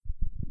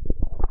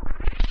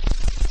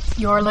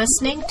You're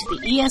listening to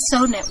the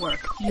ESO Network,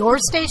 your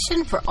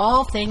station for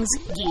all things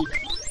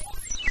geek.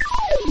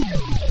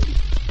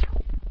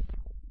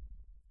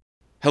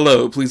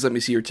 Hello, please let me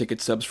see your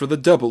ticket stubs for the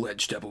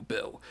double-edged double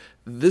bill.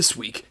 This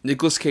week,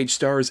 Nicolas Cage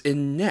stars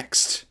in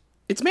Next.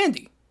 It's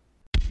Mandy.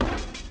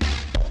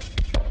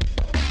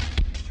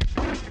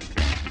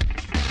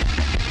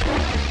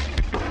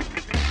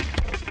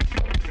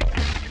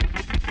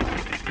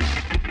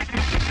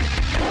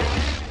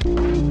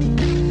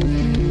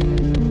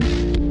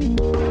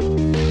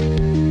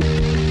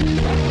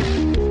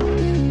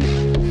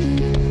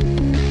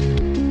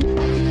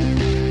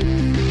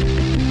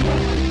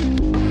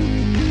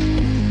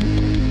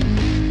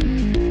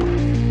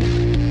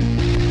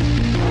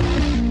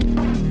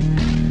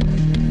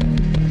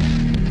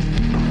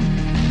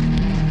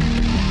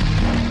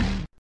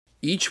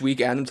 Each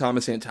week, Adam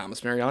Thomas and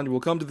Thomas Mariani will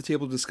come to the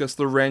table to discuss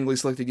the randomly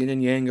selected yin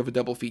and yang of a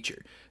double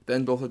feature.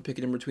 Then both will pick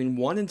it in between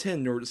 1 and 10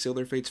 in order to seal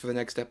their fates for the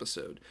next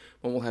episode.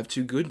 One will have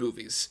 2 good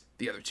movies,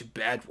 the other 2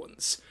 bad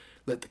ones.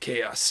 Let the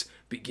chaos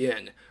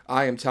begin.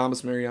 I am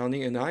Thomas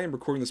Mariani, and I am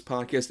recording this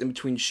podcast in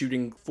between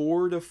shooting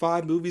 4 to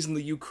 5 movies in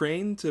the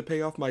Ukraine to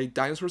pay off my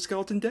dinosaur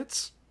skeleton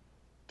debts.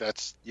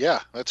 That's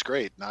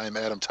great. I'm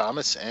Adam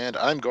Thomas, and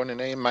I'm going to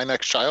name my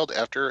next child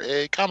after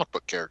a comic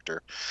book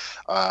character.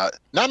 Not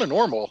a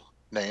normal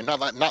name,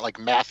 not like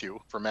Matthew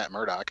from Matt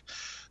Murdock,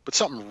 but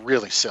something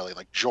really silly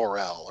like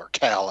Jor-El or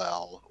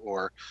Kal-El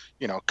or,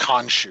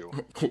 Khonshu.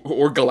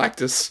 Or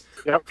Galactus.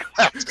 Yep,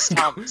 Galactus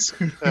Thomas.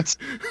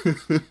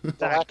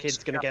 That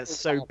kid's going to get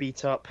so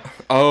beat up.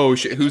 Oh,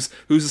 shit. Who's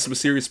this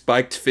mysterious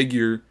spiked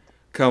figure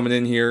coming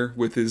in here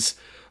with his...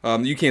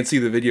 you can't see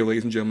the video,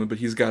 ladies and gentlemen, but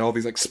he's got all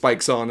these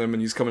spikes on him,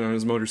 and he's coming on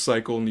his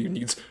motorcycle, and he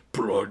needs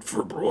blood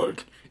for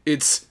blood.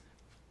 It's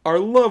our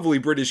lovely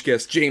British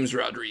guest, James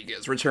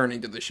Rodriguez,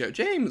 returning to the show.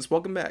 James,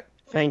 welcome back.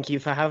 Thank you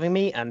for having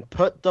me, and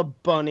put the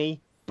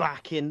bunny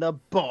back in the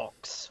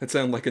box. That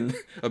sounded like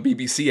a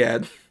BBC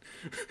ad.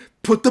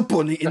 Put the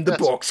bunny in the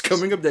box,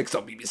 coming up next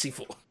on BBC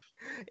 4.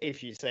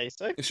 If you say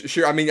so.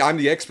 Sure, I mean, I'm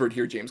the expert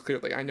here, James,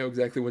 clearly. I know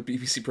exactly what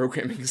BBC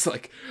programming is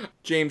like.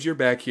 James, you're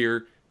back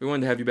here. We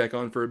wanted to have you back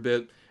on for a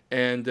bit,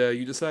 and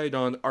you decided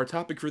on our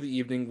topic for the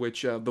evening,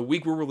 which the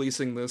week we're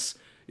releasing this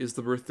is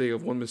the birthday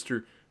of one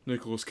Mr.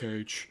 Nicolas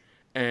Cage.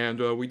 And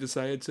we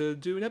decided to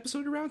do an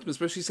episode around him,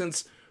 especially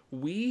since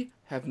we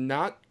have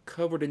not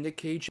covered a Nick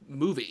Cage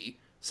movie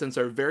since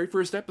our very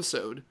first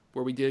episode,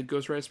 where we did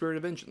Ghost Rider Spirit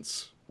of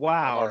Vengeance.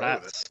 Wow,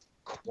 that's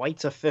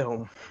quite a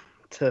film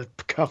to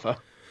cover.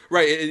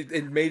 Right,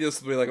 it made us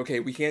be like,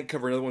 okay, we can't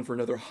cover another one for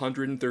another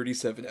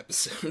 137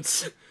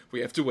 episodes.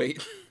 We have to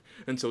wait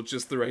until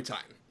just the right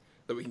time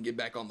that we can get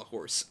back on the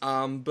horse.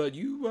 But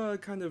you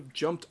kind of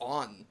jumped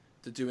on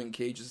to doing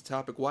Cage as a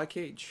topic. Why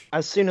Cage?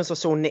 As soon as I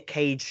saw Nick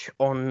Cage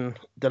on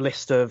the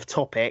list of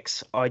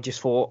topics, I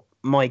just thought,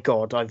 my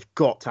God, I've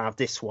got to have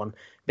this one.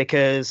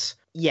 Because,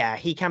 yeah,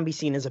 he can be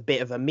seen as a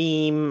bit of a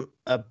meme,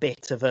 a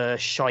bit of a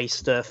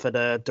shyster for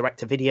the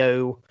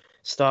direct-to-video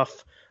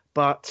stuff.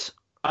 But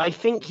I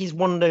think he's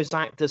one of those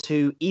actors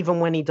who,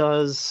 even when he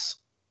does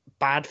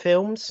bad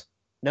films,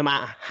 no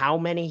matter how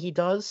many he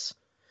does,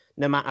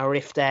 no matter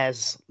if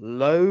there's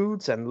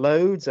loads and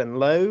loads and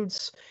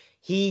loads,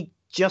 he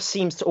just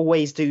seems to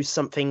always do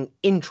something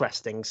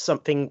interesting,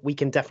 something we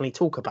can definitely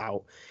talk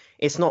about.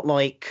 It's not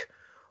like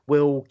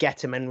we'll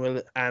get him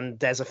and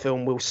there's a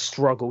film we'll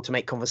struggle to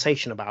make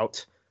conversation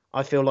about.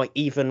 I feel like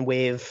even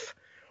with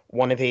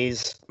one of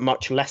his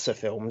much lesser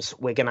films,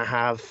 we're going to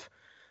have,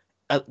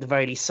 at the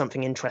very least,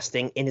 something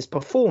interesting in his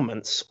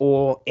performance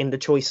or in the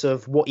choice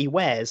of what he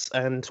wears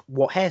and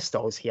what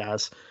hairstyles he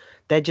has.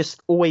 There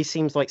just always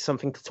seems like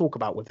something to talk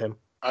about with him.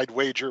 I'd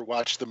wager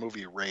watch the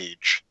movie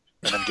Rage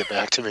and then get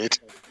back to me to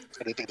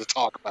anything to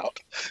talk about,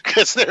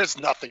 because there's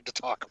nothing to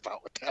talk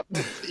about with that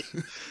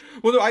movie.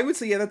 Well, no, I would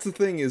say, yeah, that's the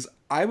thing, is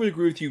I would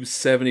agree with you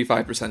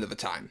 75% of the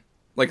time.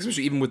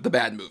 Especially even with the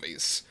bad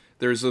movies.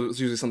 There's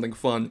usually something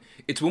fun.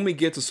 It's when we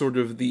get to sort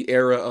of the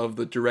era of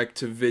the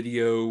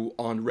direct-to-video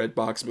on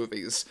Redbox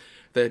movies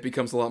that it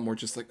becomes a lot more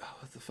just oh,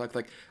 what the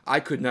fuck? I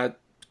could not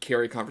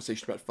carry a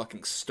conversation about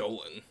fucking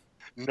Stolen.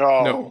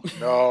 No.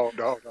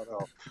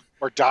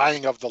 Or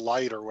Dying of the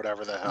Light or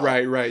whatever the hell.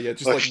 Right, yeah.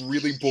 Just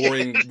really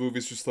boring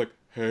movies, just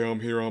hey, I'm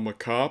here, I'm a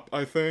cop,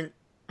 I think.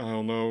 I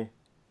don't know.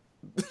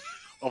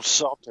 Of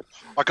something.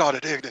 I got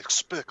an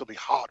inexplicably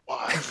hot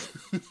wife.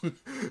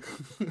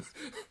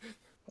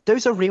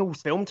 Those are real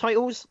film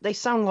titles. They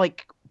sound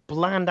like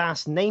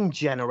bland-ass name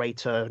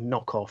generator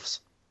knockoffs.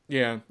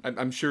 Yeah,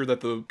 I'm sure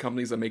that the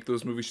companies that make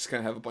those movies just kind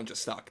of have a bunch of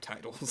stock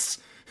titles.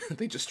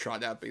 They just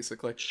trot out,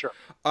 basically. Sure.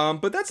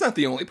 But that's not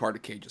the only part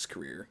of Cage's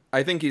career.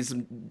 I think his,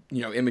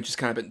 image has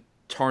kind of been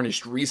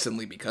tarnished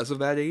recently because of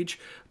that age.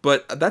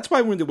 But that's why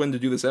I wanted to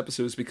do this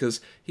episode, is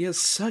because he has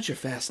such a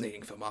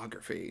fascinating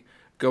filmography.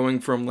 Going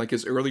from,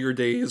 his earlier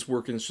days,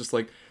 working as just,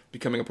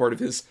 becoming a part of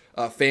his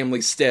family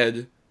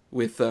stead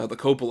with the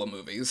Coppola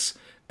movies,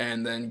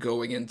 and then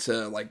going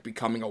into,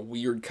 becoming a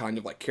weird kind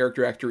of,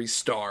 character actor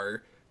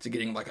star, to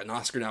getting like an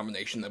Oscar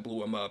nomination that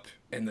blew him up,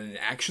 and then an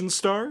action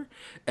star,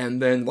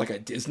 and then like a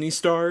Disney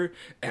star,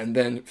 and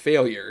then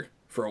failure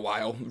for a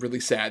while, really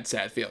sad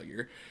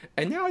failure.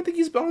 And now I think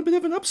he's on a bit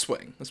of an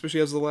upswing, especially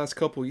as of the last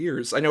couple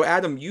years. I know,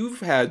 Adam, you've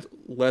had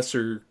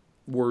lesser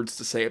words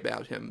to say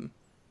about him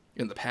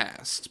in the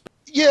past.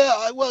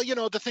 Yeah, well,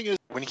 the thing is,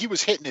 when he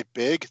was hitting it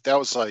big, that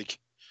was like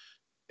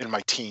in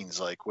my teens,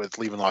 like with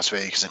Leaving Las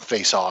Vegas and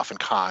Face Off and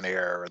Con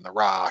Air and The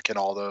Rock and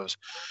all those.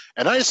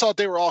 And I just thought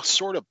they were all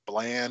sort of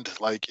bland.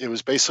 Like it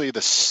was basically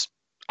this,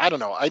 I don't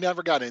know. I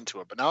never got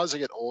into it, but now as I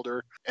get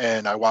older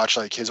and I watch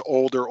like his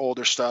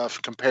older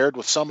stuff compared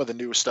with some of the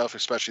new stuff,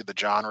 especially the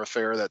genre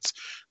fare that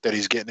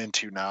he's getting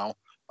into now,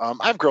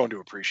 I've grown to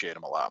appreciate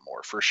him a lot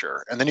more for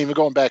sure. And then even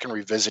going back and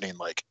revisiting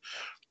like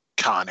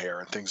Con Air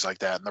and things like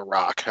that and The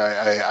Rock,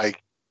 I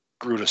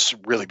grew to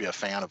really be a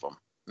fan of him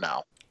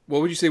now.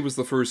 What would you say was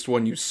the first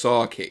one you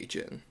saw Cage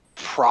in?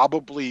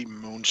 Probably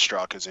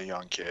Moonstruck as a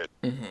young kid.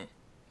 Mm-hmm.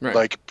 Right.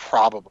 Like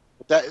probably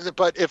that,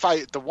 but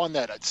the one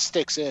that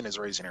sticks in is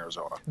Raising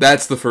Arizona.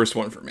 That's the first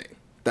one for me.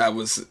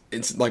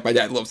 It's like my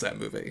dad loves that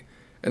movie,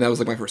 and that was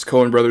like my first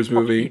Coen Brothers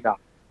movie. Yeah.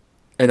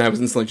 And I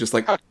was instantly just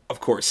like, of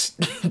course,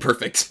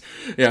 perfect.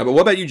 Yeah, but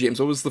what about you, James?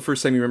 What was the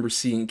first time you remember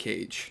seeing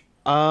Cage?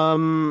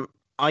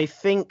 I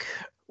think,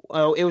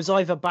 well, it was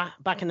either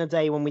back in the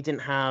day when we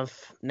didn't have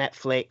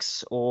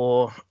Netflix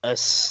or a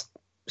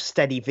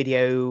steady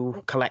video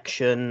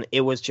collection.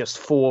 It was just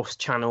 4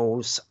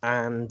 channels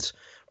and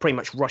pretty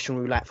much Russian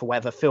roulette for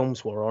whatever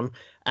films were on.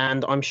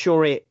 And I'm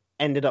sure it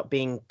ended up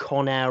being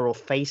Con Air or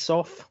Face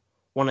Off,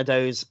 one of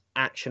those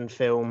action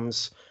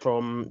films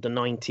from the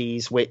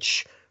 90s,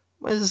 which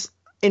was,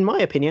 in my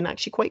opinion,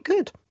 actually quite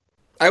good.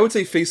 I would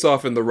say Face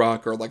Off and The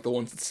Rock are like the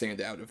ones that stand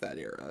out of that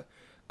era.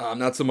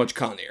 Not so much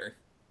Con Air.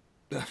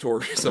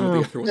 Or some of the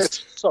other ones.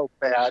 It's so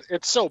bad.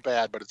 It's so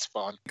bad, but it's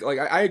fun. Like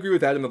I agree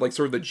with Adam that like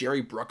sort of the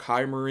Jerry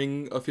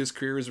Bruckheimering of his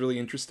career is really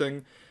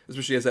interesting,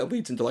 especially as that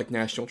leads into like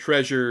National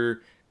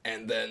Treasure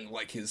and then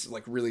like his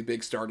like really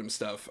big stardom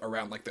stuff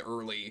around like the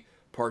early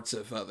parts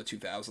of the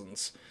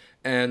 2000s.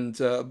 And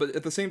but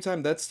at the same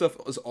time, that stuff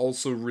is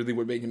also really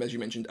what made him, as you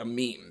mentioned, a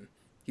meme.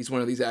 He's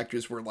one of these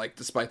actors where, like,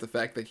 despite the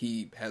fact that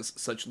he has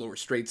such low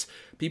restraints,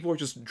 people are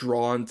just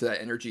drawn to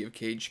that energy of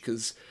Cage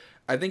because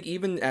I think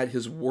even at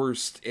his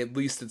worst, at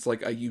least it's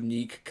like a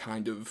unique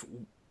kind of,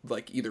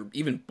 like,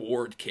 even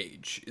bored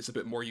Cage is a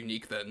bit more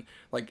unique than,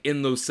 like,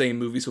 in those same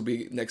movies he'll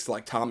be next to,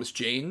 like, Thomas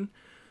Jane,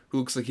 who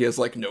looks like he has,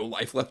 like, no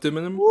life left in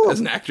him as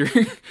an actor,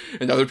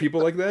 and other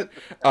people like that,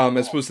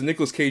 as opposed to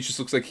Nicolas Cage just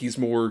looks like he's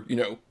more,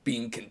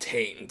 being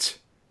contained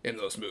in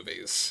those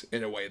movies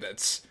in a way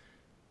that's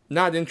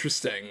not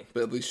interesting,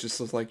 but at least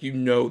just like,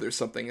 there's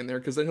something in there,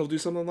 because then he'll do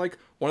something like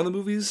one of the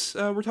movies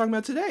we're talking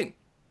about today,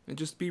 and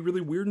just be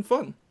really weird and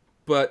fun.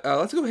 But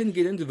let's go ahead and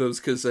get into those,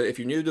 because if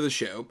you're new to the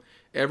show,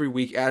 every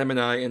week Adam and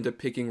I end up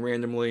picking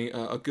randomly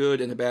a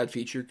good and a bad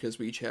feature, because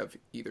we each have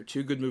either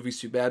 2 good movies,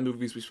 2 bad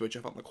movies, we switch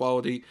up on the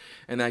quality,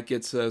 and that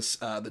gets us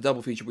the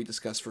double feature we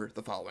discuss for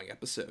the following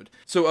episode.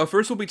 So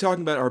first we'll be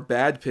talking about our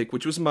bad pick,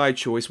 which was my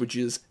choice, which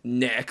is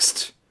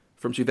Next,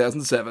 from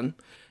 2007,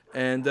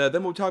 and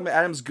then we'll talk about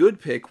Adam's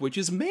good pick, which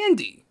is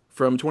Mandy,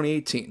 from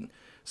 2018.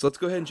 So let's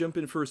go ahead and jump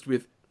in first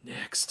with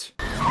Next.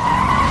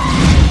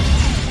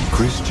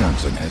 Chris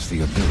Johnson has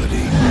the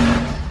ability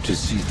to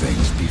see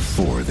things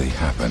before they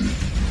happen.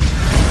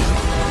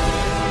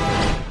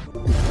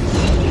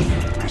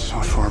 I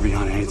saw far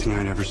beyond anything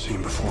I'd ever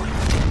seen before.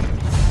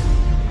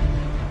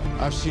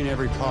 I've seen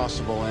every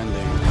possible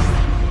ending.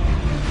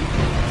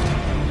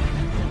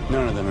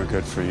 None of them are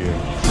good for you.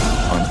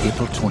 On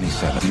April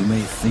 27th, you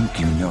may think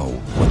you know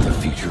what the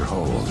future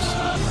holds.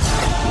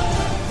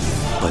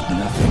 But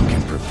nothing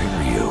can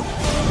prepare you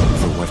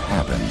for what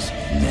happens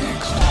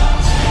next.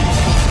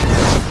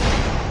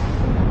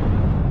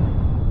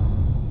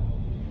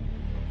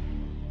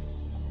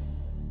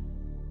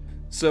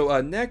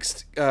 So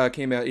Next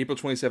came out April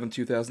 27,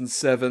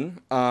 2007,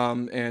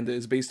 and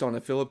is based on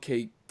a Philip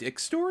K. Dick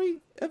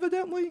story,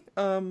 evidently.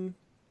 Though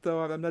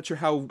I'm not sure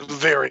how...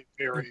 Very,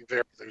 very,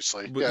 very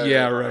loosely.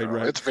 Yeah,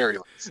 right. It's very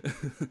loose.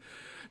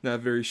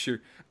 Not very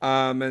sure.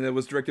 And it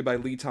was directed by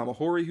Lee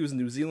Tamahori, who's a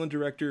New Zealand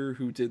director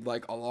who did,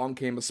 like, Along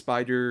Came a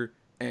Spider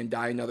and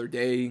Die Another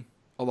Day,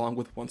 along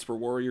with Once Were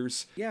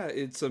Warriors. Yeah,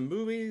 it's a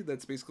movie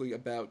that's basically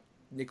about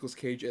Nicolas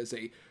Cage as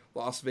a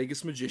Las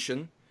Vegas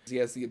magician. He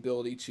has the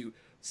ability to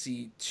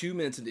see 2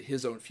 minutes into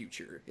his own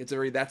future. It's a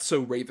very That's So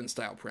Raven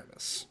style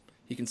premise.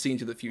 He can see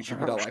into the future,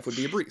 but life would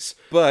be a breeze.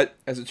 But,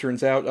 as it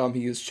turns out,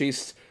 he is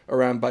chased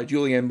around by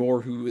Julianne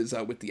Moore, who is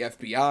with the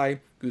FBI,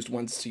 who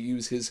wants to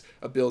use his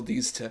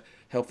abilities to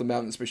help them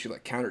out, in especially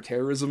like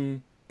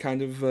counterterrorism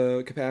kind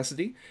of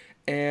capacity.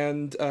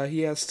 And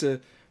he has to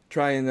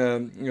try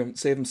and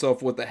save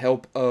himself with the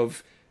help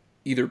of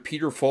either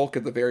Peter Falk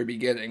at the very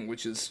beginning,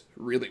 which is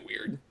really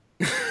weird.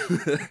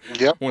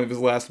 Yep. One of his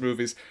last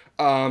movies.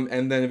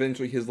 And then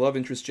eventually his love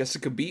interest,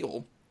 Jessica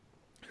Biel,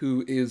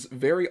 who is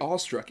very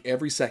awestruck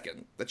every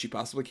second that she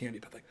possibly can be.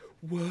 But like,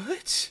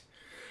 what?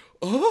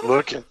 Oh!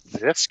 Look at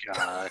this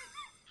guy.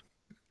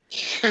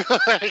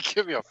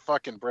 Give me a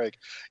fucking break.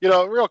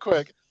 Real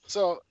quick.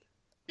 So,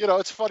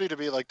 it's funny to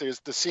me, like, there's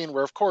the scene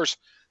where, of course,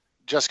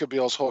 Jessica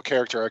Biel's whole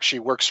character arc, she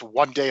works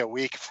one day a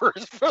week for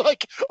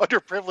like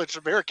underprivileged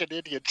American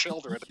Indian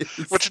children,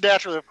 Yes. which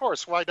naturally, of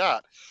course, why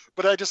not?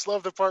 But I just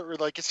love the part where,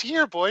 like, is he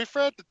your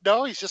boyfriend?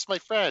 No, he's just my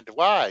friend.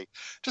 Why?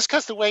 Just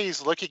because the way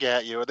he's looking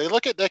at you. And they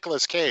look at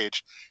Nicolas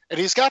Cage, and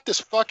he's got this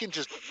fucking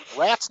just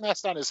rat's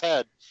nest on his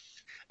head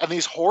and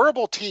these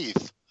horrible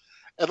teeth.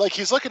 And, like,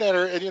 he's looking at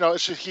her, and,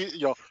 it's just,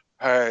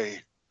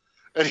 hey.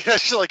 And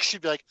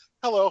she'd be like,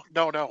 hello,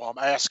 no, I'm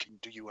asking,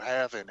 do you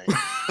have any?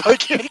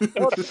 Like,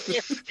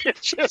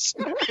 it's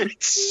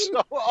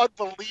so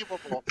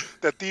unbelievable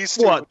that these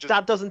two What? would just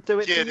That doesn't do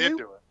it get to you?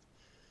 into it.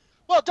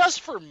 Well, it does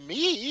for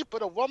me,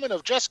 but a woman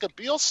of Jessica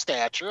Biel's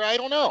stature, I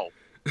don't know.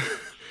 I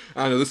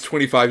don't know, this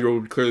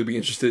 25-year-old would clearly be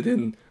interested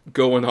in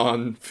going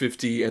on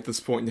 50 at this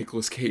point,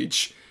 Nicolas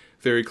Cage.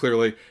 Very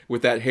clearly,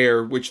 with that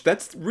hair, which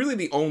that's really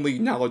the only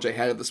knowledge I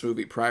had of this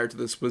movie prior to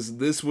this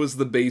was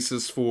the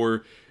basis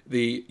for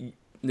the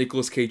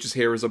Nicolas Cage's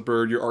hair as a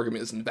bird, your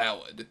argument is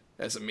invalid,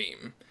 as a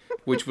meme.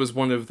 Which was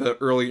one of the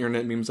early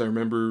internet memes I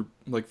remember,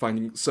 like,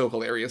 finding so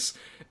hilarious.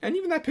 And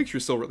even that picture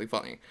is still really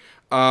funny.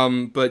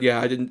 But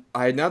yeah,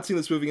 I had not seen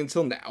this movie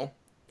until now.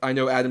 I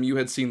know, Adam, you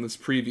had seen this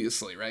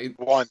previously, right?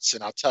 Once,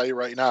 and I'll tell you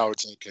right now,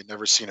 it's like I've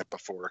never seen it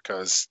before,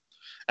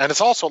 and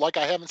it's also like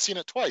I haven't seen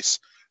it twice,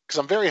 because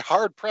I'm very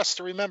hard-pressed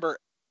to remember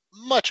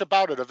much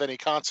about it of any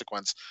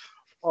consequence.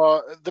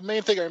 The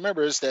main thing I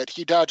remember is that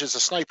he dodges a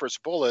sniper's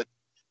bullet,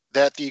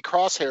 that the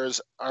crosshairs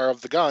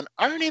of the gun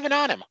aren't even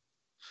on him.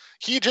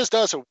 He just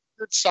does a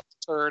weird side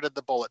turn and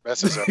the bullet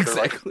messes up.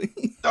 Exactly.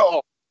 They're like,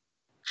 no.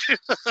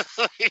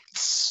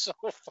 It's so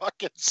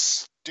fucking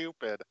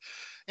stupid.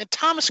 And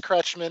Thomas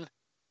Kretschmann,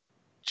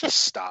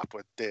 just stop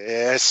with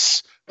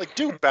this. Like,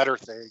 do better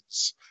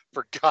things,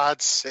 for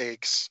God's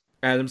sakes.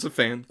 Adam's a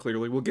fan,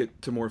 clearly. We'll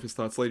get to more of his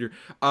thoughts later.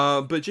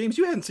 But James,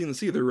 you hadn't seen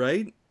this either,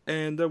 right?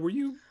 And were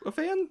you a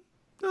fan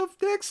of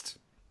Next?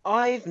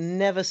 I've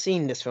never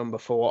seen this film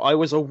before. I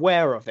was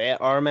aware of it.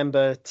 I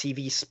remember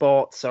TV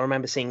spots. I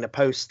remember seeing the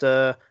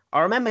poster.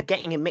 I remember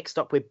getting it mixed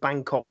up with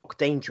Bangkok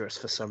Dangerous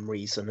for some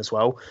reason as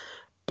well.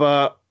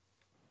 But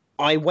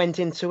I went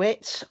into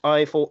it.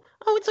 I thought,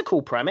 oh, it's a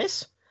cool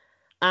premise.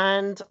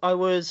 And I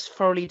was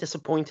thoroughly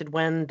disappointed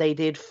when they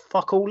did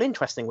fuck all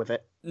interesting with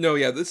it. No,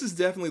 yeah, this is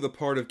definitely the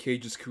part of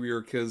Cage's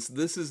career, because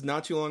this is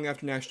not too long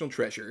after National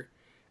Treasure.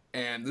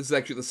 And this is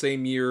actually the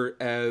same year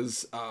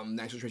as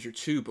National Treasure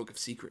 2, Book of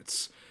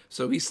Secrets.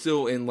 So he's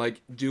still in,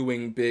 like,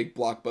 doing big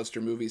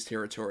blockbuster movies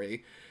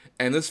territory.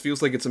 And this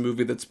feels like it's a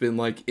movie that's been,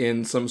 like,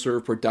 in some sort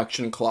of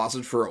production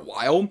closet for a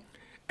while.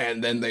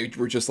 And then they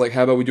were just like,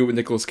 how about we do it with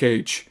Nicolas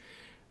Cage?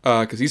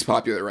 Because he's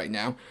popular right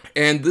now.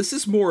 And this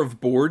is more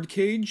of bored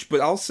Cage, but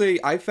I'll say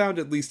I found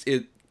at least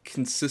it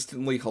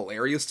consistently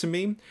hilarious to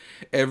me.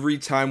 Every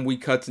time we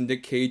cut to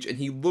Nick Cage, and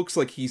he looks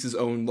like he's his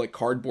own, like,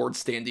 cardboard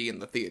standee in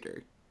the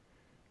theater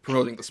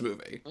promoting this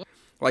movie.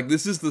 Like,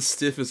 this is the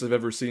stiffest I've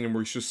ever seen him,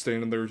 where he's just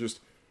standing there just,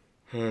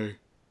 hey,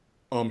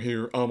 I'm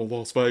here, I'm a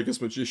Las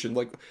Vegas magician.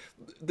 Like,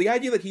 the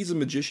idea that he's a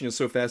magician is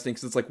so fascinating,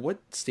 because it's like, what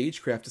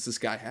stagecraft does this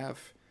guy have?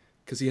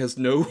 Because he has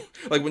no,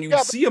 like, when you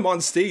see him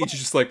on stage, he's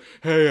just like,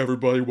 hey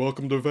everybody,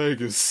 welcome to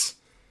Vegas.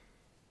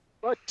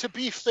 But to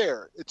be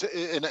fair,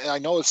 and I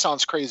know it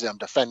sounds crazy, I'm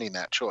defending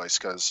that choice,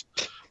 because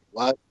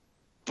what?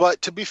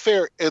 But to be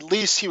fair, at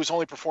least he was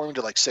only performing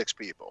to like 6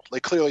 people.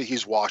 Like, clearly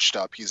he's washed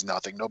up, he's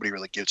nothing, nobody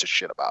really gives a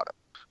shit about him.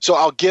 So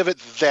I'll give it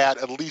that,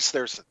 at least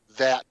there's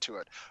that to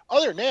it.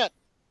 Other than that,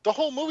 the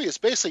whole movie is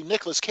basically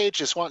Nicolas Cage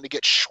just wanting to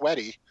get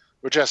sweaty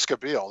with Jessica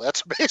Biel.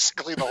 That's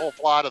basically the whole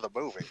plot of the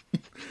movie.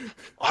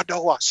 I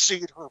know I've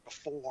seen her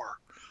before.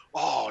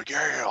 Oh,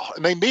 yeah.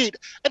 And they meet.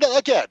 And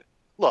again,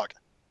 look,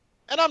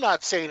 and I'm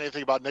not saying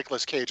anything about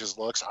Nicolas Cage's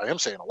looks. I am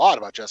saying a lot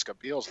about Jessica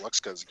Biel's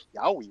looks, because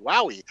yowie,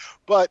 wowie.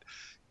 But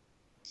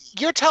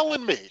you're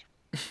telling me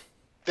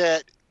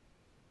that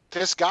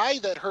this guy,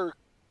 that her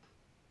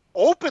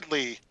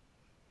openly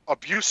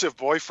abusive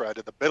boyfriend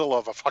in the middle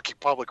of a fucking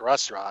public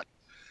restaurant,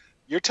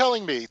 you're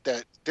telling me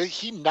that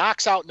he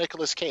knocks out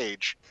Nicolas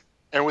Cage,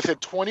 and within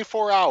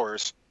 24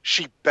 hours,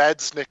 she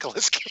beds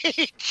Nicolas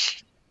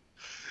Cage?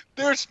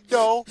 There's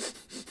no.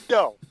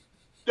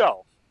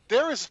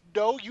 There is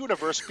no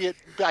universe, be it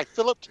by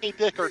Philip K.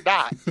 Dick or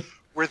not,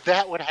 where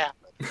that would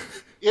happen.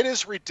 It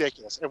is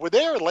ridiculous. And when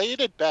they are laying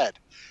in bed,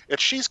 and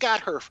she's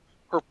got her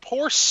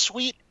poor,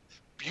 sweet,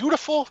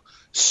 beautiful,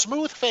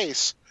 smooth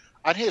face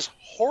on his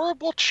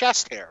horrible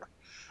chest hair,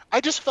 I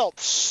just felt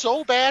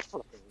so bad for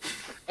her.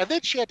 And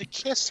then she had to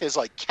kiss his,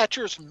 like,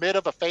 catcher's mitt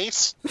of a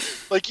face.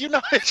 Like,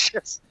 it's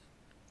just,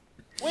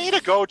 way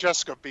to go,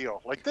 Jessica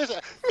Biel. Like, this,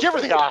 give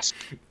her the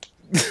Oscar.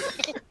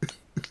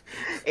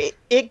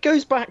 It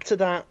goes back to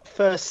that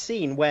first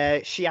scene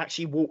where she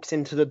actually walks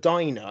into the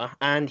diner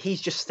and he's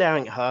just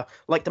staring at her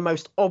like the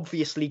most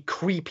obviously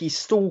creepy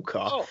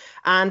stalker. Oh.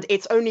 And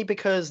it's only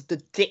because the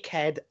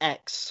dickhead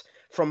X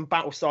from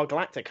Battlestar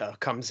Galactica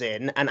comes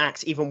in and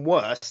acts even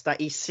worse that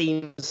he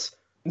seems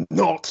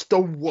Not the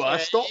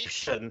worst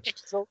option.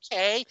 It's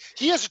okay.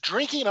 He is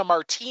drinking a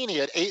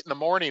martini at 8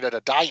 a.m. at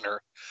a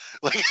diner.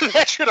 Like,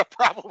 that should have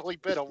probably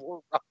been a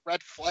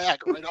red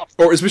flag right off.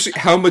 Or especially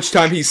how much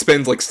time he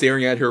spends, like,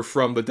 staring at her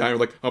from the diner,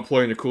 like, I'm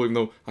playing it cool, even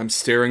though I'm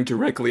staring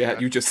directly at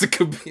you,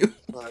 Jessica Biel.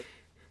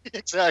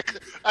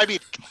 Exactly. I mean,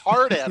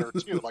 hard at her,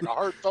 too. Like, a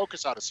hard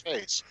focus on his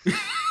face.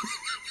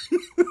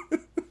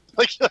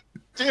 Like,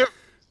 dude,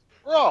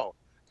 bro.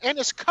 And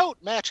his coat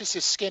matches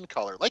his skin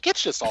color. Like,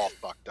 it's just all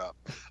fucked up.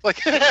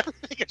 Like,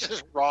 everything is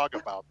just wrong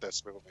about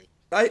this movie.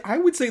 I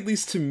would say, at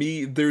least to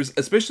me, there's,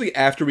 especially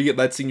after we get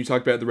that scene you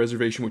talked about at the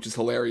reservation, which is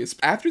hilarious.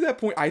 After that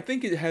point, I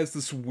think it has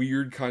this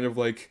weird kind of,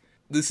 like,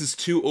 this is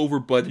too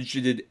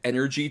over-budgeted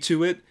energy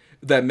to it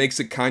that makes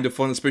it kind of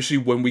fun, especially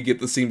when we get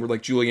the scene where,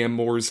 like, Julianne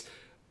Moore's,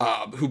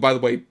 who, by the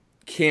way,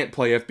 can't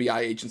play FBI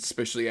agents,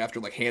 especially after,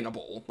 like,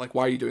 Hannibal. Like,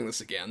 why are you doing this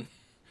again?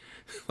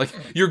 Like,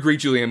 you're great,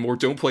 Julianne Moore.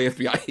 Don't play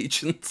FBI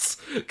agents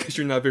because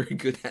you're not very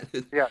good at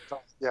it. Yeah,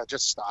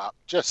 just stop.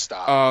 Just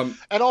stop.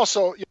 And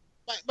also,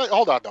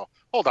 hold on though.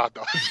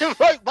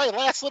 my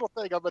last little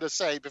thing I'm going to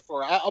say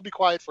before I'll be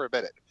quiet for a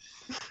minute.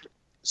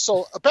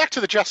 So back to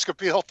the Jessica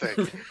Biel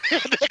thing.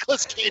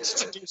 Nicolas Cage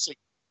seducing.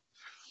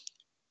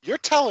 You're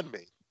telling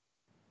me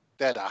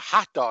that a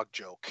hot dog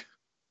joke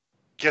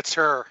gets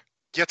her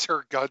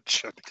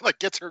gumption, like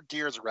gets her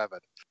gears revving.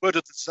 What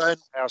did the Zen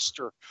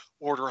master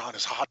order on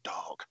his hot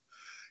dog?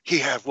 He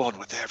had one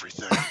with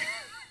everything.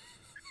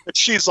 And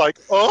she's like,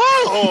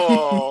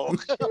 oh!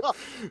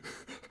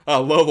 I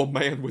love a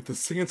man with a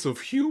sense of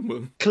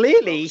humor.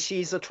 Clearly,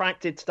 she's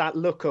attracted to that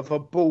look of a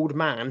bald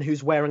man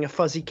who's wearing a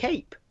fuzzy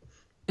cape.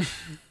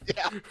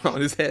 Yeah.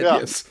 On his head,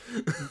 yes.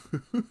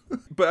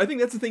 But I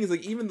think that's the thing, is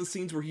like, even the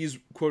scenes where he's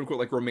quote-unquote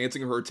like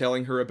romancing her,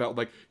 telling her about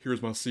like,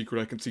 here's my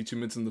secret, I can see 2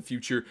 minutes in the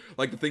future,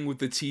 like the thing with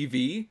the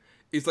TV,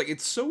 is like,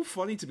 it's so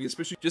funny to me,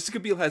 especially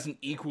Jessica Biel has an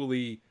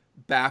equally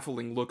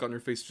baffling look on her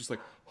face, just like,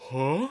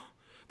 huh?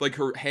 Like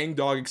her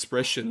hangdog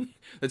expression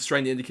that's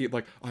trying to indicate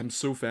like, I'm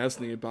so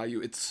fascinated by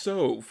you. It's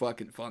so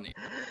fucking funny.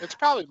 It's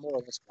probably more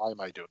or less, why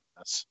am I doing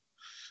this?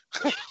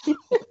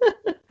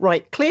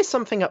 Right, clear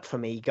something up for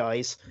me,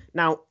 guys.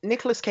 Now,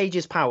 Nicolas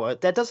Cage's power,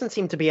 there doesn't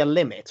seem to be a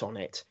limit on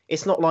it.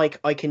 It's not like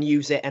I can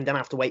use it and then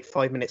have to wait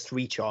 5 minutes to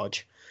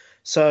recharge.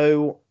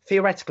 So,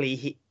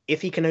 theoretically,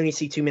 if he can only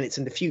see 2 minutes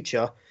in the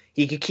future,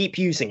 he could keep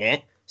using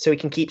it, so he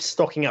can keep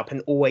stocking up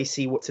and always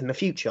see what's in the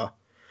future.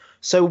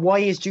 So why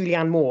is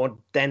Julianne Moore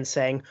then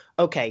saying,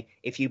 okay,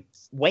 if you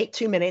wait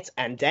 2 minutes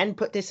and then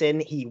put this in,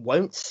 he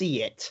won't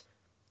see it?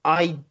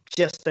 I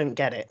just don't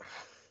get it.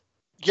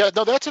 Yeah,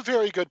 no, that's a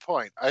very good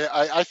point.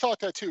 I thought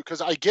that too,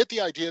 because I get the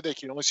idea that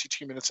you can only see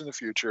 2 minutes in the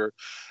future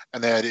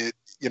and that it,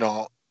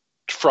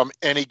 from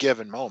any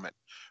given moment.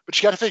 But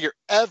you got to figure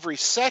every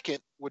second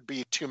would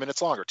be 2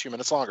 minutes longer, 2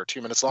 minutes longer,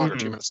 2 minutes longer,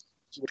 2 minutes.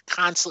 You would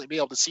constantly be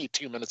able to see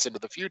 2 minutes into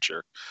the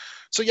future.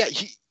 So yeah,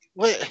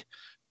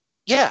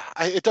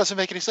 it doesn't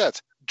make any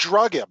sense.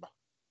 Drug him.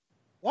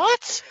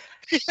 What?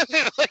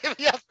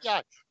 The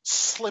FBI,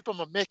 slip him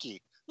a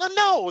Mickey.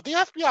 No, the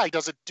FBI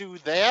doesn't do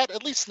that.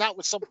 At least not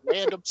with some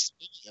random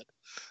idiot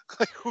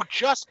who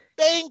just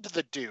banged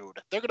the dude.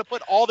 They're going to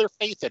put all their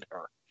faith in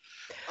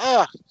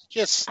her.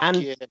 Just get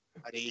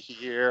out of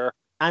here.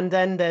 And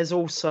then there's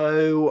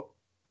also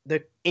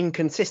the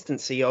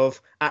inconsistency of,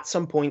 at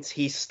some points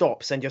he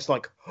stops and just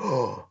like,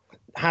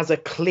 has a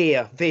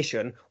clear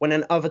vision, when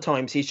in other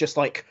times he's just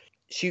like,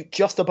 shoot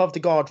just above the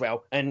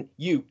guardrail and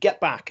you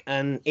get back.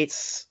 And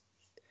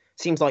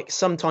seems like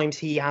sometimes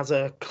he has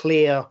a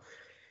clear,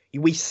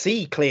 we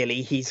see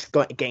clearly he's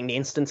getting the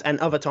instance, and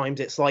other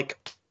times it's like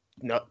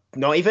not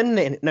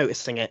even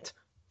noticing it.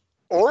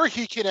 Or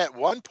he can at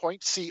one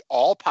point see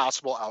all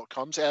possible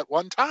outcomes at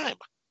one time,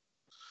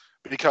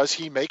 because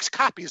he makes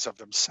copies of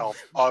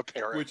himself,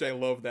 apparently. Which I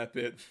love that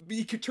bit.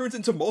 He turns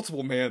into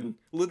multiple man,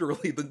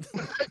 literally.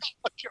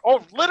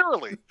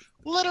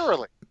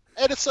 Literally.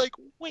 And it's like,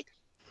 wait,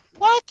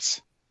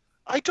 what?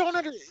 I don't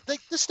understand.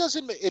 Like, this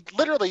doesn't. It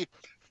literally,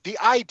 the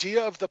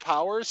idea of the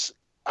powers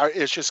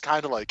is just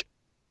kind of like,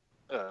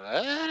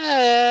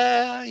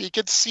 you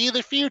can see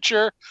the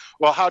future.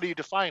 Well, how do you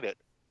define it?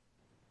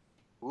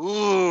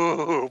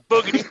 Ooh,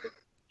 boogity.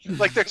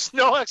 Like, there's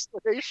no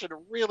explanation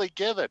really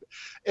given.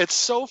 It's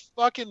so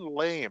fucking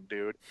lame,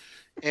 dude.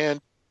 And,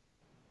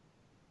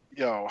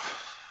 the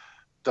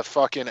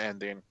fucking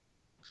ending.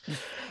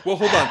 Well,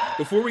 hold on.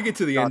 Before we get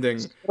to the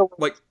ending,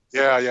 like,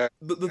 yeah.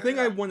 The thing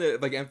I want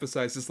to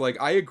emphasize is, like,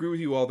 I agree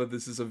with you all that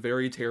this is a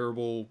very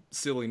terrible,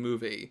 silly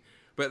movie.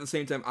 But at the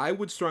same time, I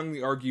would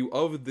strongly argue,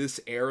 of this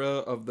era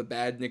of the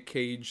bad Nick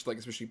Cage, like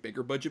especially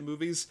bigger budget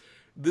movies,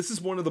 this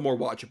is one of the more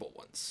watchable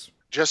ones.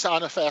 Just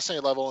on a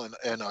fascinating level and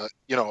an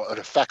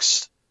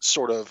effects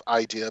sort of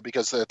idea,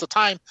 because at the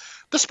time,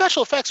 the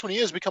special effects when he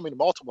is becoming a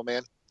multiple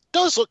man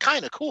does look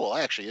kind of cool.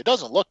 Actually, it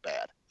doesn't look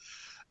bad,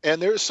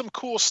 and there's some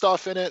cool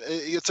stuff in it.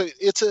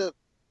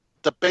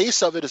 The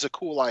base of it is a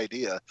cool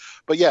idea,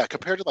 but yeah,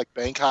 compared to like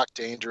Bangkok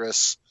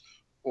Dangerous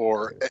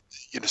or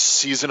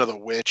Season of the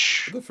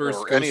Witch, The first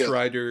or Ghost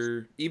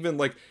Rider, even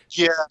like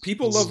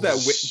people love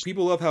that.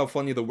 People love how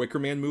funny the Wicker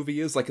Man movie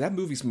is. Like that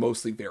movie's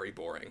mostly very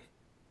boring.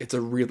 It's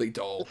a really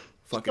dull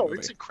fucking movie.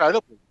 It's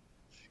incredible.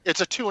 It's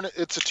a 2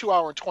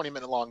 hour and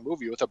 20-minute long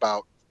movie with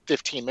about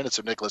 15 minutes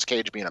of Nicolas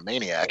Cage being a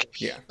maniac.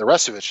 Yeah. The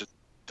rest of it's just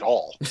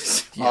dull.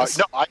 Yes.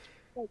 No, I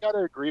gotta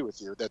agree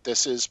with you that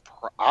this is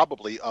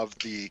probably of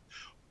the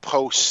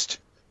post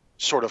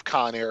sort of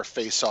Con Air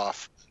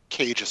face-off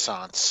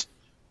Cage-assance.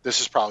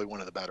 This is probably one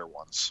of the better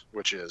ones,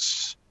 which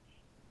is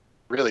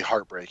really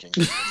heartbreaking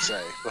to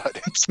say.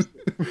 But it's...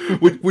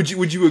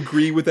 would you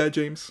agree with that,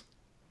 James?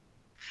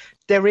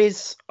 There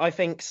is, I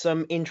think,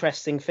 some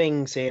interesting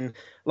things in,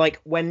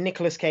 like, when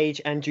Nicolas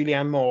Cage and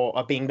Julianne Moore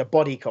are being the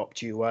body cop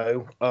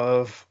duo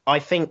of, I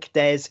think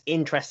there's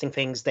interesting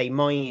things they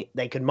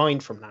could mine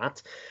from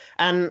that.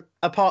 And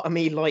a part of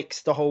me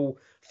likes the whole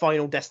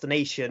Final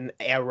Destination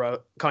era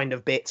kind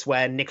of bits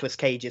where Nicolas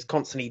Cage is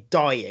constantly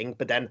dying,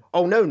 but then,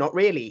 oh no, not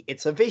really,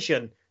 it's a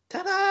vision.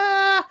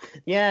 Ta-da!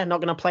 Yeah,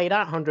 not going to play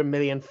that 100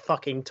 million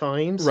fucking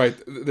times. Right,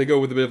 they go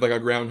with a bit of like a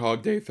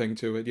Groundhog Day thing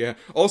to it, yeah.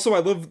 Also, I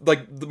love,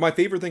 like, my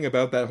favorite thing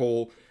about that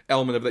whole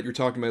element of that you're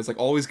talking about is, like,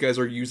 all these guys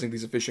are using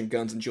these efficient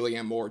guns, and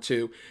Julianne Moore,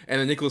 too. And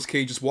then Nicolas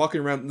Cage is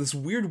walking around in this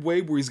weird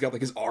way where he's got,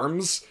 like, his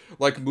arms,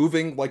 like,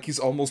 moving like he's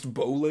almost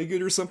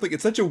bow-legged or something.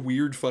 It's such a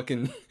weird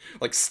fucking,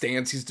 like,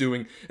 stance he's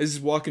doing as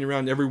he's walking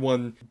around,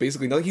 everyone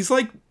basically... He's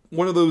like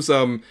one of those,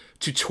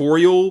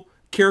 tutorial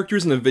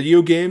characters in a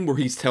video game where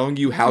he's telling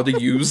you how to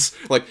use,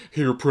 like,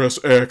 here,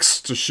 press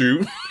X to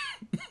shoot.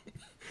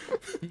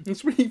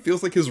 That's what he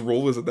feels like his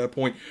role is at that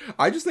point.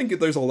 I just think that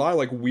there's a lot of,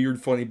 like,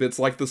 weird, funny bits,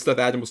 like the stuff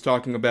Adam was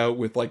talking about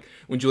with, like,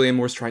 when Julianne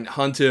Moore's trying to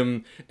hunt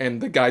him, and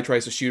the guy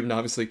tries to shoot him, and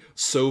obviously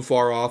so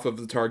far off of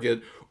the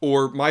target.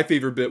 Or my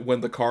favorite bit,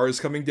 when the car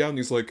is coming down,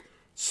 he's like,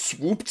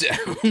 swoop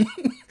down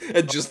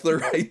at just the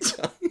right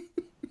time.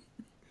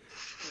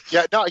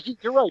 Yeah, no,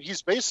 you're right.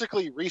 He's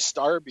basically Rhys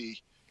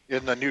Darby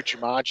in the new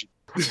Jumanji.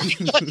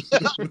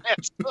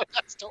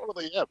 that's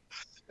totally him.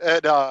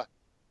 And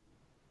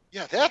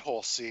yeah, that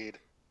whole scene,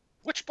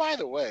 which, by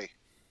the way,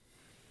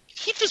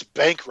 he just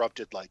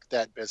bankrupted, like,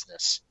 that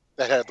business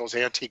that had those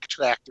antique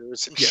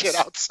tractors and shit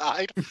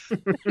outside.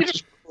 He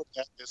just ruined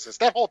that business.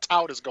 That whole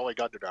town is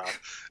going under now.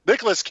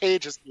 Nicolas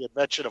Cage is the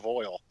invention of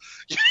oil.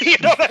 You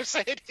know what I'm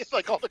saying? It's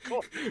like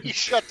he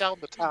shut down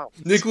the town.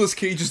 Nicolas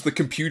Cage is the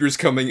computers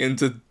coming in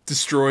to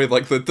destroy,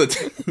 like,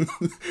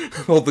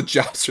 the all the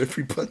jobs for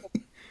everybody.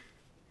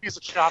 He's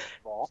a chopping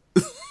ball.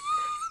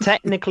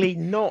 Technically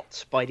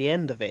not by the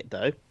end of it,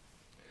 though.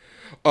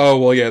 Oh,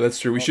 well, yeah, that's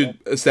true. We should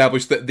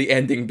establish the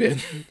ending bit,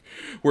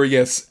 where,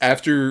 yes,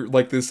 after,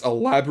 like, this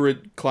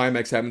elaborate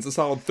climax happens, a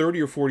solid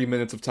 30 or 40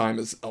 minutes of time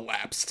has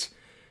elapsed.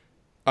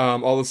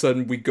 All of a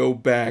sudden, we go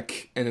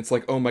back, and it's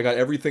like, oh my god,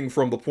 everything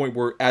from the point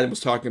where Adam was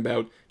talking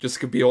about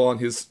Jessica Biel on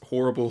his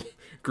horrible,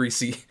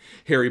 greasy,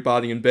 hairy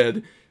body in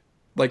bed,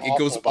 like, it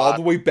goes all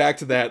the way back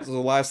to that. So the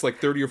last, like,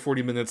 30 or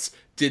 40 minutes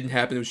didn't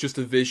happen. It was just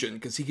a vision,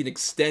 because he can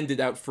extend it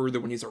out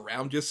further when he's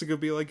around Jessica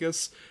Biel, I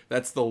guess.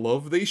 That's the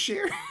love they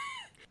share.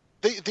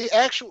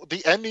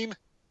 The ending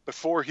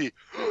before he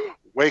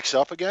wakes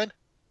up again,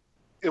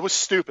 it was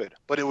stupid,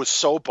 but it was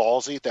so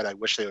ballsy that I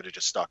wish they would have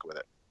just stuck with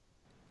it.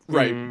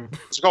 Right.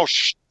 It's like, oh,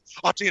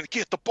 I'm going to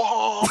get the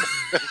bomb.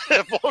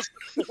 And most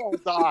people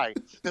die.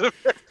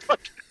 It's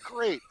fucking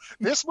great.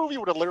 This movie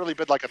would have literally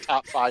been like a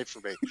top 5 for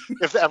me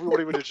if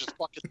everybody would have just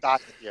fucking died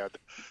at the end.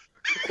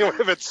 It would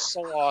have been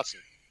so awesome.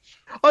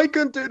 I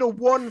can do the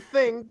one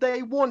thing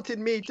they wanted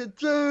me to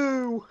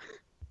do.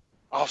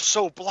 I'm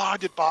so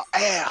blinded by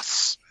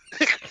ass.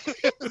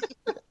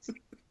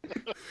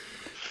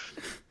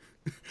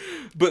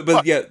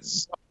 But yeah,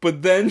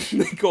 but then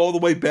they go all the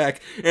way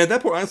back, and at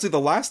that point, honestly, the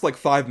last, like,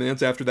 5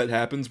 minutes after that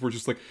happens, we're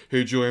just like,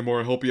 hey, Julianne Moore,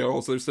 I'll help you out,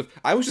 all this other stuff.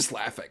 I was just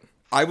laughing.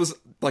 I was,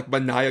 like,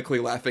 maniacally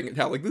laughing at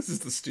how, like, this is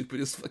the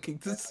stupidest fucking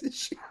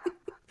decision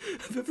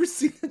I've ever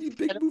seen any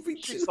big movie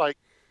do. She's like,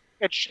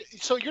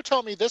 so you're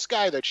telling me this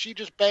guy that she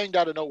just banged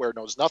out of nowhere,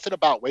 knows nothing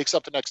about, wakes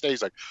up the next day,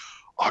 he's like,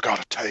 I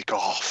gotta take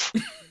off.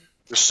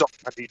 There's something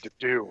I need to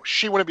do.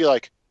 She wouldn't be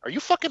like, are you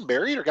fucking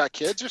married or got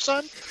kids or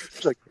something?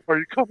 She's like, are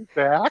you coming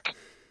back?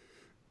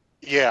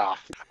 Yeah.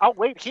 I'll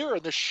wait here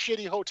in this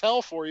shitty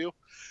hotel for you.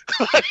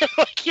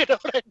 Like, you know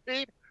what I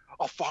mean?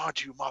 I'll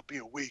find you. Might be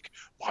a week,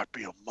 might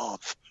be a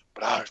month.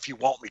 But if you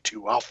want me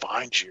to, I'll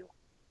find you.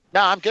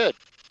 No, I'm good.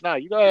 No,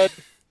 you go ahead.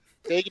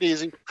 Take it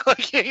easy.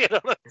 You know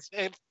what I'm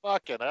saying?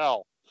 Fucking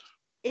hell.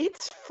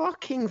 It's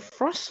fucking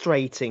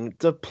frustrating.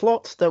 The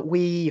plot that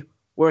we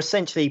were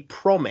essentially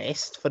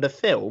promised for the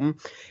film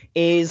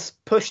is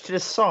pushed to the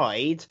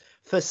side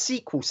for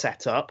sequel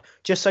setup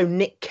just so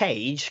Nick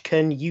Cage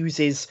can use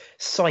his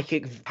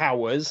psychic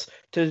powers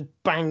to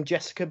bang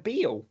Jessica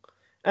Biel.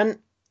 And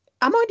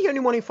am I the only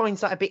one who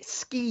finds that a bit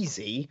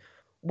skeezy,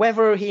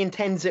 whether he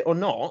intends it or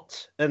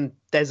not? And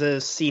there's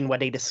a scene where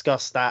they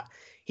discuss that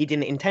he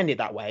didn't intend it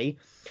that way.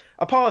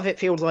 A part of it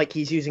feels like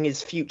he's using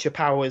his future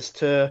powers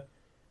to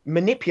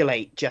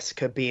manipulate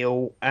Jessica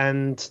Biel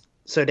and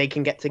so they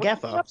can get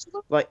together.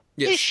 Absolutely. Like,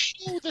 They Yes.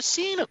 show the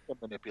scene of him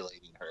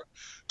manipulating her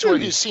to where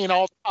he's seeing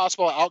all the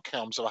possible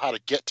outcomes of how to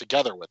get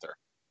together with her.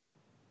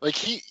 Like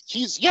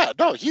he's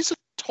a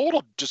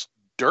total just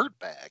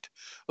dirtbag.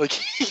 Like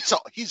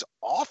he's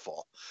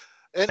awful.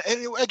 And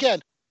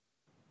again,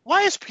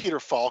 why is Peter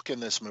Falk in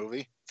this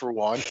movie? For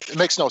one, it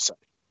makes no sense.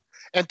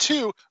 And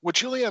two, when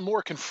Julianne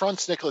Moore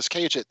confronts Nicolas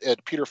Cage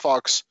at Peter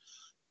Falk's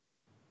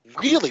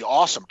really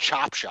awesome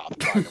chop shop,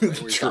 by the way,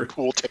 where he's on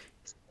pool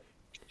tables.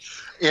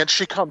 And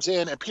she comes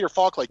in, and Peter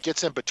Falk like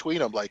gets in between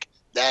them, like,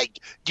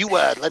 you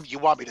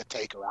want me to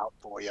take her out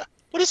for you?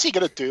 What is he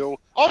gonna do?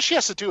 All she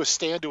has to do is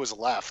stand to his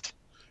left.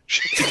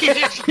 It's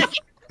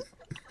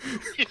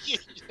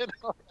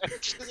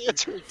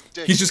ridiculous.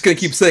 He's just gonna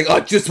keep saying,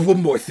 just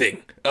one more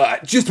thing.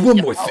 Just one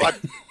more thing.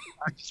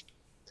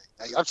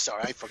 I'm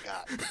sorry, I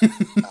forgot.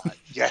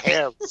 Your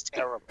hair was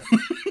terrible.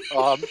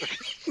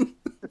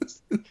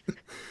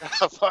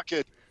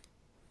 Fucking,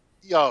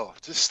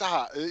 just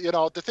stop.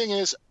 The thing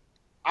is,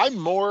 I'm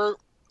more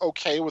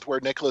okay with where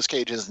Nicolas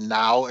Cage is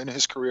now in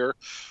his career,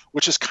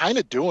 which is kind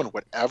of doing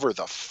whatever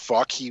the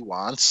fuck he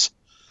wants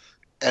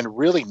and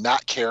really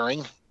not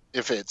caring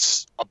if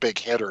it's a big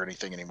hit or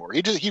anything anymore.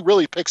 He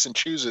really picks and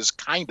chooses,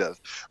 kind of.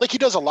 Like, he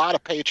does a lot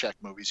of paycheck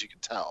movies, you can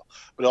tell,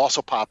 but it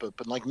also pop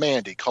up in like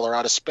Mandy, Color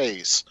Out of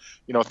Space,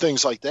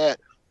 things like that.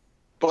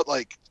 But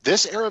like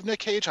this era of Nick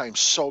Cage, I'm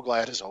so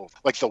glad is over.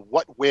 Like the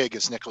what wig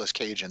is Nicolas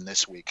Cage in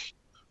this week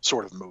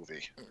sort of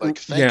movie. Like,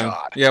 thank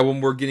God. Yeah,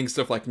 when we're getting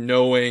stuff like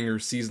Knowing or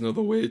Season of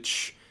the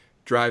Witch,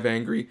 Drive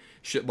Angry,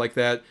 shit like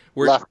that.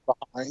 Left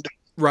Behind.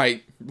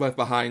 Right, Left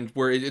Behind,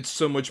 where it's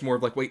so much more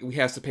of like, wait, we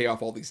have to pay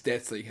off all these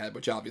debts that he had,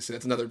 which obviously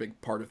that's another big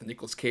part of the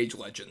Nicolas Cage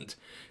legend,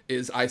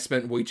 is I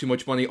spent way too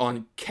much money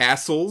on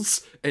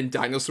castles and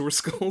dinosaur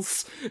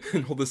skulls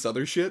and all this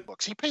other shit.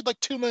 Books. He paid like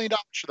 $2 million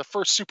for the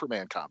first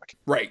Superman comic.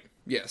 Right,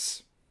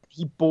 yes.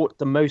 he bought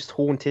the most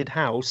haunted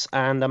house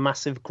and a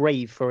massive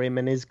grave for him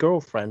and his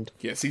girlfriend.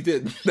 Yes, he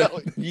did.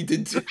 He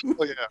did too.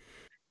 Oh,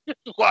 yeah.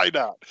 Why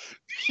not?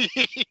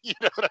 You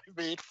know what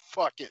I mean?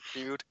 Fuck it,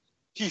 dude.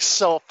 He's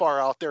so far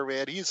out there,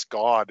 man. He's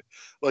gone.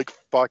 Like,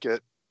 fuck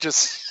it.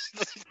 Just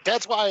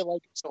that's why I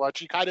like him so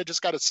much. You kind of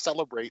just got to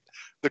celebrate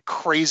the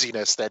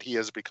craziness that he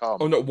has become.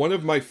 Oh no, one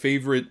of my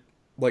favorite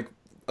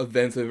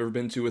events I've ever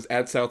been to was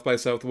at South by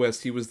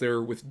Southwest. He was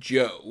there with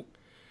Joe,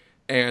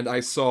 and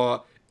I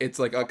saw it's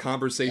like a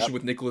conversation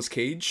with Nicolas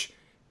Cage,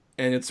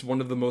 and it's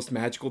one of the most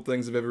magical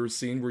things I've ever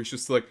seen. Where he's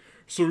just like,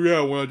 "So yeah,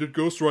 when I did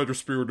Ghost Rider: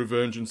 Spirit of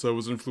Vengeance, I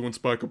was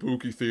influenced by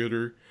Kabuki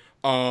theater,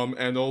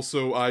 and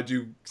also I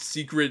do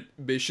secret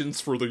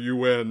missions for the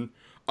UN."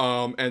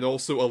 And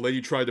also a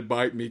lady tried to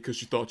bite me because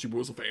she thought she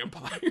was a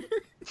vampire.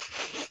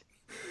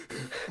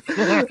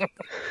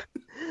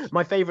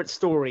 My favorite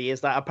story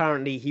is that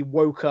apparently he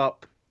woke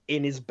up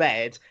in his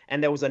bed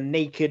and there was a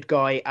naked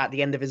guy at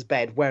the end of his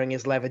bed wearing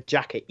his leather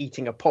jacket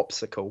eating a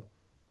popsicle.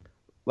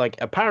 Like,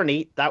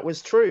 apparently that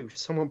was true.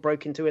 Someone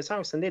broke into his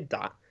house and did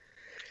that.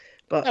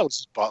 But that was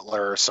his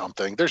butler or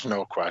something. There's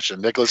no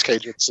question. Nicolas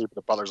Cage didn't see, but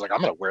the butler's like,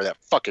 I'm going to wear that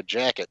fucking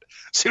jacket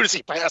as soon as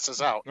he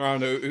passes out. I don't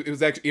know.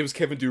 It was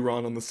Kevin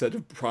Durant on the set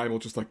of Primal,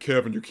 just like,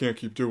 Kevin, you can't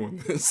keep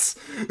doing this.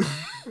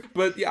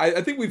 But yeah,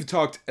 I think we've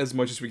talked as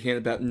much as we can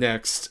about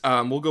Next.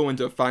 We'll go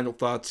into final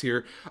thoughts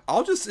here.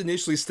 I'll just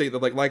initially state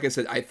that, like I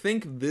said, I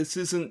think this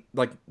isn't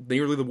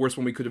nearly the worst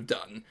one we could have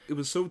done. It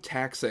was so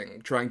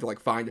taxing trying to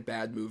find a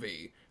bad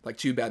movie.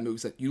 Two bad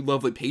movies that you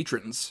lovely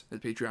patrons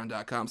at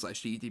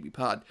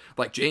patreon.com/DEDBpod,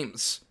 like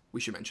James,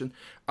 we should mention,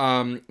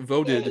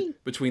 voted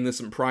between this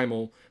and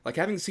Primal.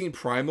 Having seen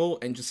Primal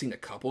and just seen a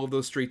couple of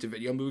those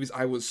straight-to-video movies,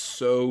 I was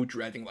so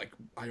dreading,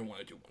 I don't want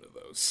to do one of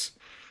those.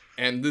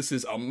 And this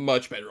is a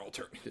much better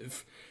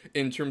alternative.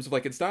 In terms of,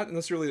 it's not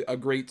necessarily a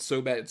great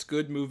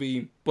so-bad-it's-good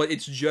movie, but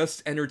it's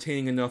just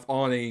entertaining enough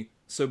on a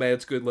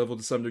so-bad-it's-good level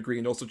to some degree,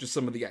 and also just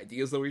some of the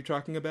ideas that we're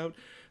talking about,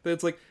 that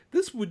it's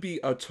this would be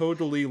a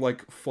totally,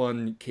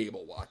 fun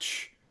cable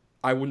watch.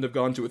 I wouldn't have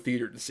gone to a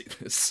theater to see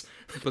this,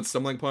 but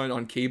stumbling upon it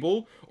on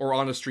cable or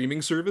on a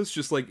streaming service,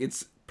 just,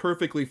 it's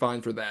perfectly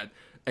fine for that,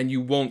 and you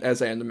won't,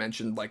 as Anna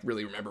mentioned,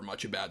 really remember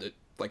much about it,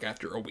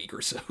 after a week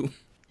or so.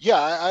 Yeah,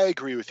 I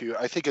agree with you.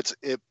 I think it's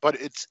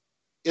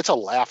a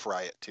laugh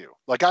riot, too.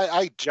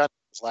 I just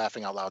was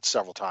laughing out loud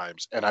several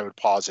times, and I would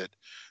pause it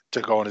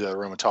to go into the other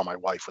room and tell my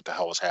wife what the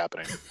hell was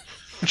happening.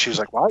 And she was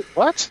like,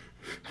 what?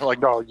 I'm like,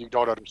 no, you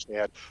don't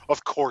understand.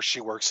 Of course she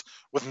works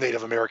with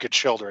Native American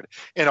children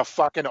in a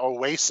fucking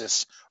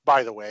oasis,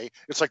 by the way.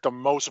 It's the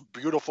most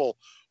beautiful,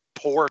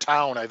 poor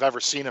town I've ever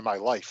seen in my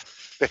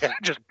life. They have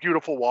just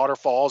beautiful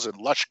waterfalls and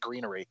lush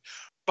greenery.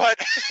 But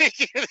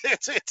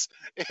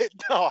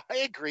no, I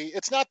agree.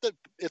 It's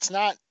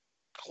not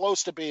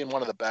close to being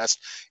one of the best.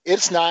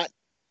 It's not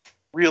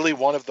really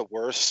one of the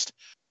worst.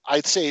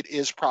 I'd say it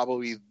is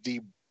probably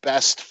the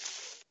best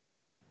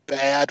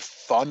bad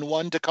fun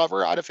one to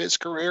cover out of his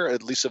career,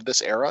 at least of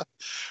this era,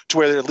 to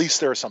where at least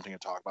there's something to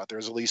talk about.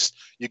 There's at least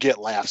you get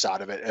laughs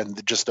out of it,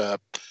 and just the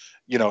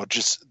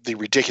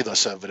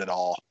ridiculous of it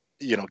all,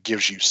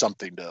 gives you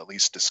something to at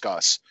least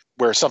discuss.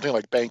 Where something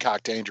like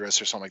Bangkok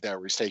Dangerous or something like that,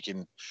 where he's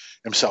taking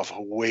himself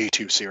way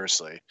too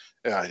seriously,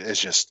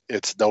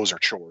 those are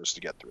chores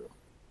to get through.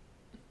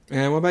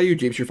 And what about you,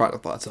 James? Your final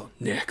thoughts on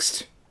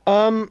Next?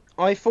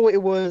 I thought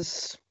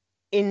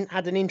it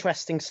had an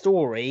interesting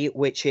story,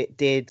 which it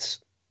did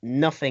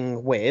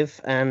nothing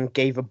with and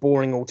gave a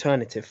boring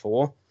alternative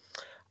for.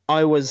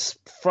 I was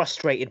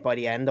frustrated by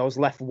the end. I was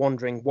left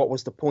wondering what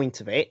was the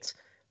point of it.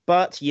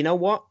 But you know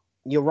what?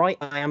 You're right.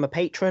 I am a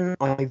patron.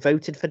 I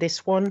voted for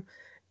this one.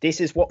 This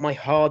is what my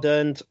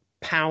hard-earned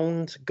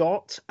pound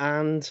got,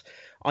 and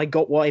I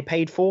got what I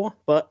paid for,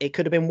 but it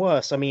could have been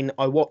worse. I mean,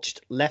 I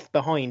watched Left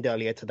Behind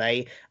earlier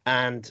today,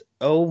 and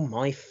oh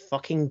my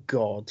fucking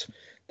God,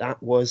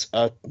 that was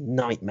a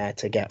nightmare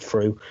to get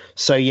through.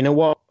 So you know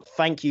what?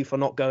 Thank you for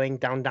not going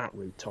down that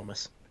route,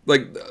 Thomas.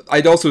 Like,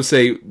 I'd also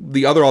say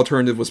the other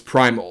alternative was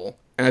Primal,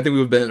 and I think we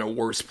would have been in a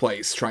worse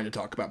place trying to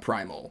talk about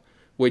Primal,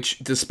 which,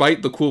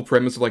 despite the cool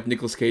premise of, like,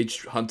 Nicolas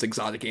Cage hunts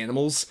exotic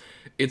animals,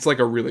 it's like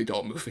a really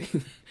dull movie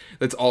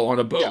that's all on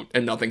a boat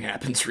and nothing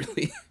happens,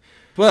 really.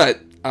 But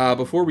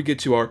before we get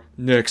to our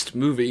next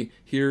movie,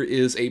 here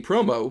is a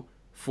promo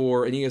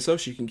for an ESO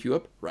she can queue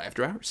up right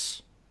after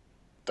ours.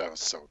 That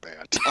was so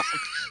bad.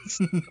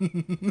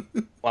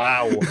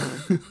 Wow.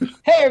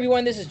 Hey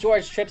everyone, this is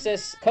George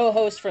Tripsis,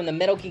 co-host from the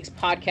Metal Geeks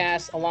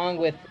podcast, along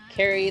with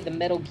Carrie the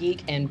Metal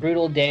Geek and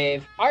Brutal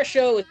Dave. Our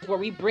show is where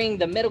we bring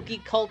the metal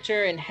geek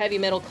culture and heavy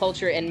metal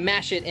culture and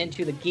mash it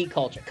into the geek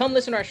culture. Come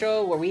listen to our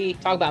show where we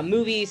talk about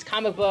movies,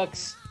 comic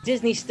books,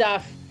 Disney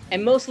stuff,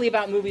 and mostly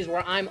about movies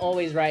where I'm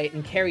always right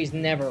and Carrie's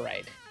never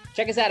right.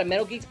 Check us out at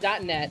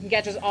metalgeeks.net and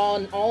catch us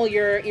on all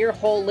your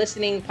earhole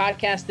listening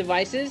podcast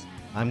devices.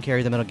 I'm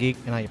Carrie the Metal Geek,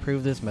 and I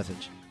approve this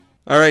message.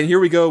 All right, here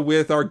we go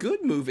with our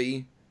good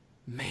movie,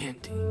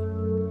 Mandy.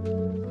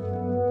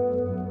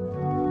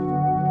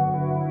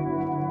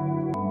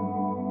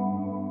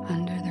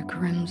 Under the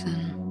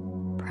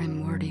crimson,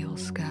 primordial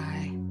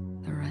sky,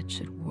 the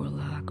wretched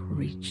warlock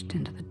reached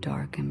into the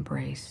dark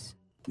embrace.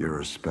 You're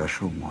a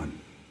special one,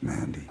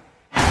 Mandy.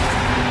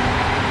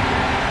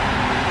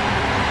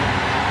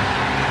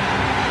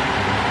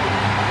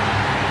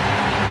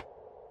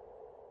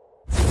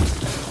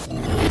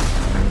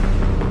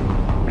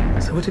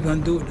 So what you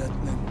gonna do with that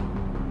thing?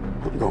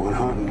 I'm going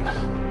hunting.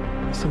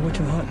 So what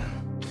you hunting?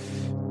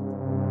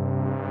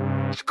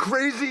 It's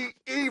crazy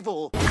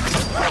evil.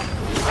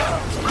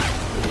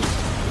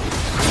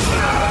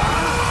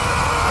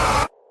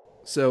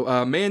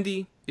 So,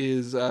 Mandy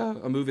is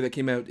a movie that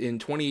came out in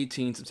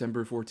 2018,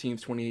 September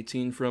 14th,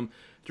 2018, from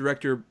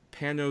director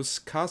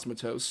Panos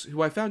Cosmatos,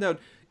 who I found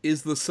out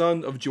is the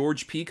son of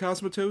George P.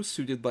 Cosmatos,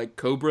 who did, like,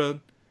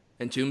 Cobra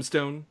and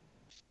Tombstone,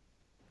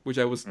 which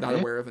I was not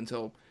aware of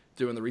until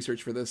doing the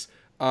research for this.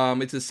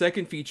 It's a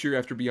second feature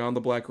after Beyond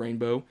the Black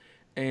Rainbow,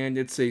 and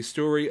it's a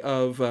story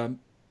of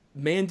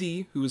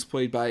Mandy, who is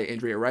played by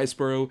Andrea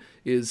Riseborough,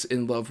 is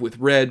in love with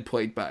Red,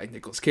 played by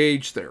Nicolas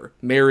Cage. They're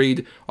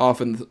married off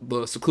in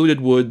the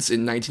secluded woods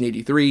in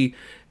 1983,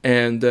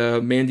 and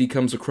Mandy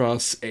comes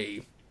across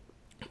a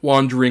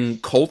wandering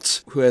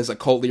cult who has a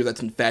cult leader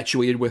that's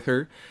infatuated with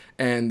her,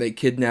 and they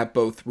kidnap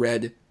both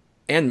Red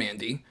and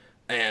Mandy,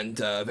 and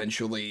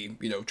eventually,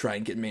 try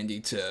and get Mandy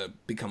to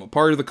become a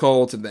part of the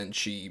cult, and then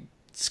she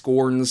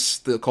scorns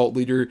the cult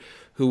leader,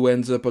 who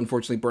ends up,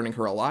 unfortunately, burning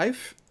her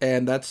alive,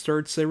 and that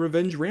starts a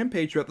revenge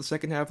rampage throughout the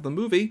second half of the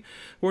movie,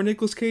 where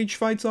Nicolas Cage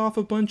fights off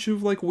a bunch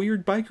of, like,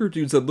 weird biker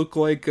dudes that look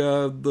like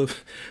the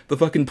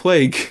fucking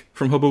Plague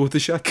from Hobo with the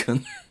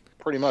Shotgun.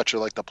 Pretty much, or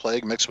like the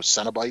Plague mixed with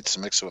Cenobites,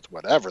 mixed with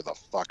whatever the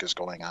fuck is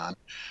going on.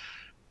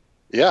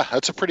 Yeah,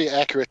 that's a pretty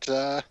accurate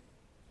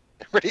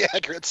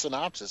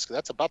synopsis.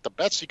 That's about the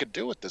best you could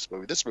do with this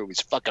movie. This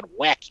movie's fucking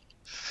wacky.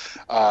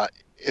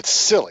 It's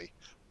silly,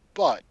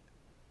 but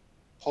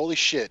holy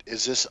shit,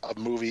 is this a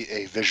movie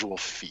a visual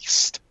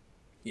feast?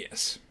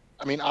 Yes.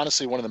 I mean,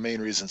 honestly, one of the main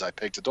reasons I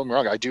picked it, don't get me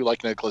wrong, I do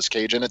like Nicolas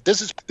Cage in it.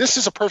 This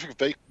is a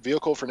perfect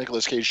vehicle for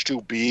Nicolas Cage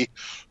to be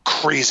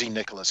crazy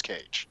Nicolas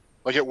Cage.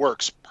 Like, it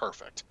works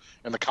perfect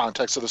in the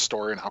context of the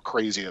story and how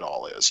crazy it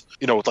all is.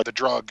 With like the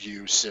drug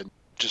use and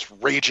just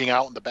raging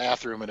out in the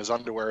bathroom in his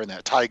underwear and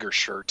that tiger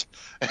shirt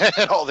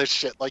and all this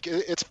shit. Like,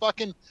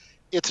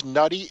 it's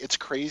nutty, it's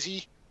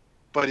crazy,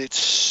 but it's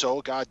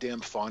so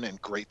goddamn fun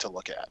and great to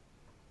look at.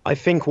 I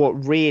think what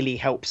really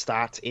helps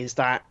that is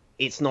that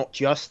it's not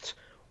just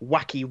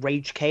wacky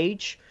Rage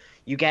Cage.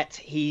 You get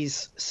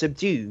he's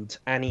subdued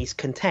and he's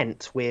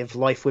content with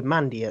life with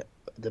Mandy at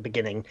the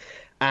beginning,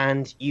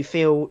 and you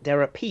feel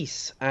they're at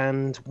peace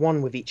and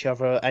one with each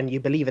other, and you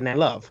believe in their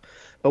love.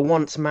 But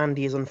once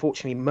Mandy is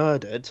unfortunately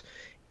murdered,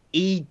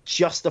 he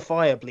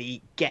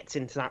justifiably gets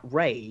into that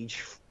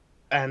rage,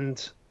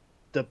 and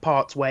the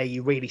part where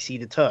you really see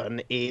the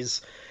turn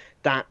is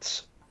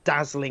that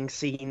dazzling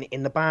scene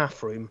in the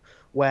bathroom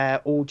where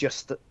all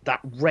just that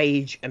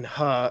rage and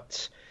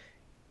hurt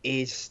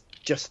is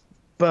just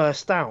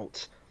burst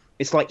out.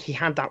 It's like he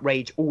had that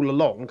rage all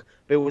along,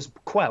 but it was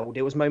quelled,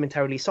 it was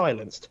momentarily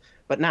silenced.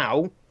 But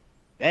now,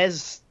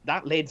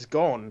 that lid's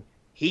gone.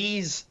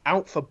 He's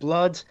out for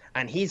blood,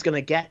 and he's going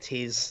to get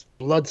his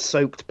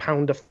blood-soaked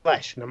pound of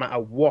flesh, no matter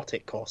what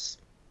it costs.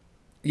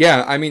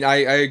 Yeah, I mean, I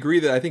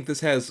agree that I think this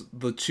has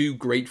the two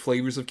great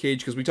flavors of Cage,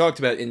 because we talked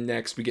about in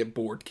Next, we get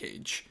Bored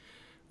Cage,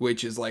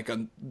 which is like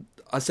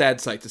a sad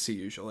sight to see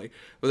usually.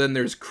 But then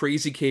there's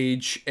Crazy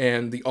Cage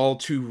and the all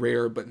too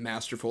rare but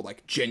masterful,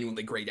 like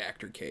genuinely great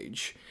actor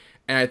Cage.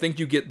 And I think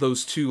you get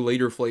those two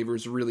later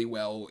flavors really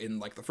well in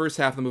like the first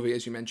half of the movie,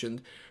 as you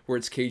mentioned, where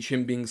it's Cage,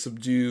 him being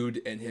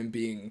subdued and him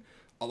being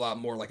a lot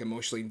more like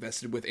emotionally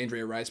invested with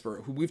Andrea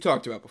Riseborough, who we've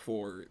talked about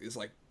before, is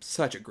like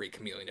such a great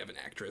chameleon of an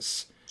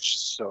actress.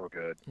 So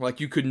good. Like,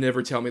 you could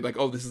never tell me like,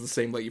 oh, this is the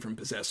same lady from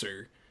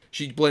Possessor.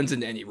 She blends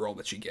into any role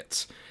that she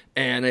gets.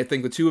 And I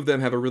think the two of them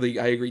have a really,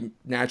 I agree,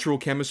 natural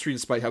chemistry,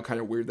 despite how kind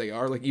of weird they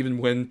are. Like, even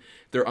when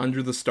they're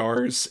under the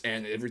stars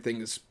and everything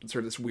is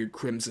sort of this weird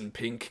crimson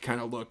pink kind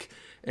of look,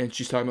 and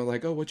she's talking about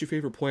like, oh, what's your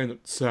favorite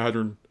planet?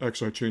 Saturn.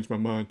 Actually, I changed my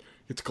mind.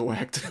 It's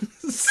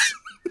Galactus.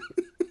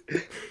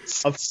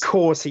 Of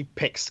course he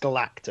picks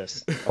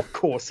Galactus. Of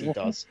course he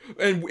does.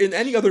 And in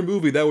any other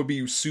movie, that would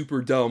be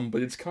super dumb,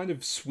 but it's kind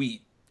of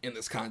sweet in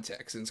this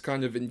context, and it's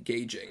kind of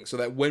engaging, so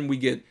that when we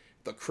get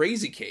the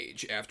Crazy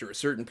Cage, after a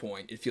certain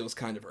point, it feels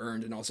kind of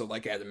earned, and also,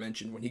 like Adam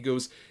mentioned, when he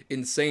goes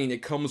insane,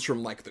 it comes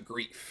from, like, the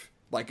grief.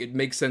 Like, it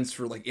makes sense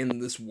for, like, in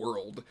this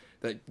world,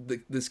 that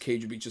this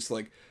Cage would be just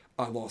like,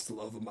 I lost the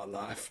love of my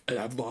life, and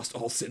I've lost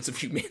all sense of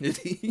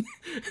humanity,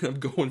 and I'm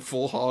going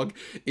full hog.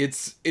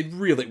 It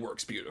really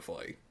works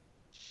beautifully.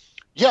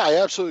 Yeah,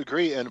 I absolutely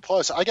agree. And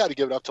plus, I got to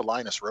give it up to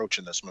Linus Roach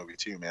in this movie,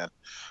 too, man.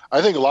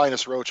 I think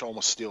Linus Roach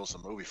almost steals the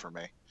movie for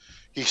me.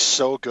 He's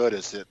so good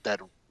as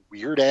that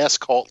weird-ass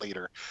cult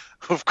leader.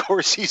 Of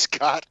course, he's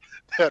got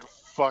that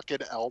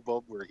fucking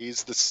album where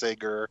he's the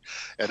singer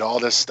and all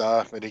this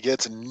stuff, and he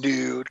gets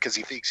nude because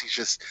he thinks he's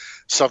just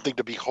something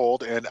to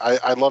behold. And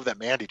I love that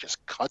Mandy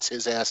just cuts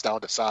his ass down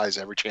to size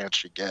every chance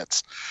she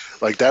gets.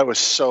 Like, that was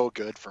so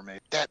good for me.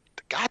 That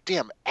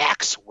goddamn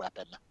axe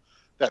weapon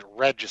that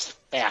Red just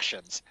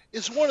fashions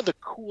is one of the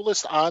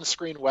coolest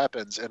on-screen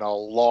weapons in a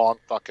long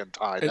fucking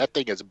time. And that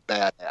thing is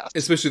badass.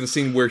 Especially the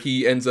scene where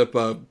he ends up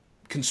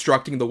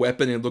constructing the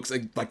weapon and it looks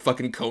like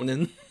fucking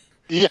Conan.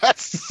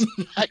 Yes.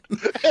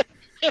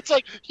 It's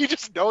like he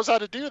just knows how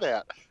to do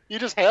that. He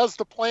just has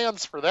the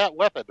plans for that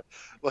weapon.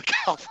 Like,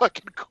 how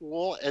fucking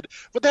cool.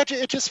 But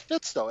it just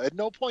fits, though. At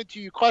no point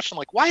do you question,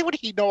 like, why would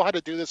he know how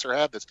to do this or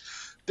have this?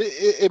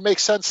 It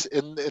makes sense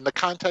in the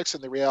context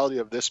and the reality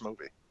of this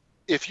movie.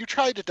 If you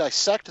tried to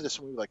dissect this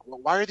movie, like, well,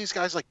 why are these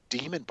guys like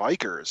demon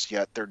bikers,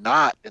 yet they're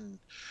not, and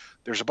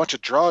there's a bunch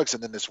of drugs,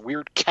 and then this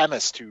weird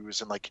chemist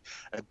who's and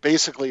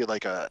basically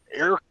like a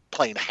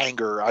airplane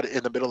hangar out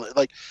in the middle of,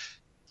 like,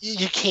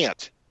 you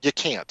can't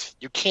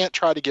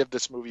try to give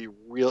this movie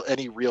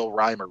any real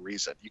rhyme or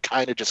reason. You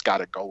kind of just got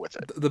to go with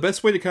it. The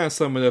best way to kind of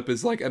sum it up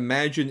is, like,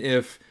 imagine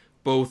if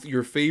both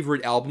your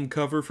favorite album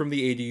cover from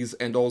the 80s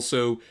and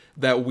also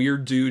that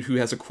weird dude who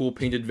has a cool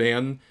painted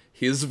van,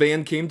 his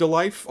van came to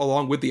life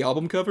along with the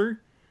album cover.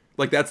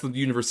 Like, that's the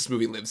universe this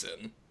movie lives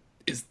in.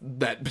 Is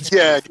that?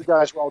 Yeah, you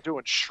guys were all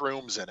doing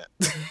shrooms in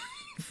it.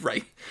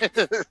 Right.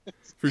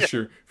 For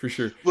sure.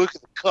 Look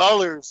at the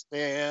colors,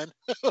 man.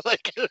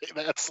 Like,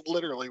 that's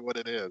literally what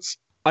it is.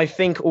 I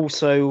think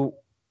also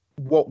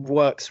what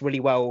works really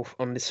well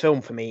on this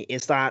film for me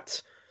is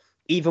that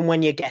even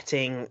when you're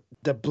getting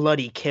the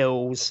bloody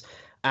kills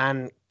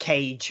and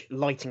Cage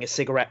lighting a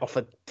cigarette off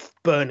a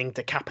burning,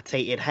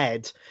 decapitated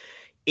head,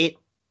 it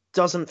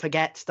doesn't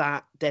forget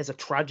that there's a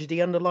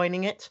tragedy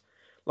underlining it.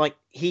 Like,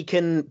 he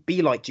can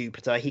be like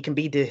Jupiter, he can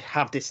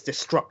have this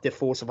destructive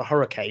force of a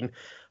hurricane,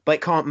 but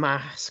it can't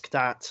mask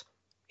that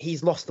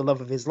he's lost the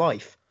love of his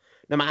life.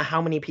 No matter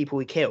how many people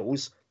he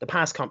kills, the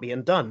past can't be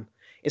undone.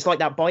 It's like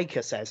that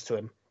biker says to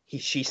him,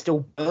 she's still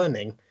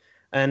burning.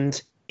 And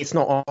it's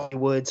not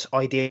Hollywood's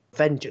idea of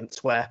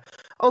vengeance where,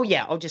 oh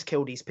yeah, I'll just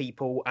kill these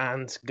people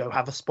and go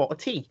have a spot of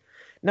tea.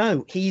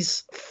 No,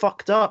 he's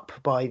fucked up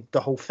by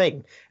the whole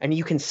thing. And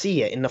you can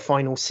see it in the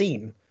final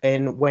scene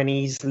and when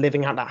he's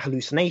living out that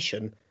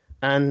hallucination.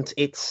 And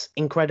it's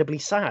incredibly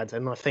sad.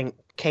 And I think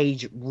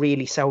Cage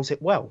really sells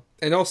it well.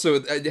 And also,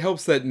 it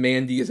helps that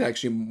Mandy is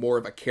actually more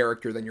of a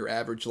character than your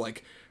average,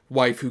 like,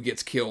 wife who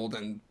gets killed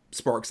and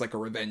sparks, like, a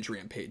revenge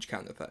rampage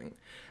kind of thing.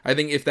 I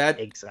think if that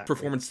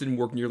performance didn't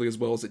work nearly as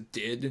well as it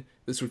did,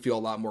 this would feel a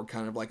lot more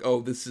kind of like,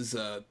 oh, this is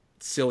a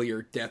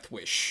sillier Death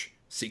Wish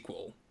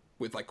sequel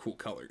with, like, cool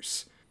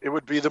colors. It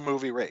would be the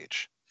movie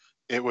Rage.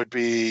 It would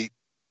be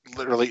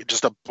literally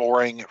just a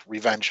boring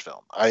revenge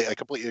film. I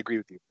completely agree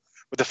with you.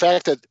 But the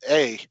fact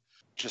that,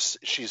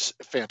 she's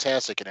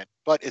fantastic in it,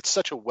 but it's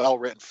such a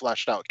well-written,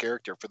 fleshed-out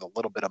character for the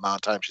little bit amount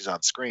of time she's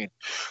on screen.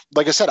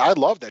 Like I said, I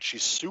love that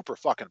she's super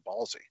fucking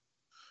ballsy.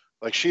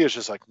 Like, she is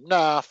just like,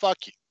 nah,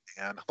 fuck you,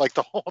 man. Like,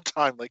 the whole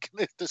time, like,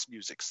 this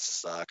music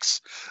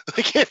sucks.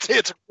 Like,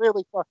 it's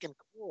really fucking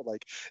cool.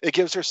 Like, it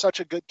gives her such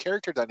a good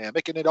character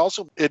dynamic, and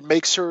it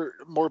makes her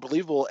more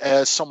believable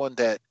as someone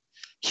that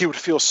he would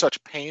feel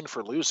such pain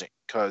for losing,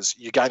 because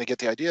you kind of get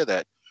the idea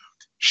that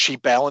she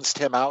balanced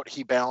him out,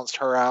 he balanced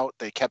her out,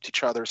 they kept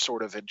each other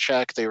sort of in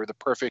check, they were the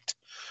perfect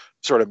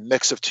sort of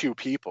mix of two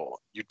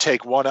people. You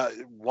take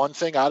one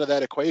thing out of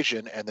that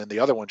equation, and then the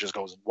other one just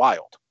goes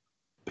wild.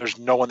 There's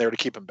no one there to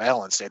keep him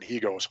balanced, and he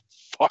goes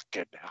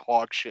fucking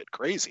hog shit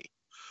crazy.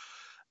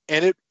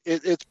 And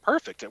it's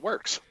perfect. It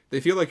works. They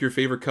feel like your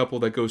favorite couple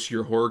that goes to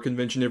your horror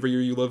convention every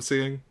year you love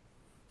seeing.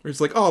 Where it's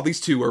like, oh,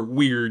 these two are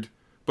weird,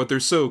 but they're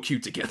so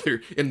cute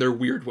together in their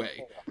weird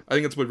way. I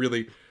think that's what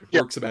really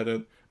works about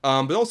it.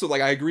 But also,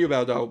 like, I agree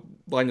about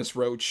Linus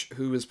Roach,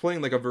 who is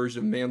playing like a version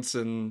of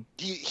Manson.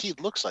 He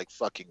looks like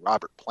fucking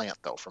Robert Plant,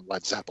 though, from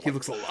Led Zeppelin. He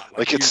looks a lot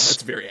like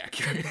that's very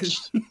accurate.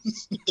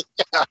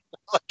 Yeah.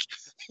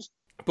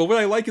 But what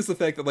I like is the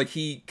fact that, like,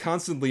 he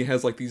constantly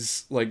has, like,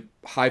 these, like,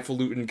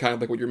 highfalutin kind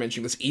of, like, what you're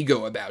mentioning, this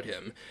ego about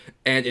him.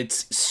 And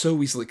it's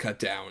so easily cut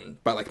down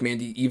by, like,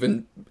 Mandy.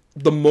 Even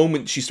the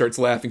moment she starts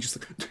laughing, she's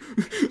like,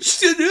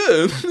 shut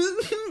up!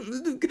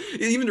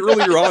 Even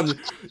earlier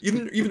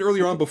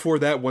on before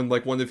that, when,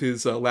 like, one of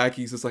his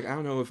lackeys is like, I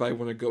don't know if I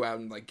want to go out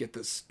and, like, get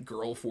this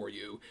girl for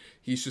you.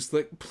 He's just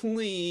like,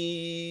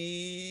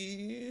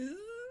 please?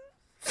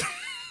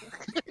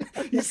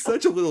 He's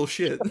such a little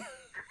shit.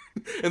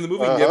 And the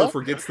movie never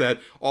forgets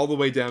that, all the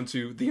way down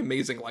to the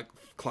amazing, like,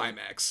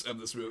 climax of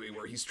this movie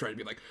where he's trying to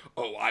be like,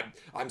 oh,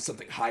 I'm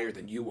something higher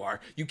than you are.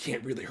 You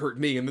can't really hurt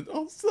me. And then,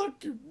 I'll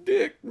suck your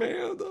dick,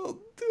 man. I'll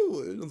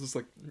do it. It's just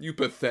like, you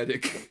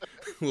pathetic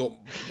little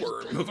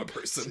worm of a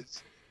person.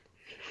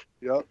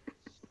 Yep.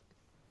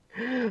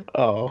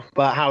 Oh,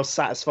 but how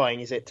satisfying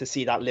is it to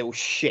see that little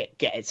shit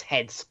get its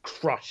head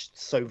crushed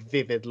so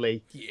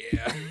vividly?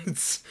 Yeah,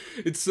 it's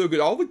so good.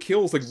 All the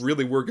kills, like,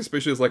 really work,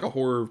 especially as, like, a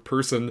horror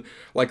person.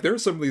 Like, there are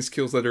some of these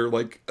kills that are,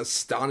 like,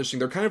 astonishing.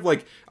 They're kind of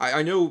like,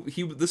 I know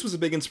this was a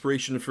big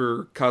inspiration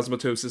for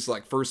Cosmatos'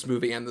 like, first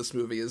movie and this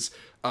movie is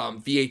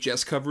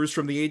VHS covers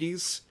from the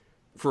 80s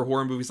for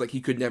horror movies like he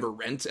could never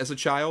rent as a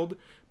child,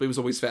 but he was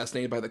always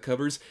fascinated by the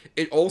covers.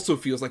 It also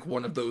feels like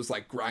one of those,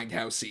 like,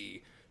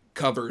 grindhousey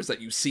covers that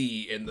you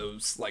see in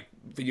those, like,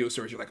 video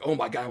stores. You're like, oh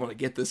my god, I want to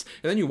get this.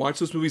 And then you watch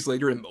those movies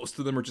later and most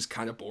of them are just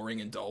kind of boring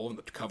and dull and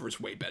the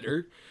cover's way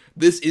better.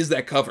 This is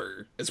that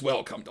cover as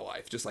well come to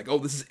life. Just like, oh,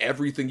 this is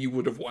everything you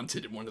would have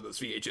wanted in one of those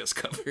VHS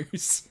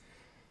covers.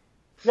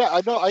 Yeah,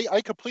 I know.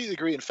 I completely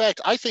agree. In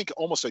fact, I think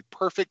almost a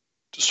perfect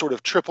sort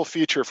of triple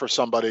feature for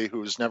somebody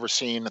who's never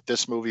seen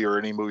this movie or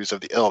any movies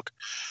of the ilk.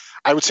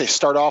 I would say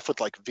start off with,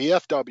 like,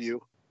 VFW,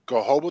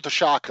 go home with the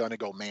shotgun, and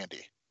go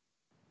Mandy.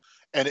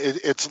 And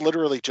it's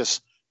literally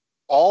just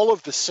all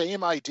of the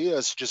same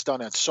ideas just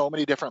done on so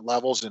many different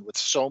levels and with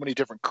so many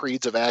different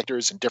creeds of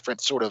actors and different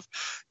sort of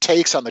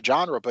takes on the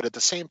genre. But at the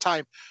same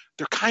time,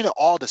 they're kind of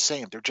all the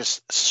same. They're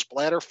just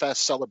splatterfest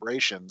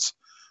celebrations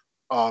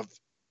of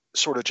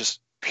sort of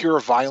just pure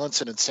violence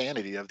and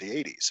insanity of the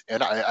 80s.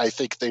 And I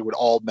think they would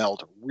all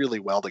meld really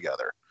well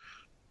together.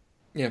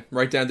 Yeah,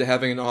 right down to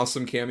having an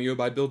awesome cameo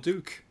by Bill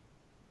Duke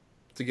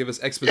to give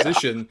us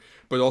exposition,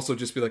 but also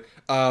just be like,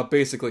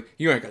 basically,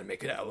 you ain't gonna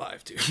make it out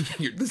alive, dude.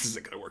 This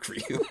isn't gonna work for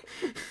you.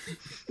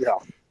 Yeah.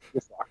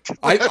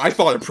 I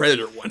fought a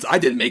predator once. I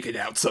didn't make it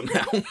out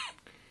somehow.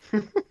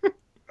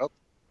 Nope.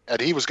 And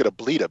he was gonna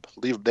bleed him.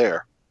 Leave him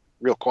there.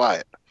 Real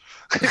quiet.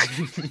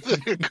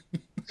 But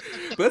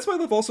that's why I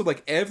love also,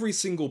 like, every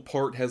single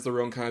part has their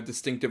own kind of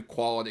distinctive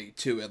quality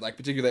to it. Like,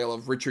 particularly I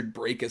love Richard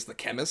Brake as the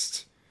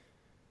chemist,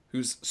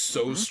 who's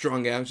so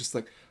strung out, just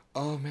like,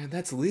 oh man,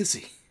 that's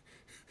Lizzie.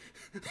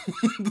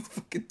 The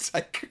fucking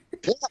tiger.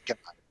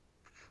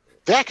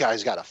 That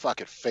guy's got a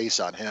fucking face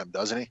on him,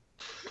 doesn't he?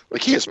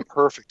 Like, he is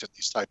perfect in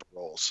these type of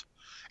roles.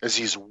 As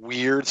these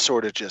weird,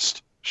 sort of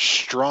just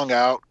strung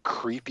out,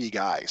 creepy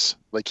guys.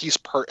 Like,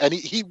 and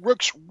he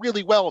works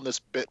really well in this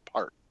bit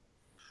part.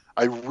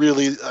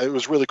 It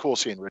was really cool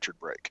seeing Richard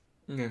Brake.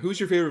 Yeah,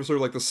 who's your favorite sort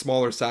of like the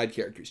smaller side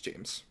characters,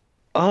 James?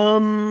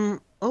 Oh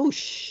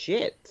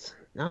shit.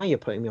 Now you're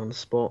putting me on the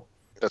spot.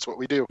 That's what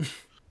we do.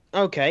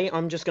 Okay,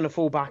 I'm just going to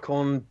fall back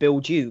on Bill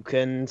Duke,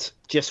 and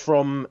just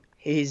from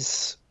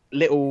his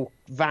little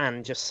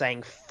van just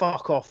saying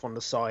fuck off on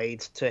the side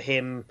to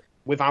him,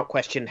 without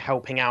question,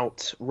 helping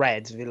out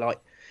Red. Be like,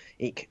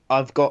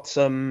 I've got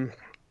some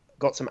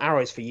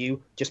arrows for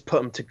you, just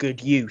put them to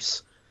good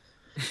use.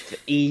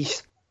 He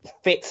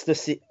fits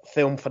the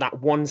film for that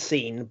one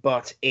scene,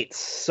 but it's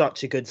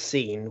such a good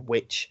scene,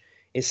 which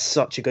is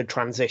such a good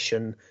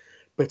transition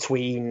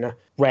between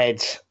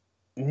Red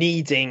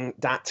needing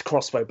that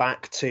crossbow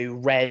back to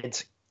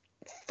Red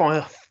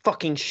fire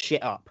fucking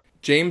shit up.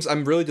 James,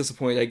 I'm really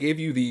disappointed. I gave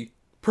you the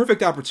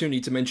perfect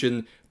opportunity to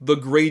mention the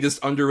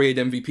greatest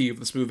underrated MVP of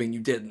this movie, and you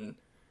didn't.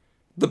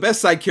 The best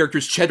side character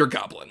is Cheddar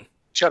Goblin.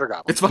 Cheddar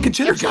Goblin. It's fucking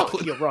Cheddar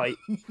Goblin. You're right.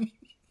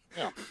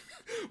 Yeah.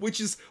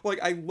 Which is, like,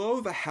 I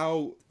love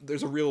how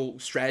there's a real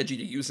strategy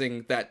to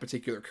using that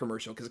particular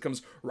commercial, because it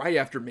comes right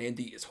after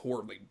Mandy is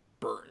horribly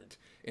burned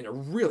in a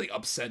really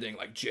upsetting,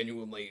 like,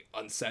 genuinely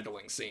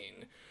unsettling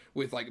scene.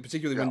 With, like,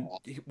 particularly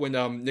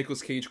when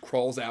Nicolas Cage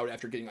crawls out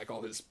after getting, like,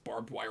 all his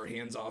barbed wire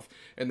hands off,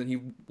 and then he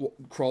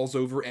crawls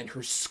over and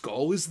her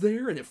skull is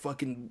there and it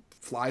fucking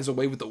flies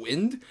away with the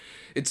wind.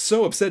 It's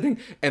so upsetting.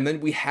 And then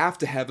we have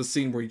to have a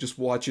scene where he just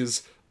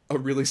watches a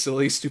really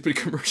silly, stupid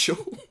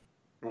commercial.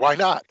 Why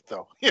not,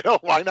 though?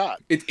 Why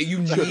not? You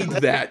need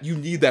that. You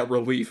need that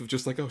relief of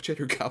just like, oh,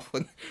 Cheddar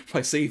Goblin,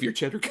 my savior,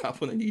 Cheddar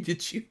Goblin, I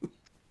needed you.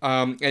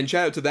 And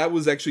shout out to that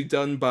was actually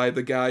done by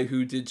the guy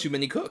who did Too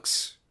Many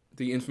Cooks,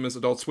 the infamous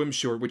Adult Swim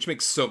short, which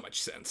makes so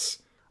much sense.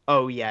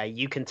 Oh yeah,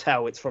 you can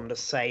tell it's from the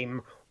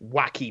same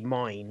wacky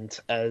mind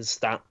as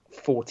that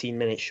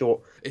 14-minute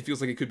short. It feels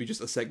like it could be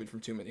just a segment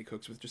from Too Many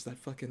Cooks with just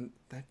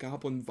that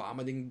goblin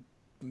vomiting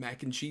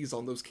mac and cheese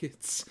on those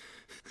kids.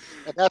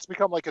 And that's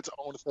become like its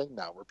own thing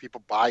now, where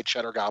people buy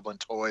Cheddar Goblin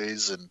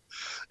toys and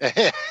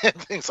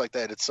things like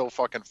that. It's so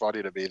fucking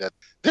funny to me that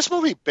this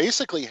movie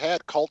basically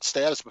had cult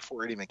status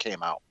before it even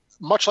came out.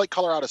 Much like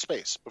Color Out of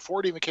Space.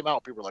 Before it even came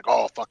out, people were like,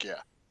 oh, fuck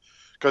yeah.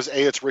 Because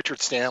it's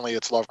Richard Stanley,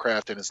 it's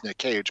Lovecraft, and it's Nick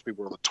Cage.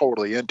 People were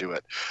totally into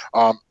it.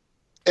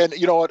 And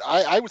you know what?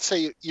 I would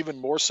say even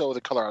more so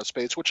than Color Out of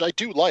Space, which I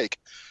do like.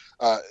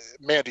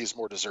 Mandy's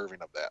more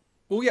deserving of that.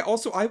 Well, yeah,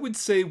 also, I would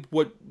say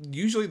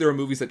usually there are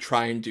movies that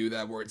try and do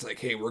that, where it's like,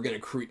 hey, we're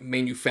going to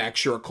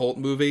manufacture a cult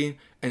movie,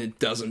 and it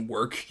doesn't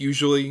work,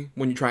 usually,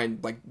 when you try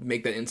and, like,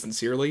 make that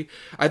insincerely.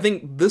 I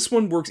think this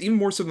one works even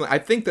more so than, I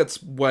think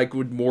that's what I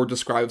would more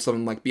describe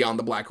something like Beyond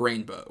the Black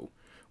Rainbow,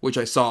 which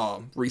I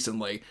saw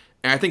recently,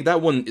 and I think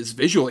that one is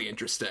visually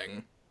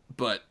interesting,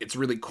 but it's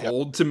really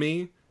cold to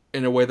me,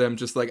 in a way that I'm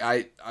just like,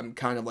 I'm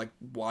kind of, like,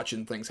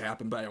 watching things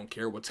happen, but I don't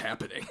care what's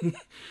happening,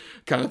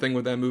 kind of thing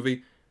with that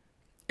movie.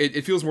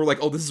 It feels more like,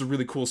 oh, this is a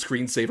really cool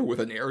screensaver with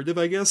a narrative,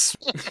 I guess.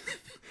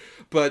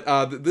 But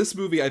this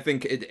movie, I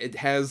think it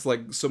has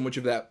like so much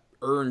of that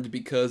earned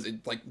because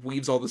it like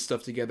weaves all this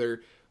stuff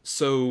together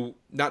so,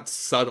 not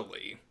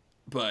subtly,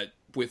 but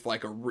with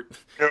like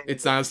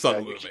it's not a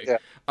subtle movie. Yeah.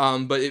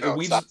 But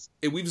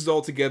it weaves it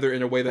all together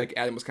in a way that like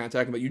Adam was kind of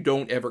talking about. You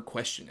don't ever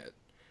question it.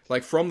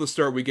 Like, from the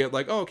start, we get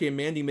like, oh, okay,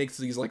 Mandy makes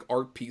these like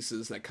art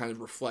pieces that kind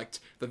of reflect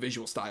the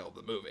visual style of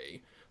the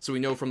movie. So we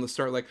know from the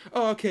start, like,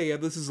 oh, okay, yeah,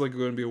 this is, like,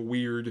 going to be a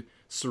weird,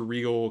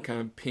 surreal, kind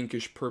of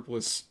pinkish,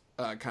 purplish,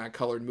 kind of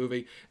colored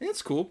movie. And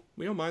it's cool.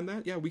 We don't mind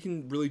that. Yeah, we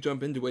can really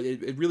jump into it.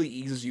 It really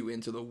eases you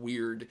into the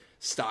weird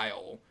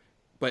style,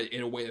 but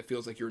in a way that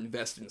feels like you're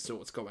invested in still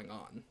what's going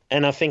on.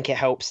 And I think it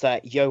helps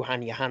that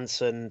Johan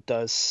Johansson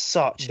does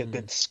such a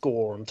good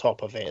score on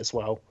top of it as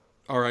well.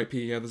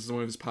 R.I.P., yeah, this is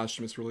one of his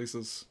posthumous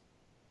releases.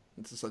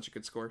 This is such a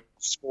good score.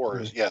 The score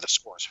is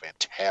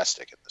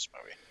fantastic in this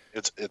movie.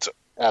 It's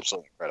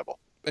absolutely incredible.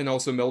 And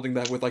also melding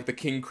that with, like, the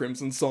King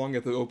Crimson song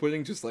at the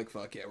opening, just like,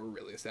 fuck yeah, we're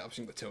really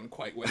establishing the tone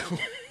quite well.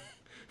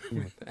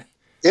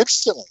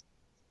 Instantly.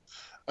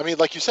 I mean,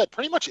 like you said,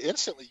 pretty much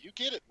instantly, you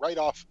get it right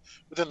off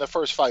within the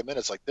first 5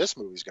 minutes, like, this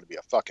movie's going to be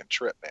a fucking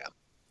trip, man.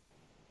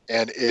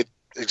 And it's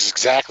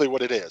exactly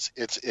what it is.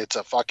 It's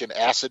a fucking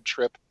acid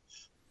trip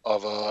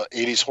of a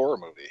 80s horror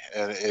movie.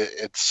 And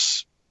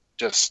it's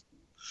just...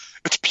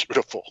 It's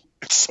beautiful.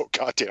 It's so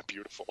goddamn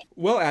beautiful.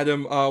 Well,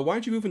 Adam, why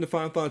don't you move into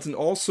final thoughts? And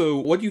also,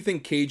 what do you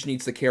think Cage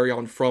needs to carry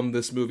on from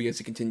this movie as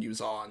he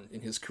continues on in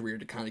his career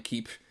to kind of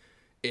keep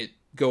it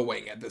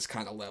going at this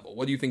kind of level?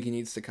 What do you think he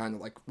needs to kind of,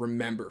 like,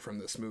 remember from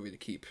this movie to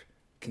keep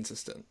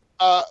consistent?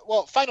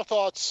 Well, final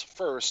thoughts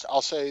first.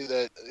 I'll say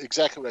that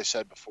exactly what I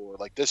said before.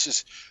 Like, this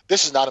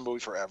is not a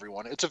movie for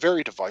everyone. It's a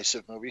very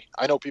divisive movie.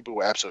 I know people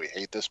who absolutely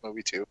hate this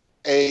movie, too.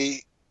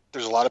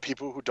 There's a lot of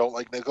people who don't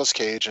like Nicolas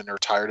Cage and are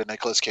tired of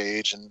Nicolas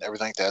Cage and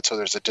everything like that. So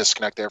there's a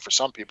disconnect there for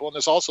some people. And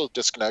there's also a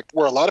disconnect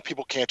where a lot of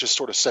people can't just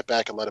sort of sit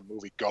back and let a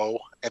movie go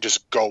and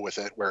just go with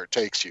it where it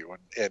takes you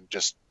and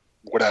just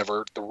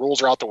whatever. The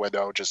rules are out the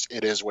window. Just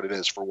it is what it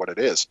is for what it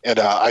is. And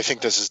I think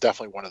this is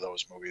definitely one of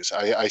those movies.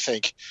 I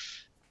think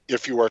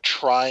if you are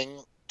trying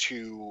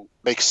to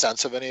make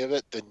sense of any of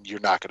it, then you're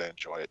not going to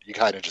enjoy it. You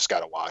kind of just got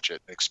to watch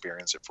it and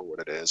experience it for what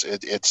it is.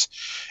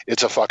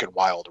 It's a fucking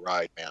wild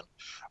ride, man.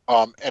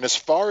 And as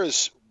far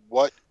as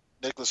what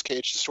Nicolas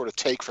Cage should sort of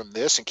take from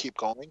this and keep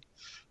going,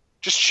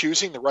 just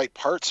choosing the right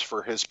parts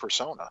for his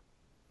persona.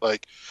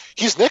 Like,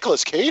 he's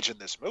Nicolas Cage in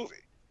this movie.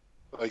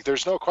 Like,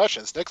 there's no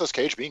question. It's Nicolas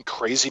Cage being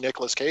crazy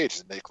Nicolas Cage,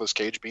 and Nicolas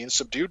Cage being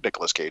subdued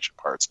Nicolas Cage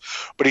in parts.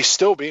 But he's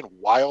still being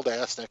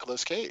wild-ass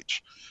Nicolas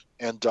Cage.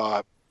 And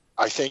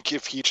I think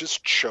if he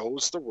just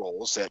chose the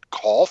roles that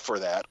call for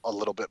that a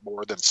little bit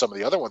more than some of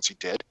the other ones he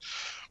did,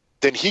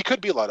 then he could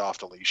be let off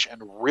the leash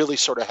and really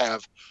sort of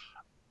have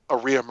a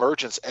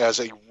reemergence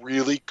as a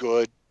really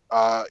good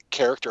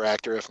character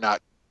actor, if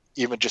not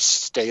even just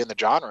stay in the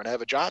genre and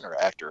have a genre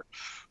actor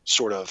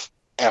sort of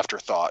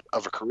afterthought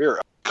of a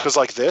career. Because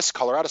like this,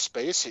 Color Out of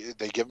Space,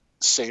 they give him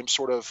the same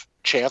sort of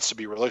chance to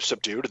be really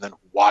subdued and then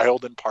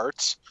wild in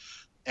parts,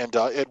 and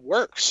it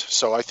works.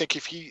 So I think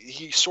if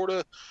he sort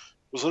of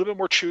was a little bit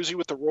more choosy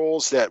with the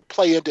roles that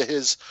play into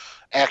his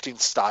acting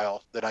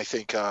style, then I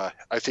think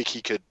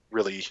he could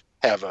really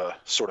have a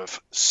sort of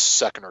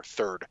second or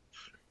third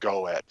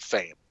go at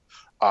fame.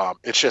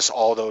 It's just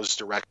all those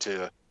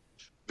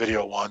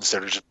direct-to-video ones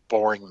that are just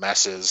boring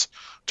messes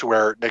to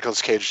where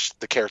Nicolas Cage,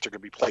 the character,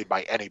 could be played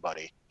by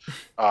anybody.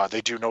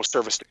 They do no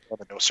service to him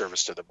and no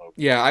service to the movie.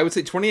 Yeah, I would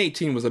say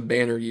 2018 was a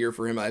banner year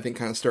for him. I think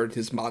kind of started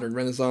his modern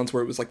renaissance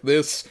where it was like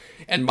this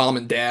and Mom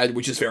and Dad,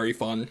 which is very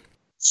fun.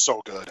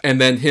 So good.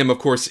 And then him, of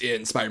course,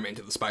 in Spider-Man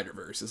to the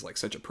Spider-Verse is like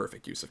such a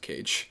perfect use of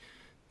Cage.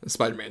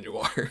 Spider-Man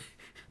Noir.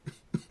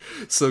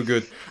 So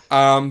good.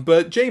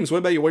 But James, what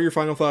about you? What are your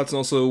final thoughts, and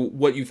also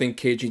what you think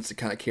Cage needs to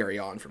kind of carry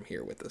on from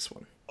here with this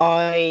one?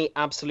 I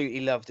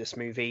absolutely love this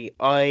movie.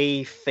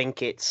 I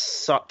think it's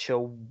such a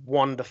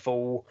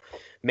wonderful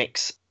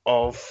mix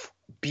of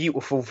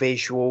beautiful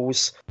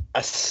visuals,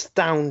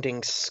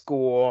 astounding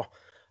score,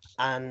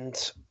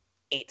 and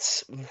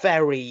it's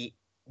very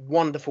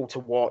wonderful to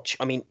watch.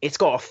 I mean, it's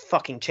got a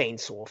fucking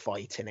chainsaw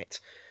fight in it.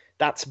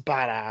 That's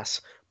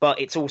badass. But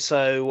it's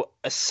also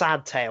a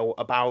sad tale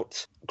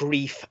about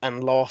grief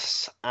and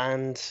loss,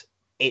 and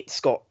it's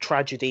got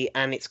tragedy,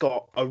 and it's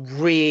got a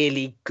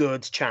really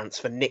good chance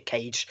for Nick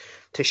Cage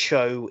to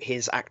show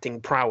his acting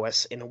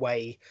prowess in a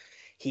way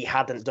he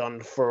hadn't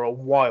done for a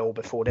while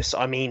before this.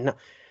 I mean,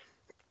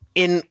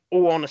 in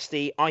all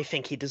honesty, I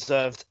think he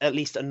deserved at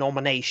least a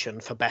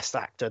nomination for Best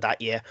Actor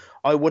that year.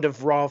 I would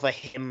have rather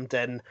him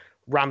than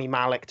Rami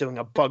Malek doing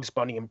a Bugs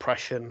Bunny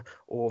impression,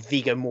 or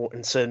Viggo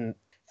Mortensen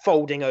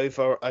folding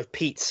over a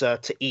pizza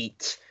to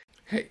eat.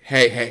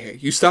 Hey,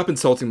 you stop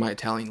insulting my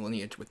Italian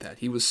lineage with that.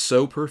 He was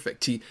so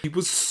perfect. He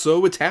was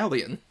so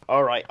Italian.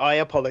 All right, I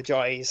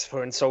apologize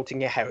for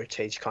insulting your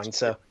heritage, kind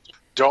sir.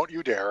 Don't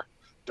you dare.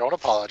 Don't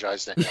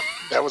apologize to him.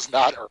 That was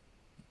not her.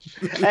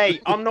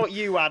 Hey, I'm not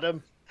you,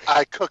 Adam.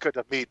 I cook a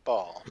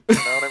meatball. You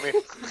know what I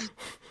mean?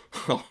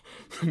 Oh,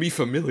 mi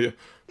familia.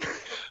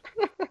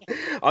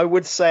 I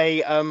would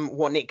say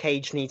what Nick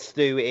Cage needs to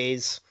do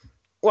is,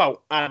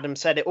 well, Adam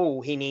said it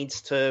all. He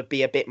needs to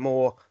be a bit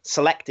more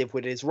selective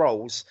with his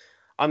roles.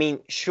 I mean,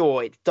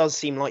 sure, it does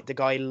seem like the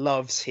guy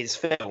loves his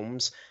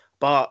films,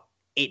 but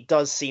it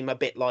does seem a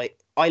bit like,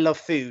 I love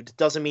food.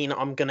 Doesn't mean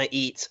I'm going to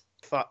eat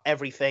for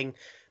everything,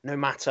 no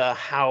matter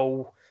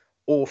how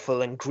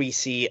awful and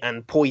greasy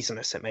and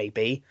poisonous it may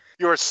be.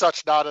 You are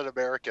such not an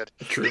American.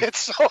 True. It's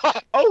so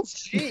hot. Oh,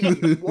 gee,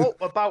 what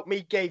about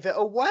me gave it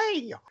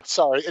away?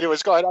 Sorry.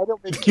 Anyways, go ahead. I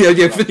don't mean to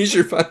Yeah, finish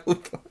your final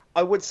thought.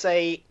 I would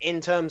say,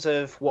 in terms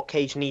of what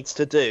Cage needs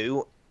to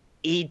do,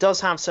 he does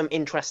have some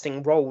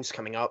interesting roles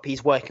coming up.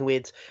 He's working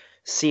with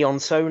Sion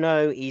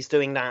Sono. He's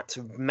doing that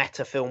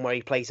meta film where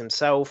he plays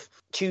himself,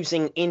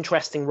 choosing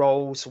interesting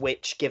roles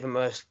which give him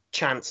a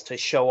chance to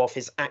show off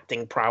his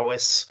acting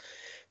prowess,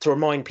 to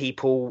remind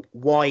people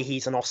why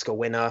he's an Oscar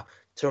winner,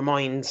 to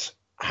remind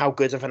how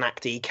good of an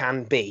actor he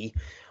can be.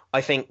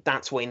 I think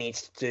that's what he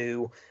needs to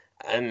do.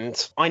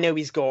 And I know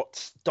he's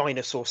got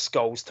dinosaur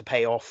skulls to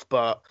pay off,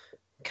 but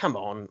come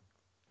on,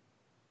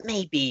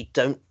 maybe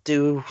don't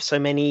do so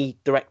many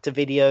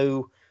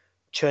direct-to-video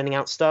churning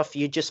out stuff.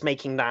 You're just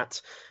making that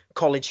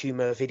college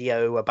humor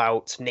video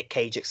about Nick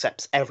Cage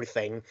accepts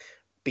everything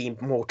be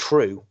more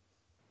true.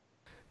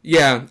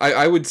 Yeah,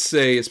 I would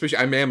say, especially,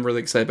 I am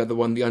really excited about the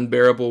one, The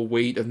Unbearable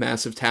Weight of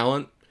Massive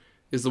Talent,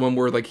 is the one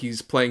where, like,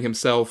 he's playing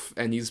himself,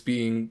 and he's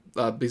being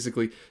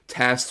basically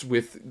tasked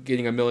with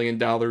getting $1 million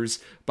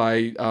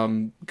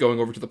by going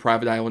over to the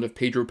private island of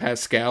Pedro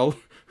Pascal,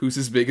 who's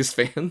his biggest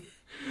fan.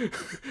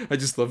 I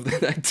just love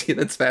that idea.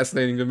 That's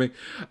fascinating to me.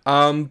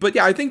 But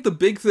yeah, I think the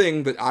big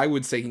thing that I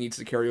would say he needs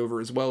to carry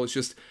over as well is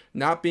just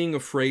not being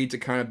afraid to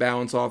kind of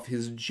balance off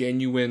his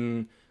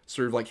genuine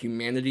sort of like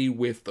humanity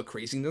with the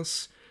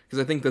craziness.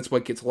 Because I think that's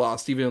what gets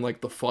lost. Even in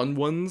like the fun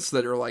ones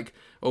that are like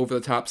over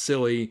the top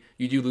silly,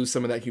 you do lose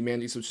some of that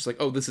humanity. So it's just like,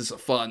 oh, this is a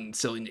fun,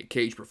 silly Nick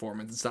Cage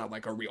performance. It's not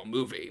like a real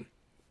movie.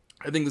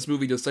 I think this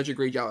movie does such a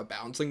great job of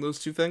balancing those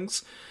two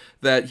things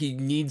that he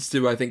needs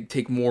to, I think,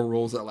 take more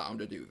roles that allow him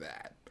to do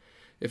that,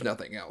 if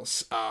nothing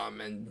else.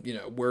 And, you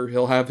know, where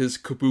he'll have his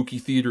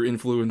kabuki theater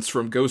influence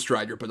from Ghost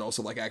Rider, but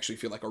also, like, actually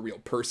feel like a real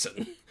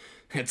person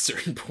at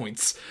certain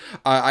points.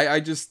 I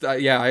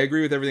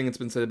agree with everything that's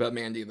been said about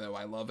Mandy, though.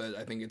 I love it.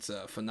 I think it's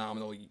a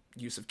phenomenal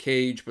use of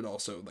Cage, but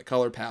also the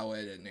color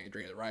palette and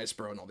Andrea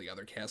Riseborough and all the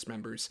other cast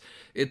members.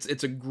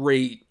 It's a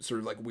great sort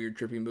of, like, weird,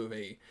 trippy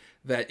movie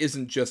that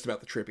isn't just about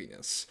the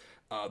trippiness.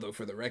 Though,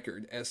 for the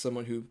record, as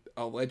someone who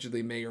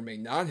allegedly may or may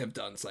not have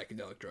done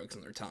psychedelic drugs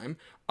in their time,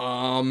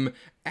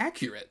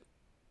 accurate.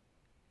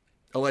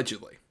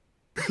 Allegedly.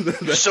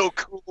 You're so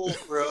cool,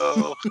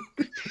 bro.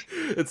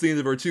 That's the end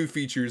of our two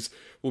features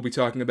we'll be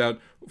talking about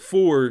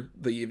for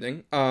the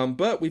evening.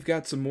 But we've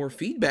got some more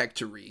feedback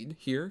to read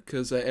here,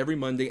 because every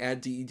Monday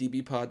at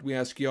DEDB Pod, we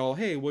ask y'all,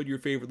 hey, what are your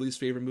favorite, least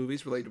favorite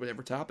movies related to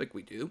whatever topic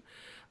we do?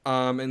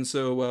 And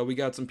so we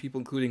got some people,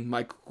 including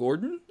Mike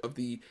Gordon of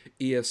the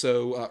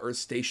ESO Earth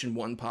Station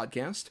 1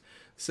 podcast,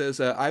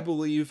 says, I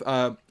believe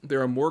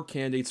there are more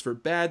candidates for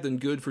bad than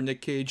good for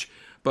Nick Cage,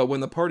 but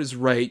when the part is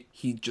right,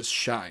 he just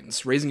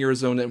shines. Raising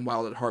Arizona and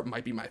Wild at Heart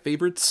might be my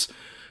favorites.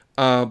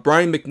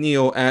 Brian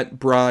McNeil at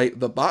Bry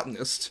the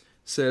Botanist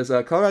says,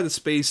 Colorado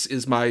Space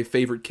is my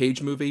favorite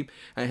Cage movie.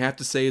 I have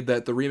to say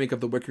that the remake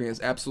of The Wicker Man is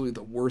absolutely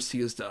the worst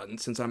he has done,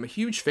 since I'm a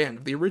huge fan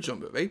of the original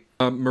movie.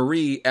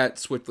 Marie at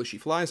Swiftly She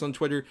Flies on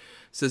Twitter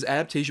says,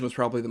 adaptation was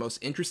probably the most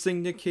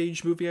interesting Nick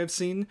Cage movie I've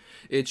seen.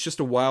 It's just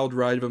a wild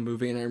ride of a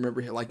movie, and I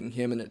remember liking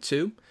him in it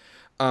too.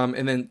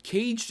 And then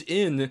Caged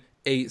in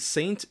A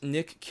Saint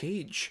Nick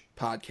Cage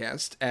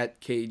podcast at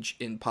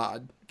Caged in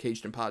Pod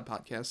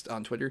podcast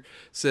on Twitter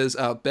says,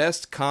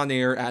 best Con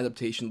Air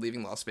adaptation,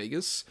 Leaving Las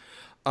Vegas.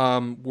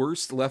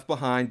 Worst, Left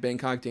Behind,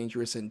 Bangkok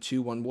Dangerous, and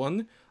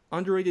 211.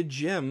 Underrated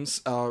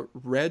gems,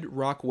 Red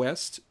Rock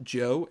West,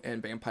 Joe,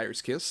 and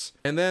Vampire's Kiss.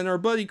 And then our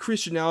buddy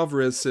Christian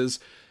Alvarez says,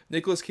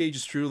 Nicolas Cage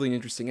is truly an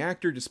interesting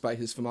actor, despite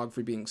his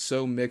filmography being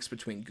so mixed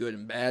between good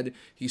and bad.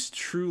 He's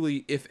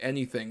truly, if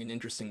anything, an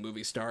interesting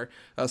movie star.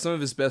 Some of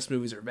his best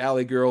movies are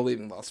Valley Girl,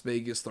 Leaving Las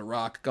Vegas, The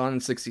Rock, Gone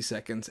in 60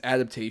 Seconds,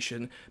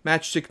 Adaptation,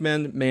 Matchstick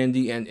Men,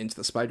 Mandy, and Into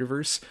the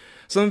Spider-Verse.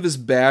 Some of his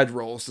bad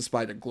roles,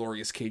 despite a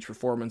glorious Cage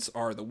performance,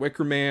 are The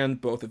Wicker Man,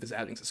 both of his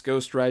outings as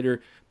Ghost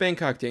Rider,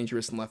 Bangkok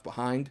Dangerous, and Left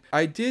Behind.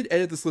 I did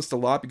edit this list a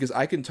lot because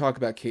I can talk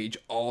about Cage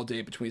all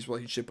day between his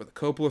relationship with the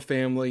Coppola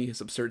family,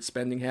 his absurd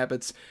spending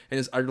habits, and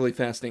his utterly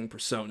fascinating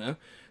persona.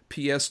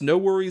 P.S. No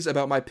worries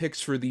about my picks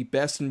for the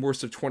best and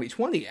worst of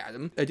 2020,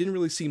 Adam. I didn't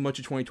really see much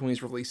of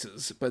 2020's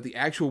releases, but the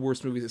actual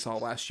worst movies I saw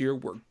last year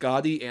were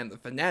Gotti and The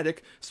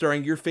Fanatic,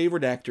 starring your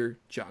favorite actor,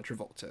 John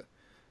Travolta.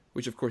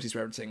 Which, of course, he's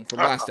referencing from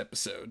last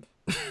episode.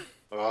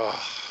 Go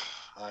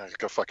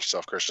fuck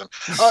yourself, Christian.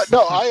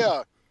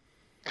 I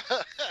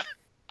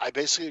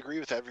basically agree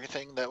with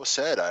everything that was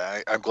said.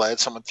 I'm glad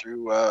someone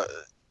threw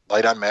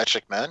light on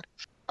Matchstick Men.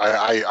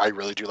 I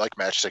really do like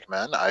Matchstick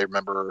Men. I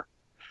remember,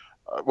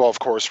 of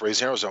course,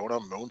 Raising Arizona,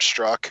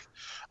 Moonstruck.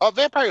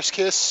 Vampire's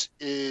Kiss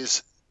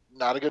is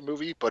not a good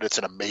movie, but it's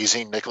an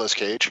amazing Nicolas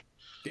Cage.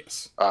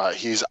 Yes.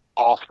 He's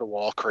off the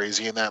wall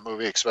crazy in that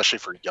movie, especially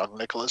for young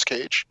Nicolas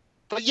Cage.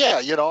 But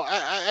yeah,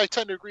 I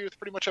tend to agree with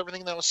pretty much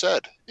everything that was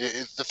said.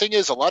 The thing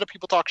is, a lot of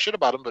people talk shit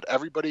about him, but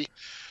everybody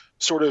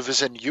sort of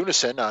is in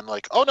unison on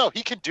like, oh no,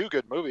 he can do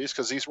good movies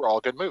because these were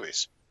all good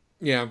movies.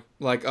 Yeah,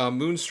 like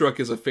Moonstruck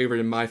is a favorite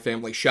in my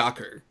family.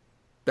 Shocker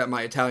that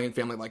my Italian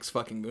family likes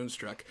fucking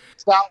Moonstruck.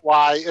 It's not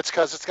why. It's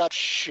because it's got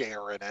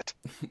Cher in it.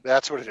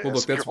 That's what it is. Well,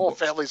 look, your whole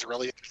family's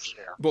really into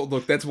Cher. Well,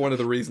 look, that's one of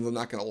the reasons. I'm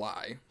not gonna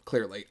lie,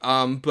 clearly.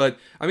 But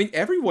I mean,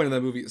 everyone in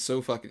that movie is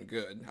so fucking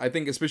good. I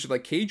think especially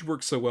like Cage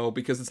works so well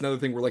because it's another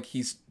thing where like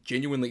he's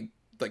genuinely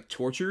like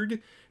tortured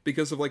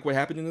because of like what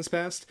happened in his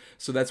past.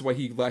 So that's why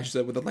he lashes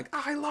out with it like,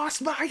 I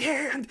lost my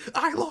hand,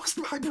 I lost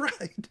my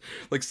bride,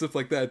 like stuff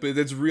like that. But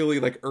it's really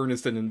like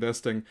earnest and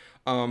investing.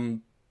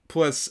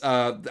 Plus,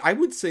 I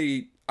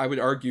would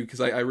argue, because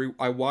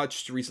I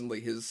watched recently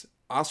his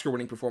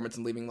Oscar-winning performance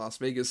in Leaving Las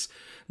Vegas.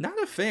 Not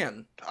a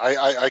fan.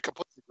 I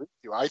completely agree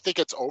with you. I think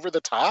it's over the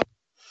top.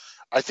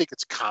 I think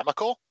it's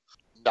comical.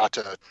 Not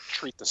to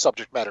treat the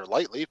subject matter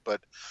lightly,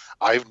 but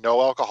I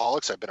know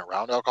alcoholics. I've been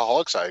around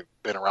alcoholics. I've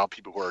been around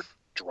people who are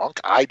drunk.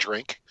 I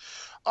drink.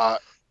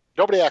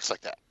 Nobody acts like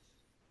that.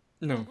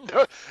 No.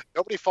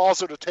 Nobody falls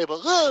to the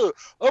table. Oh,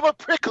 I'm a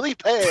prickly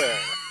pear.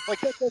 Like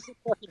that doesn't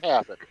fucking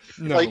happen.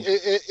 No. Like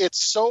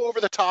it's so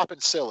over the top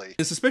and silly.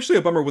 It's especially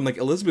a bummer when like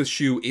Elizabeth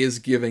Shue is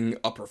giving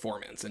a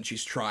performance and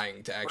she's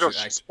trying to actually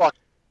she's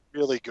fucking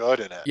really good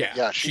in it.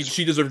 Yeah,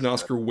 she deserved an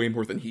Oscar way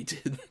more than he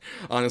did,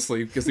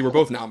 honestly, because they were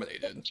both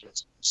nominated.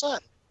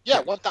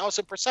 Yeah,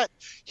 1,000%.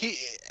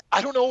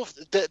 I don't know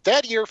if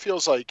that year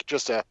feels like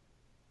just all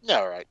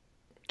right,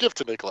 give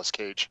to Nicolas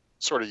Cage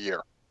sort of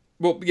year.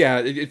 Well, yeah,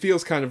 it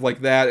feels kind of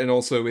like that, and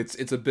also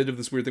it's a bit of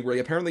this weird thing where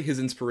apparently his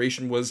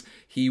inspiration was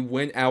he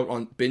went out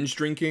on binge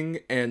drinking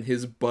and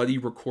his buddy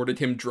recorded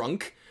him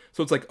drunk.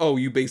 So it's like, oh,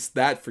 you based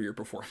that for your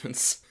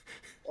performance.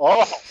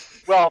 Oh,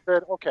 well,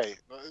 then, okay.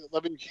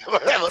 Let me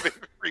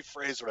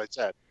rephrase what I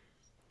said.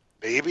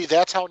 Maybe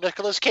that's how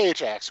Nicolas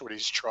Cage acts when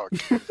he's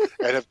drunk.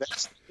 And if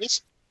that's the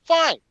case,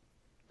 fine.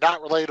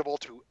 Not relatable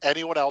to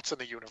anyone else in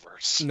the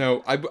universe.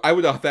 No, I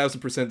would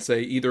 1,000%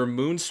 say either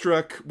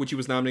Moonstruck, which he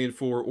was nominated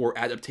for, or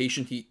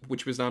Adaptation,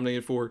 which he was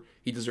nominated for.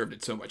 He deserved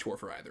it so much more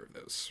for either of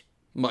those.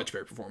 Much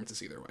better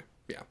performances either way.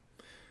 Yeah.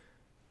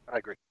 I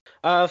agree.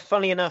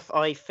 Funny enough,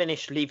 I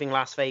finished Leaving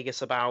Las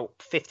Vegas about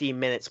 15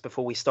 minutes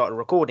before we started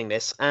recording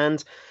this,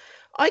 and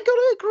I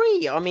gotta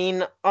agree. I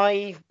mean,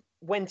 I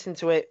went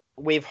into it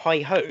with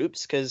high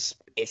hopes because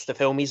it's the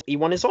film he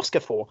won his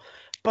Oscar for,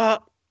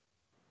 but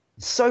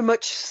so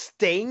much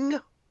Sting. Yeah,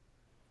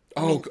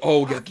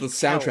 the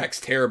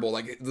soundtrack's terrible.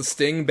 Like the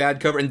Sting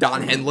bad cover and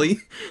Don Henley.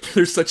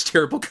 They're such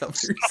terrible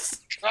covers.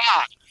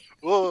 God.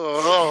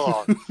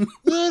 Oh,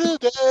 you're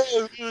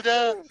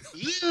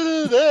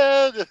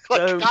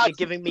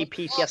giving me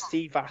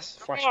PTSD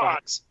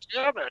flashbacks.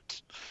 Damn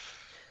it!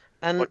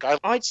 And look, I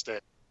liked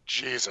it.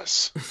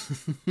 Jesus.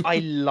 I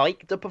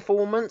liked the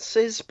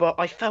performances, but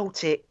I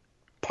felt it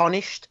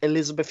punished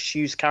Elizabeth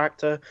Shue's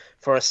character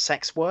for a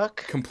sex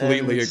work.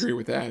 Completely agree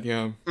with that,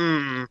 yeah.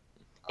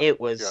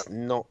 It was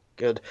not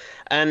good.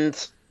 And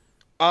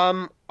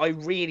I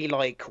really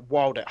like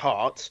Wild at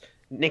Heart.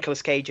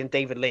 Nicolas Cage and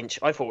David Lynch,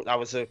 I thought that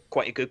was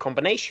quite a good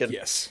combination.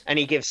 Yes. And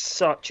he gives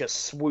such a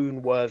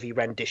swoon-worthy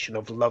rendition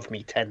of Love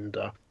Me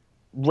Tender.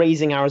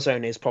 Raising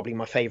Arizona is probably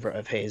my favourite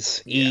of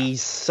his. Yeah.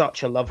 He's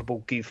such a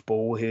lovable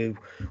goofball who,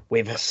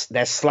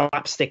 there's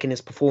slapstick in his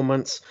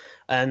performance,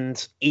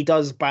 and he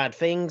does bad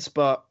things,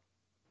 but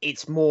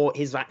it's more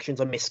his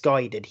actions are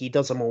misguided. He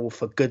does them all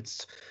for good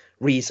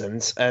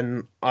reasons,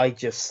 and I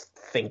just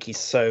think he's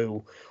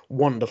so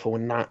wonderful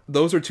in that.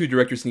 Those are two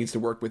directors he needs to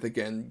work with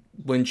again,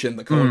 Lynch and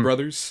the Coen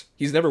brothers.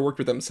 He's never worked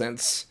with them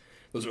since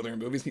those earlier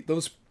movies.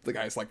 The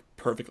guys like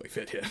perfectly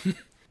fit him.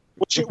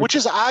 Which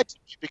is odd to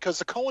me because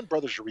the Coen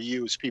brothers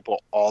reuse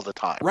people all the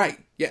time. Right,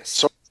 yes.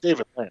 So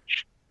David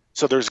Lynch.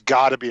 So there's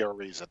got to be a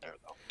reason there,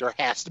 though. There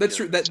has to be. That's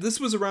true. This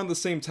was around the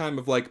same time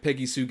of, like,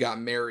 Peggy Sue Got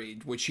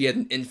Married, which he had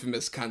an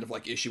infamous kind of,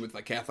 like, issue with,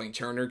 like, Kathleen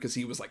Turner, because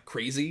he was, like,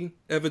 crazy,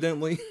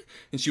 evidently.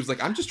 And she was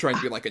like, I'm just trying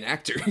to be, like, an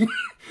actor.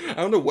 I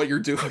don't know what you're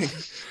doing.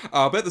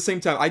 But at the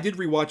same time, I did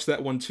rewatch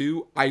that one,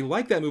 too. I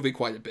like that movie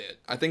quite a bit.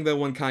 I think that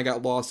one kind of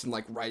got lost in,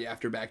 like, right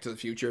after Back to the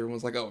Future. Everyone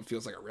was like, oh, it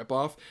feels like a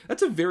ripoff.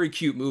 That's a very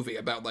cute movie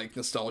about, like,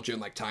 nostalgia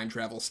and, like, time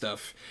travel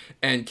stuff.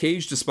 And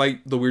Cage,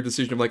 despite the weird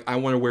decision of, like, I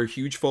want to wear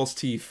huge false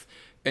teeth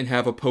and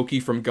have a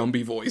Pokey from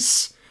Gumby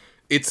voice,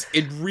 it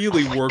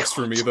really works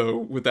for me, though,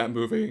 with that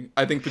movie.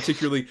 I think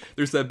particularly,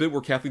 there's that bit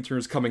where Kathleen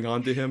Turner's coming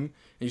on to him, and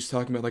he's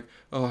talking about, like,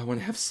 oh, I want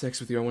to have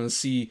sex with you, I want to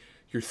see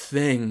your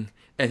thing.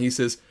 And he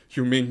says,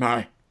 you mean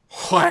my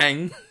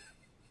whang?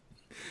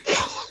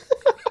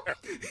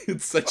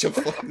 It's such a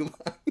funny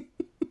line.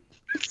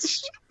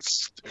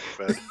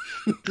 Stupid.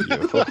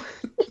 Beautiful.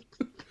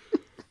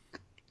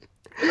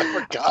 I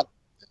forgot.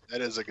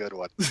 That is a good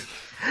one.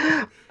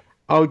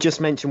 I'll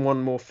just mention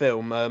one more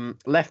film,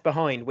 Left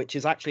Behind, which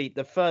is actually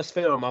the first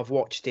film I've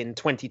watched in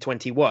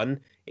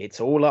 2021.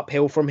 It's all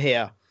uphill from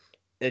here.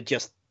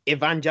 Just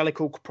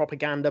evangelical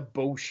propaganda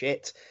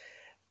bullshit.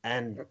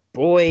 And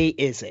boy,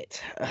 is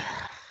it.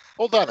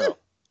 Hold on, though.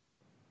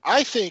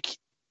 I think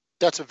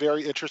that's a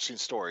very interesting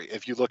story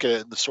if you look at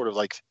it in the sort of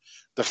like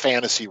the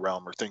fantasy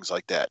realm or things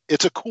like that.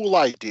 It's a cool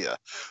idea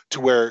to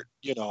where,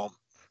 you know,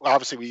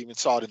 obviously we even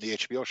saw it in the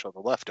HBO show,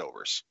 The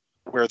Leftovers,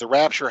 where the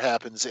rapture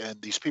happens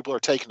and these people are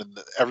taken and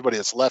everybody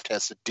that's left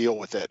has to deal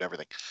with it and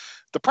everything.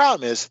 The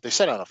problem is they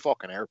set on a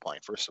fucking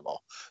airplane, first of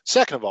all.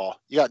 Second of all,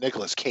 you got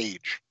Nicolas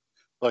Cage,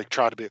 like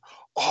trying to be,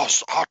 oh,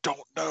 so I don't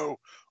know.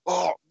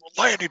 Oh,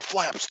 landing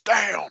flaps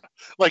down.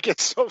 Like,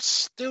 it's so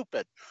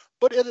stupid.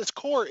 But at its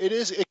core,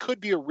 it could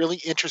be a really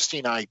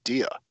interesting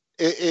idea.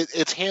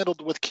 It's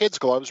handled with kids'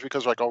 gloves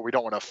because, like, oh, we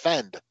don't want to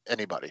offend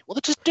anybody. Well,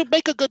 just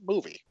make a good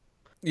movie.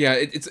 Yeah,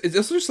 it's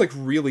also just, like,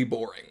 really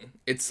boring.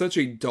 It's such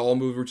a dull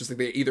movie where just, like,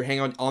 they either hang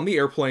on the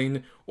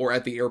airplane or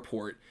at the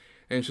airport.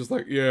 And it's just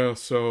like, yeah,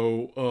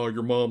 so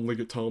your mom,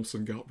 Leggett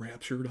Thompson, got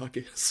raptured, I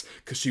guess,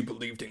 because she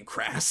believed in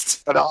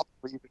Christ. And I'll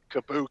believe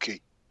in Kabuki.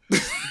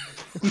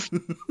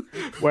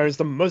 Whereas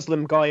the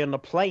Muslim guy on the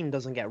plane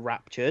doesn't get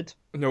raptured.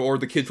 No, or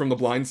the kid from The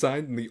Blind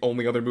Side, the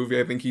only other movie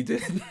I think he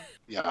did.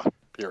 Yeah,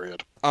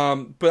 period.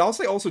 But I'll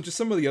say also just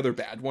some of the other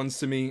bad ones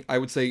to me. I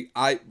would say,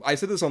 I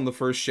said this on the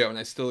first show, and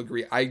I still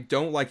agree. I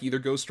don't like either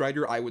Ghost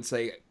Rider. I would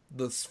say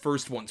the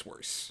first one's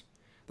worse.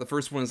 The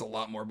first one is a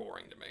lot more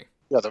boring to me.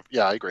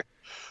 Yeah, I agree.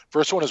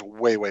 First one is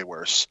way, way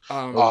worse.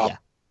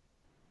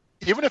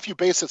 Even if you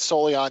base it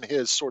solely on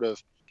his sort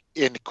of,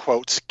 in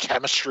quotes,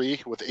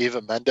 chemistry with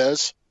Eva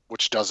Mendes,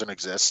 which doesn't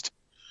exist.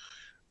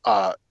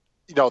 The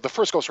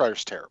first Ghost Rider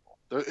is terrible.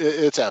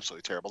 It's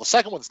absolutely terrible. The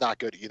second one's not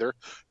good either,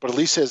 but at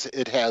least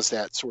it has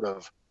that sort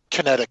of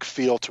kinetic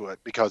feel to it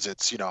because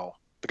it's, the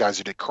guys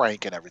who did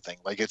Crank and everything.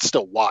 Like, it's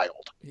still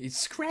wild. He's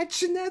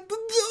scratching at the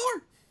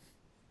door.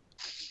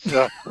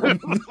 Yeah.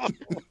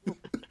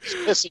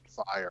 Pissing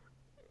fire.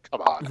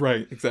 Come on.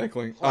 Right,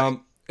 exactly.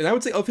 And I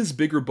would say of his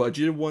bigger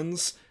budgeted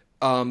ones,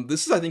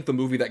 this is, I think, the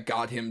movie that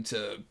got him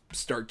to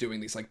start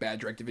doing these, like, bad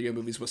direct-to-video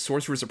movies was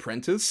Sorcerer's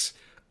Apprentice.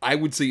 I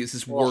would say is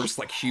his worst,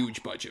 like,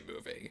 huge budget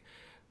movie.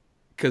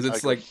 Because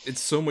it's, like, it's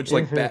so much,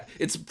 like, bad.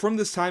 It's from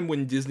this time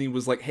when Disney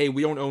was like, hey,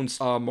 we don't own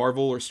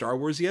Marvel or Star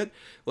Wars yet.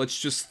 Let's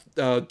just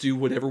do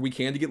whatever we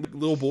can to get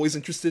little boys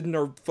interested in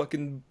our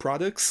fucking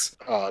products.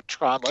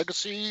 Tron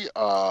Legacy.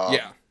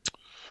 Yeah.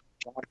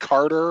 John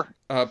Carter.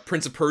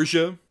 Prince of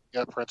Persia.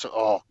 Yeah, Prince of...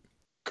 Oh,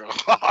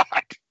 God.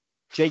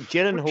 Jake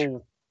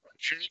Gyllenhaal.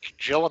 Jake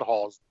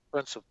Gyllenhaal is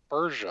Prince of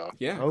Persia.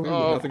 Yeah,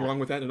 nothing wrong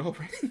with that at all,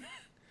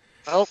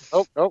 right?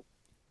 Nope.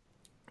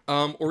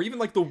 Or even,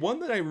 like, the one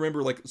that I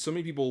remember, like, so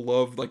many people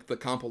love, like, the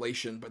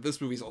compilation, but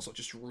this movie's also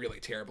just really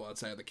terrible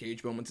outside of the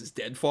Cage moments, is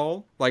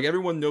Deadfall. Like,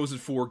 everyone knows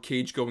it for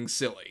Cage going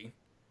silly.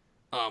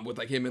 With,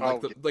 like, him in,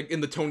 like,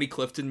 in the Tony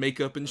Clifton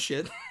makeup and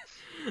shit.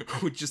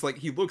 Which just, like,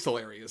 he looks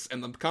hilarious,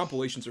 and the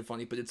compilations are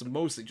funny, but it's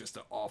mostly just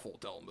an awful,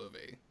 dull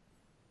movie.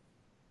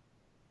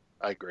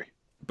 I agree.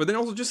 But then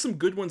also just some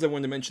good ones I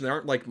wanted to mention that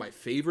aren't, like, my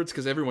favorites,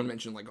 because everyone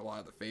mentioned, like, a lot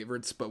of the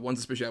favorites, but ones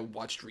especially I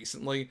watched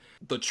recently.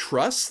 The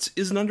Trust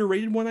is an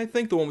underrated one, I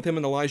think, the one with him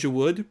and Elijah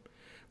Wood,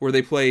 where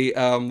they play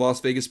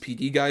Las Vegas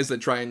PD guys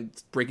that try and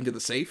break into the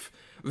safe.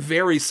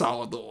 Very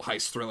solid little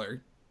heist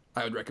thriller.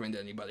 I would recommend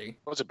to anybody.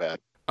 Wasn't bad.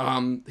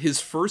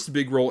 His first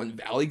big role in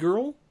Valley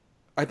Girl,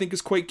 I think,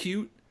 is quite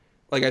cute.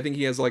 Like, I think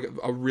he has, like,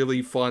 a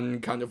really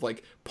fun kind of,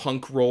 like,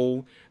 punk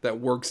role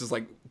that works as,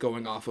 like,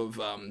 going off of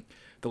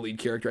the lead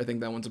character. I think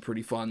that one's a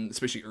pretty fun,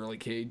 especially early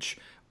Cage.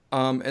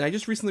 And I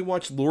just recently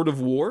watched Lord of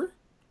War.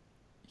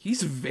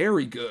 He's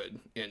very good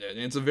in it, and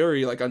it's a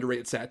very like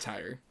underrated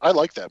satire. I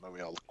like that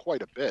movie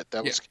quite a bit.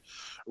 That was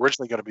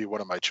originally going to be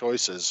one of my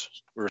choices.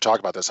 We were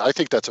talking about this. I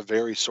think that's a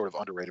very sort of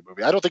underrated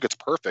movie. I don't think it's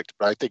perfect,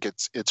 but I think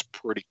it's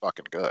pretty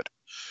fucking good.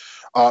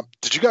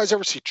 Did you guys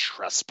ever see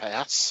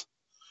Trespass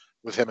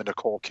with him and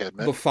Nicole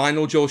Kidman? The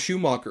final Joel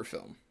Schumacher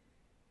film.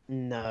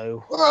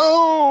 No.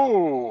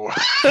 Oh,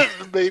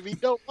 maybe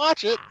don't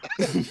watch it.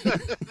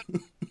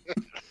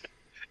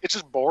 It's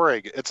just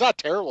boring. It's not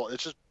terrible.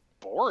 It's just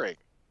boring.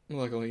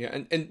 Luckily,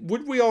 yeah. And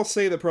would we all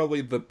say that probably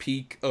the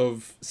peak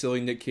of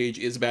silly Nick Cage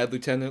is Bad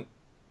Lieutenant?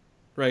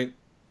 Right?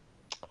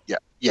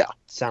 Yeah.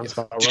 Sounds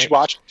about right. Did you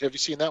watch it? Have you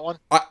seen that one?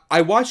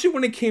 I watched it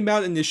when it came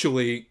out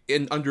initially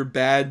under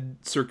bad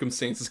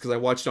circumstances because I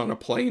watched it on a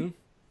plane.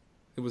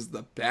 It was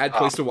the bad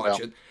place to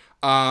watch it.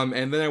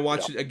 And then I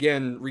watched it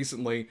again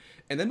recently.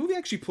 And that movie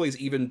actually plays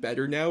even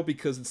better now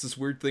because it's this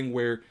weird thing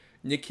where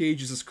Nick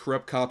Cage is this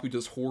corrupt cop who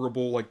does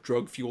horrible, like,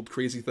 drug-fueled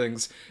crazy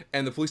things.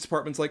 And the police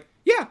department's like,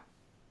 yeah,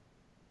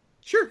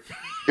 sure.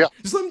 Yeah.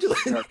 Just let him do it.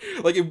 Yeah.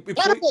 Like,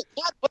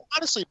 but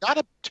honestly, not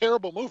a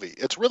terrible movie.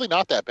 It's really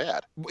not that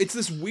bad. It's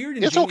this weird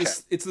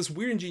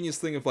ingenious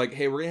thing of like,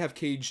 hey, we're gonna have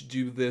Cage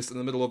do this in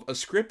the middle of a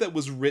script that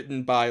was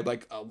written by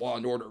like a Law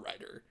and Order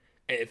writer,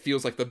 and it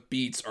feels like the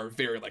beats are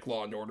very like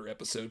Law and Order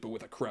episode, but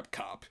with a corrupt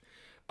cop.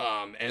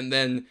 And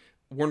then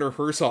Werner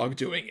Herzog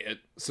doing it,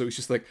 so he's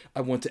just like,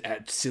 I want to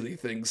add silly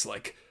things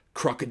like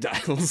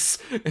crocodiles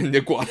and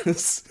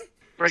iguanas.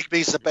 Break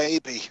me's a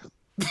baby.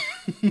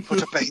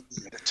 Put a baby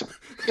in it.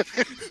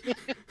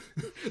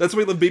 That's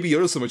why I love Baby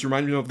Yoda so much.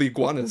 Remind me of the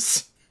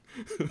iguanas.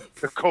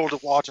 The cold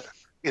water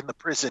in the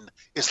prison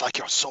is like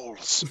your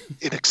soul's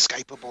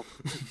inescapable.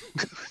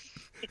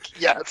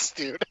 Yes,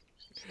 dude.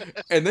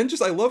 And then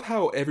I love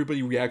how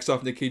everybody reacts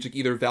off Nick Cage. Like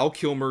either Val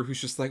Kilmer, who's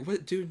just like,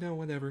 "What, dude? No,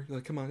 whatever." You're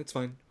like, come on, it's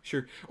fine,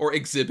 sure. Or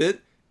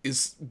Exhibit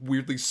is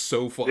weirdly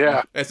so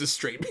fun as a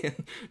straight man.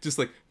 Just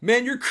like,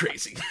 man, you're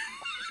crazy.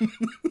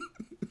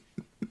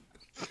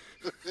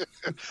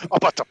 I'm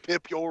about to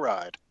pimp your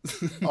ride.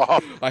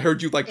 I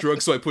heard you like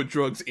drugs, so I put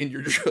drugs in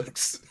your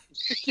drugs.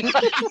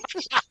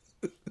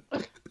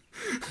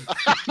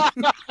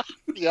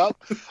 Yep.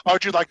 I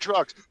heard you like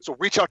drugs, so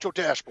reach out your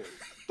dashboard.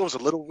 Those are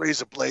little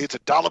razor blades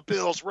and dollar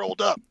bills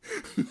rolled up.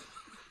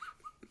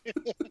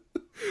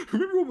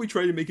 Remember when we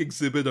tried to make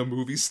Exhibit a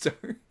movie star?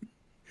 Yeah.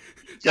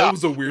 That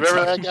was a weird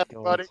Remember time. that guy,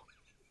 buddy?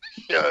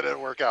 Yeah, it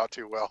didn't work out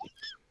too well.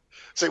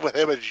 Same with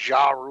him and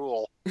Ja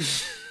Rule.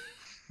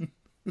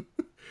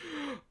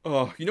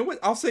 Oh, you know what?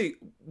 I'll say,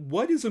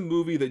 what is a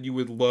movie that you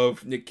would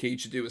love Nick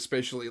Cage to do,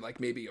 especially like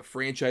maybe a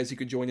franchise he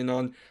could join in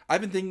on?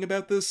 I've been thinking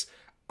about this.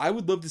 I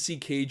would love to see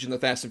Cage in the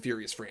Fast and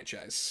Furious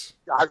franchise.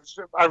 I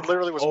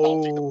literally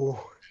was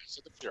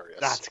Furious.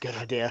 That's a good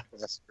idea.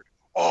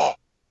 Oh,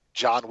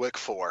 John Wick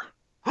 4.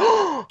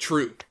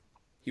 True.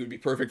 He would be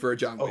perfect for a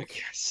John Wick. Oh,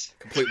 yes.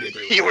 Completely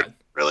agree with He that. would be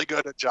really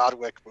good at John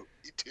Wick movie,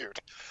 dude.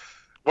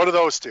 One of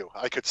those two,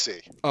 I could see.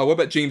 What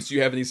about James? Do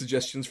you have any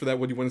suggestions for that?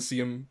 What do you want to see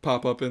him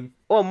pop up in?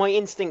 Well, my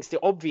instinct's the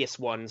obvious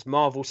ones,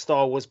 Marvel,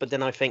 Star Wars, but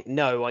then I think,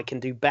 no, I can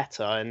do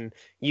better, and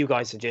you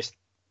guys are just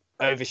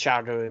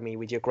overshadowing me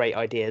with your great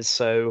ideas,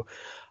 so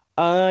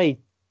I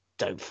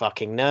don't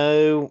fucking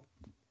know.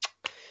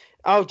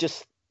 I'll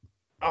just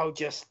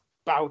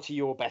bow to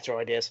your better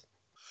ideas.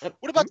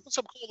 What about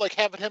something cool like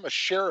having him a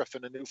sheriff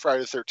in a new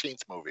Friday the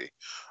 13th movie,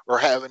 or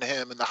having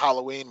him in the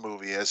Halloween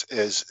movie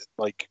as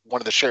like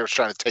one of the sheriffs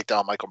trying to take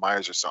down Michael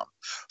Myers or something?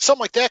 Something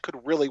like that could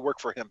really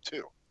work for him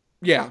too.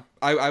 Yeah,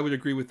 I would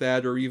agree with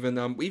that. Or even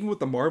with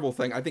the Marvel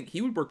thing, I think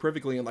he would work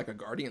perfectly in like a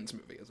Guardians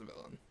movie as a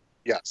villain.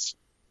 Yes,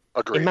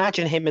 agreed.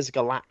 Imagine him as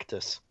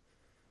Galactus.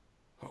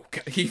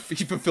 Okay, he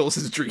fulfills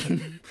his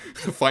dream,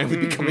 finally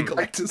becoming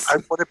Galactus. I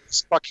wouldn't be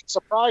fucking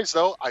surprised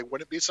though. I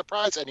wouldn't be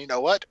surprised, and you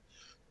know what?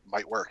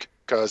 Might work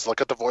because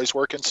look at the voice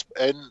work in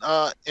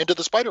Into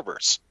the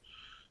Spider-Verse.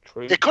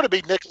 True. It could have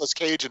been Nicolas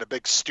Cage in a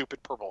big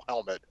stupid purple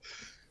helmet.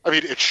 I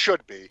mean, it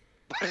should be,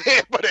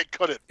 but it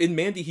couldn't. In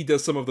Mandy, he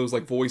does some of those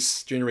like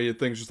voice generated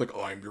things, just like,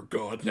 "Oh, I'm your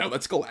god." Now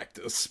that's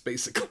Galactus,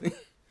 basically.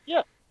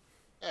 Yeah.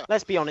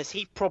 Let's be honest,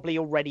 he probably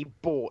already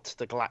bought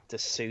the Galactus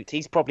suit.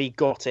 He's probably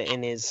got it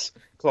in his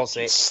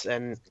closet,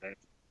 and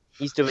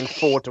he's doing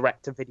 4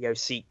 direct-to-video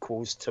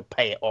sequels to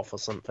pay it off or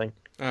something.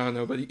 I don't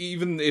know, but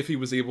even if he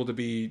was able to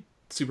be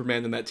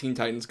Superman in that Teen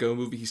Titans Go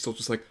movie, he's still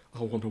just like, I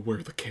want to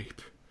wear the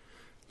cape.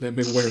 Let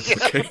me wear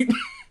the cape.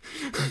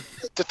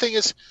 The thing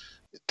is,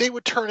 they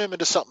would turn him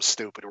into something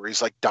stupid where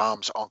he's like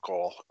Dom's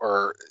uncle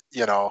or,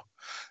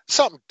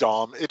 something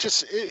dumb.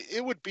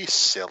 It would be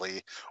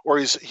silly. Or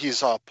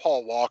he's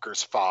Paul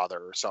Walker's father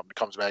or something,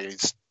 comes back and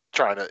he's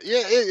trying to,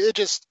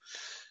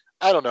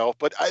 I don't know.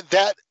 But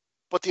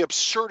the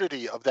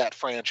absurdity of that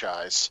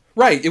franchise.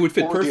 Right, it would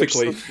fit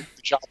perfectly. The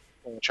John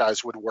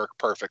franchise would work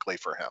perfectly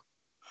for him.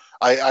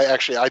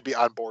 I'd be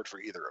on board for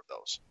either of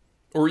those.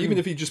 Or even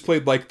if he just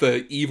played like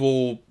the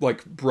evil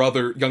like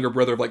younger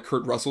brother of like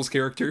Kurt Russell's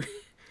character.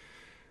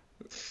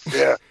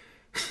 Yeah.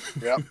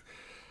 Yeah.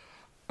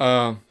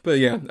 But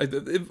yeah,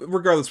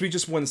 regardless, we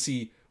just want to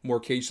see more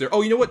Cage there.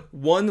 Oh, you know what?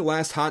 One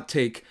last hot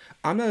take.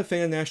 I'm not a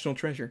fan of National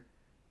Treasure.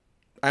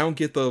 I don't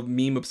get the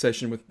meme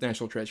obsession with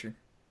National Treasure.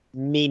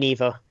 Me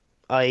neither.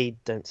 I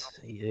don't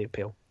see the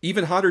appeal.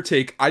 Even hotter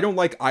take, I don't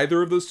like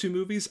either of those two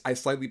movies. I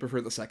slightly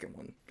prefer the second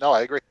one. No,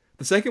 I agree.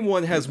 The second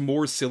one has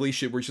more silly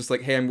shit where it's just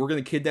like, hey, we're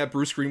going to kidnap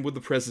Bruce Greenwood,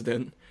 the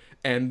president,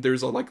 and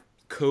there's a, like,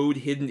 code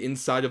hidden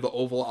inside of the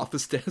Oval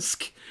Office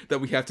desk that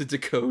we have to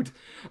decode.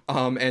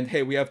 And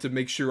hey, we have to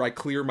make sure I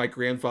clear my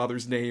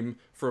grandfather's name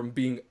from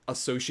being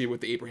associated with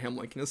the Abraham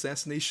Lincoln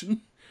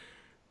assassination.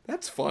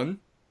 That's fun.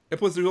 And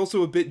plus, there's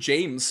also a bit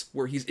James,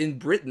 where he's in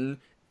Britain,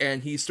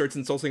 and he starts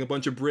insulting a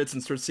bunch of Brits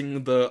and starts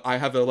singing the I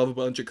Have a Love a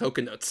Bunch of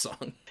Coconuts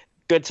song.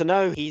 Good to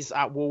know. He's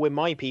at war with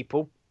my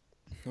people.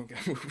 Okay.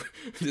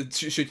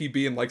 Should he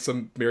be in, like,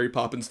 some Mary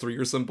Poppins 3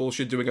 or some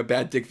bullshit doing a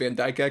bad Dick Van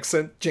Dyke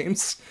accent,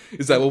 James?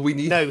 Is that what we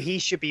need? No, he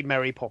should be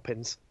Mary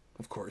Poppins.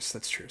 Of course,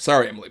 that's true.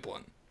 Sorry, Emily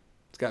Blunt.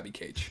 It's gotta be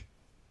Cage.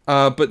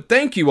 But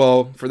thank you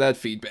all for that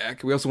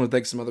feedback. We also want to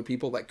thank some other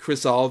people, like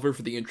Chris Oliver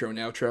for the intro and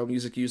outro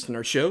music used in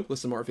our show.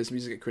 Listen to more of his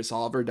music at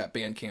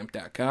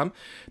chrisoliver.bandcamp.com.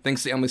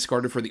 Thanks to Emily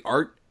Scarter for the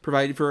art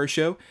provided for our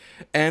show.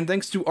 And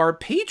thanks to our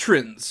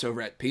patrons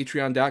over at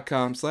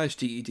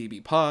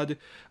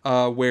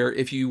patreon.com/DEDBpod, where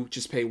if you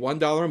just pay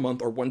 $1 a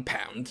month or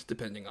 £1,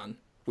 depending on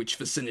which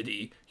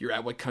vicinity you're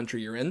at, what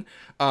country you're in,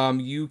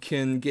 you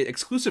can get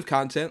exclusive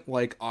content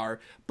like our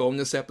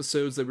bonus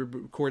episodes that we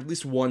record at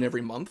least one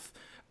every month.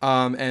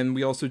 And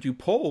we also do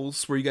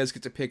polls where you guys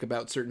get to pick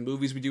about certain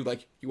movies we do,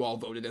 like you all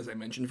voted, as I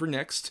mentioned, for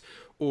next,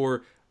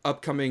 or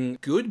upcoming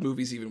good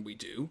movies even we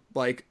do.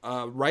 Like,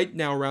 right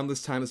now, around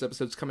this time this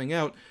episode's coming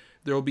out,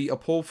 there will be a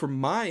poll for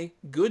my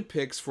good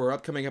picks for our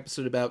upcoming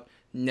episode about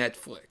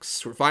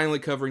Netflix. We're finally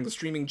covering the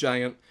streaming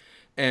giant,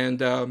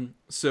 and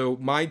so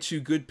my two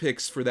good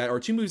picks for that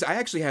are two movies I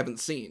actually haven't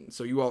seen,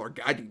 so you all are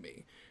guiding me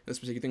in this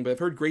particular thing, but I've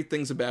heard great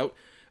things about.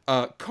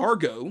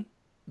 Cargo,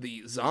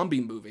 the zombie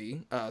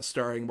movie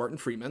starring Martin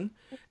Freeman,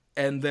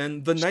 and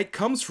then The Night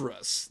Comes For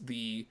Us,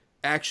 the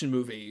action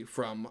movie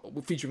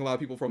featuring a lot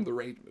of people from the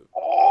Raid movie.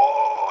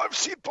 Oh, I've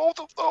seen both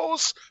of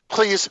those.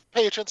 Please,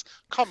 patrons,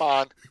 come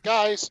on,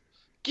 guys,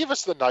 give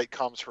us The Night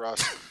Comes For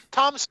Us.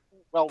 Tom's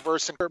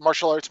well-versed in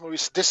martial arts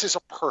movies. This is a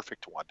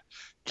perfect one.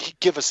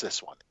 Give us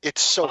this one.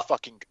 It's so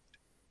fucking good.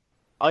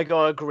 I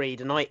gotta agree.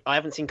 I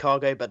haven't seen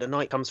Cargo, but The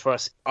Night Comes For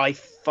Us. I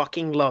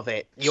fucking love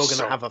it. You're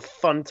gonna have a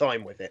fun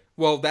time with it.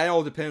 Well, that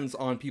all depends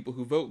on people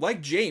who vote.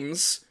 Like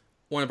James,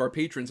 one of our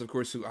patrons, of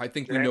course, who I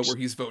think we know where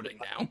he's voting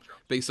now,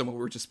 based on what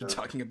we've just been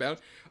talking about.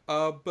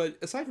 But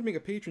aside from being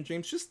a patron,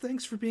 James, just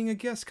thanks for being a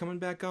guest, coming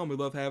back on. We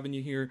love having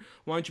you here.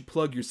 Why don't you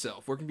plug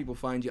yourself? Where can people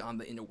find you on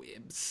the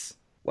interwebs?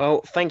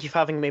 Well, thank you for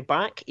having me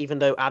back, even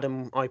though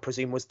Adam, I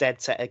presume, was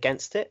dead set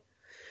against it.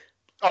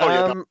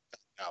 Oh,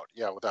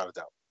 yeah, without a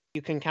doubt.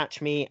 You can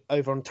catch me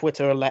over on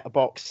Twitter or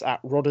Letterboxd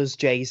at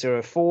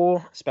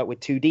RoddersJ04, spelled with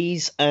 2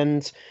 Ds,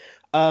 and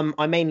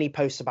I mainly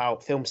post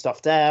about film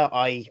stuff there.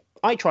 I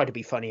try to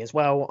be funny as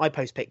well. I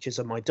post pictures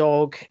of my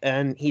dog,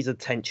 and he's a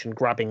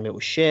attention-grabbing little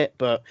shit,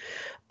 but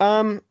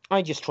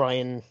I just try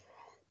and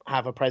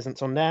have a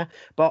presence on there.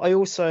 But I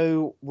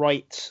also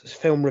write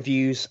film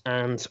reviews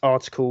and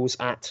articles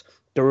at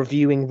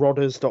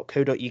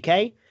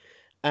thereviewingrodders.co.uk,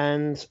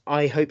 and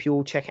I hope you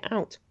all check it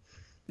out.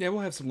 Yeah,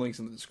 we'll have some links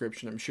in the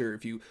description, I'm sure,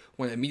 if you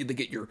want to immediately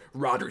get your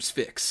Rodders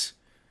fix.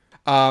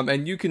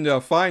 And you can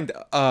find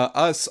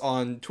us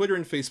on Twitter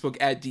and Facebook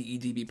at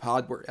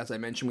DEDBpod, where, as I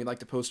mentioned, we like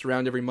to post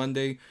around every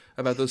Monday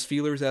about those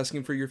feelers,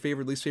 asking for your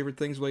favorite, least favorite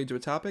things related to a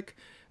topic.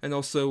 And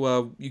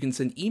also, you can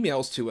send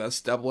emails to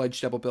us,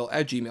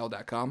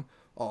 doubleedgedoublebill@gmail.com,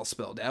 all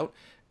spelled out.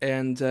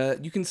 And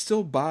you can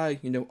still buy,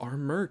 our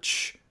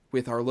merch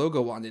with our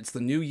logo on it. It's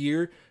the new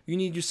year. You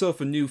need yourself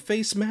a new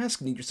face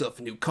mask, you need yourself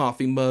a new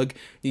coffee mug,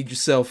 you need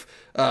yourself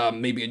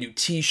maybe a new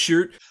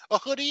t-shirt. A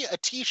hoodie, a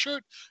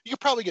t-shirt. You could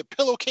probably get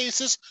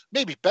pillowcases,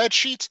 maybe bed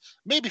sheets,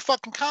 maybe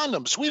fucking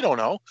condoms. We don't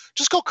know.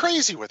 Just go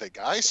crazy with it,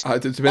 guys.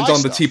 It depends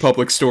on the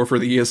TeePublic store for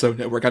the ESO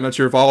network. I'm not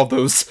sure if all of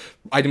those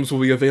items will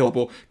be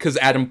available, because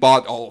Adam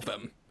bought all of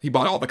them. He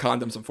bought all the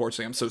condoms,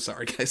 unfortunately. I'm so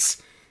sorry,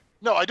 guys.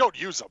 No, I don't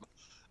use them.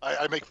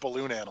 I make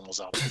balloon animals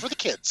out of them for the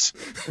kids.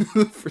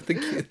 For the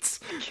kids.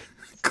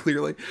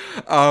 Clearly.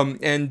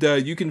 And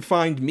you can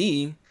find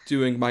me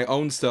doing my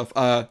own stuff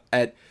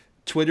at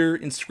Twitter,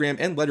 Instagram,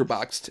 and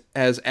Letterboxd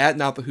as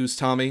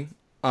 @NotTheWho'sTommy.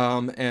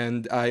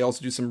 And I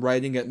also do some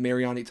writing at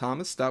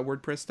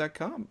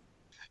marianithomas.wordpress.com.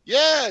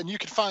 Yeah, and you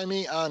can find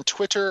me on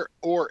Twitter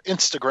or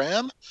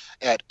Instagram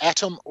at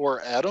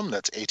 @AtomOrAdam.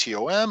 That's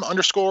ATOM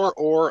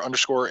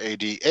 _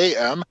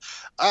 ADAM.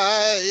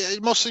 I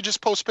mostly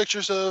just post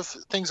pictures of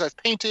things I've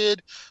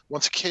painted,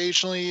 once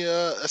occasionally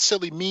a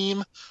silly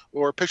meme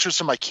or pictures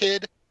of my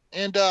kid.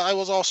 And I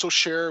will also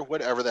share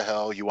whatever the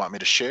hell you want me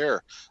to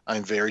share.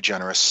 I'm very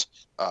generous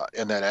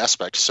in that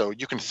aspect. So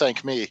you can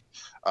thank me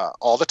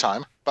all the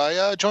time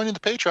by joining the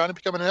Patreon and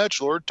becoming an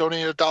edgelord,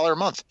 donating $1 a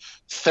month.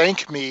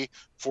 Thank me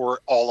for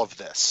all of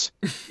this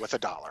with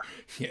 $1.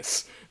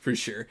 Yes, for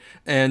sure.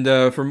 And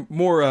for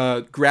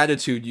more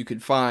gratitude you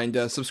could find,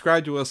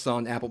 subscribe to us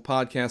on Apple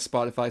Podcasts,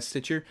 Spotify,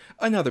 Stitcher,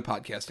 and other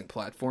podcasting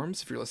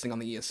platforms. If you're listening on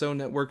the ESO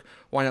network,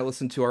 why not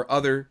listen to our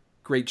other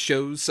great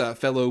shows,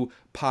 fellow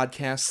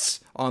podcasts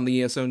on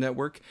the ESO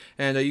network.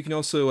 And you can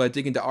also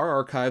dig into our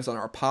archives on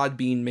our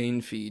Podbean main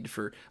feed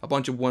for a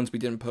bunch of ones we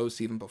didn't post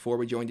even before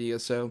we joined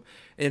ESO.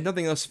 And if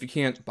nothing else, if you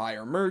can't buy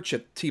our merch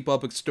at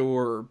TeePublic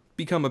Store or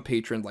become a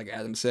patron, like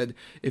Adam said,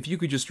 if you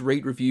could just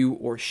rate, review,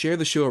 or share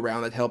the show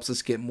around, that helps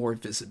us get more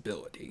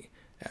visibility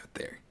out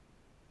there.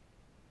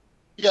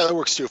 Yeah, that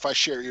works too. If I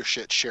share your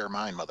shit, share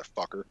mine,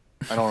 motherfucker.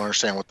 I don't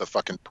understand what the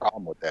fucking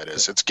problem with that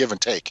is. It's give and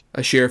take.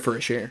 A share for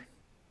a share.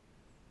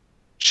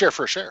 Share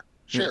for a share.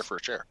 Share Yes. for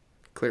a share.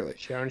 Clearly.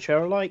 Share and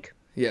share alike.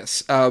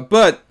 Yes,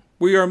 but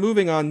we are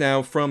moving on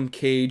now from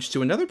Cage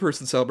to another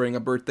person celebrating a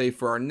birthday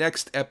for our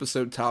next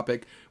episode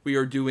topic. We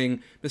are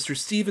doing Mr.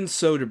 Steven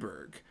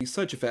Soderbergh. He's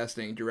such a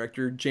fascinating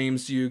director.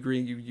 James, do you agree?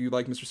 You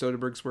like Mr.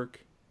 Soderbergh's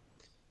work?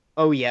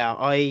 Oh yeah,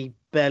 I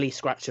barely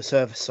scratch the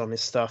surface on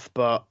his stuff,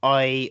 but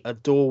I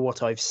adore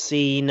what I've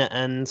seen,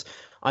 and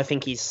I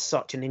think he's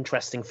such an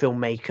interesting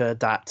filmmaker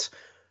that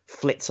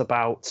flits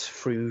about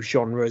through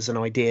genres and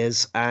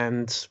ideas,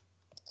 and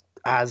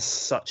has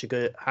such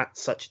a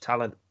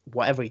talent,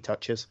 whatever he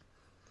touches.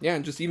 Yeah,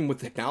 and just even with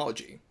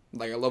technology.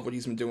 Like, I love what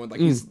he's been doing. Like,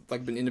 he's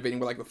like been innovating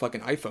with like the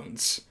fucking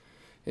iPhones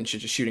and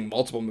shit, just shooting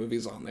multiple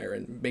movies on there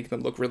and making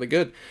them look really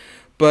good.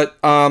 But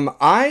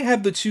I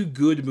have the 2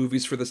 good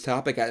movies for this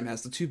topic. Adam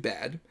has the 2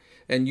 bad.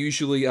 And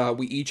usually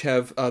we each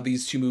have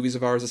these 2 movies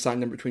of ours assigned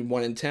number between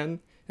 1 and 10.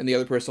 And the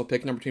other person will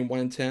pick a number between 1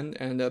 and 10.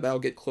 And that'll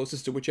get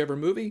closest to whichever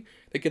movie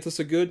that gets us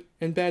a good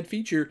and bad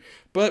feature.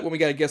 But when we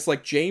got a guest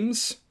like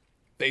James,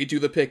 they do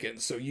the picking.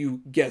 So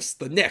you guess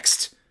the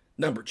next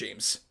number,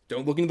 James.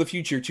 Don't look into the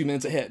future 2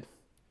 minutes ahead.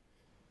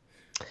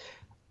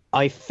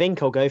 I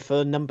think I'll go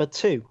for number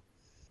 2.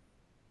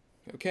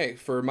 Okay,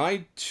 for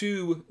my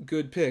 2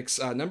 good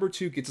picks, number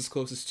 2 gets us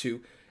closest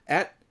to.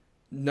 At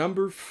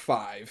number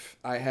 5,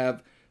 I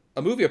have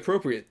a movie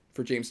appropriate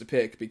for James to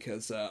pick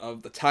because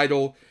of the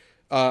title.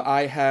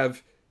 I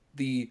have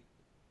the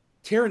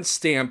Terrence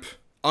Stamp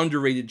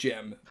underrated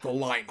gem, The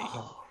Limey.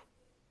 Oh,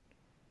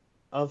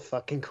 of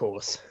fucking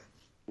course.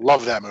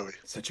 Love that movie.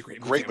 Such a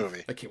great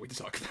movie. I can't wait to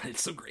talk about it.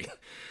 It's so great.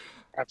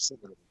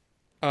 Absolutely.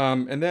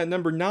 And then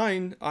number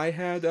 9, I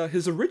had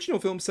his original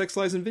film, Sex,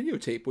 Lies, and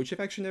Videotape, which I've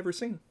actually never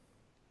seen.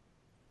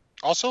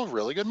 Also, a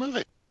really good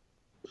movie.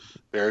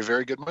 Very,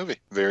 very good movie.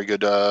 Very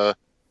good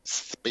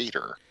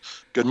Spader.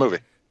 Good movie.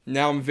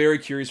 Now I'm very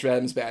curious for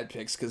Adam's bad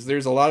picks, because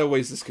there's a lot of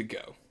ways this could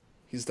go.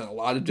 He's done a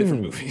lot of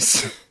different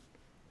movies. He's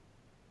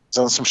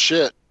done some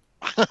shit.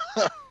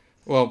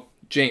 Well,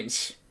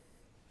 James.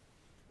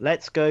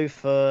 Let's go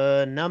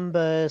for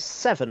number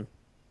 7.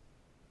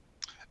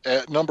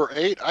 At number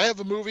 8, I have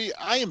a movie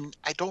I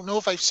don't know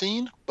if I've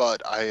seen,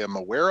 but I am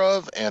aware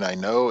of, and I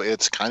know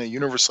it's kind of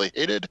universally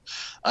hated.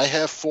 I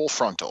have Full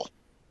Frontal.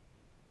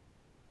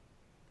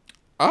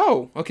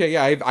 Oh, okay,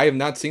 yeah, I have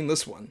not seen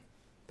this one.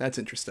 That's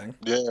interesting.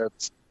 Yeah,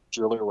 it's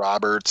Julia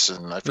Roberts,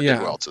 and I forget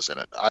who else is in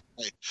it. I've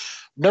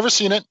never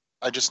seen it.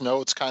 I just know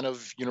it's kind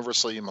of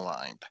universally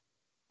maligned.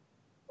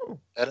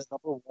 At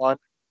number 1,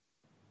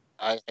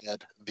 I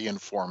had The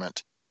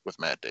Informant with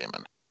Matt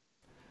Damon.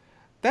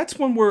 That's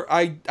one where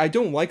I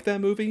don't like that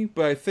movie,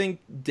 but I think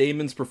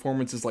Damon's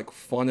performance is like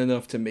fun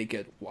enough to make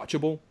it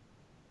watchable.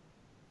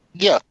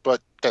 Yeah,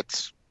 but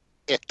that's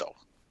it though.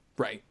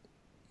 Right.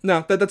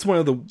 No, that's one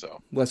of the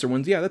lesser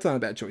ones. Yeah, that's not a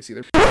bad choice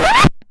either.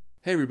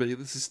 Hey everybody,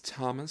 this is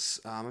Thomas.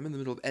 I'm in the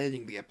middle of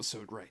editing the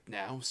episode right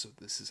now, so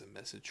this is a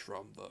message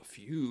from the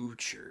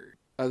future.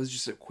 This is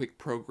just a quick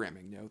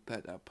programming note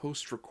that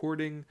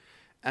post-recording,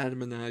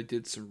 Adam and I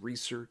did some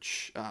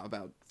research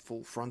about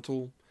Full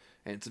Frontal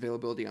and its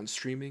availability on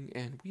streaming,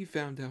 and we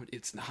found out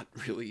it's not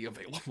really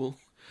available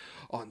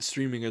on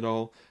streaming at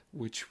all,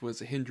 which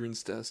was a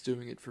hindrance to us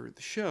doing it for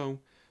the show.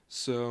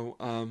 So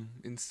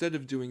instead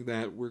of doing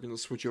that, we're going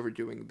to switch over to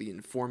doing The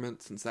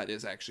Informant, since that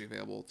is actually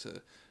available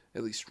to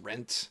at least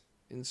rent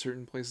in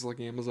certain places like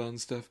Amazon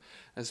and stuff,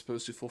 as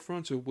opposed to Full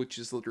Frontal, which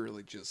is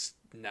literally just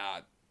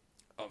not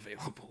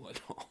available at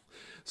all.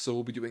 So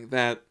we'll be doing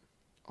that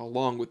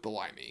along with The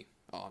Limey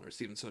on our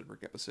Steven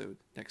Soderbergh episode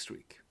next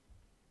week.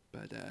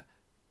 But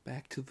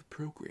back to the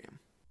program.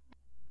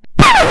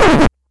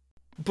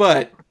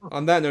 But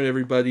on that note,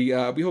 everybody,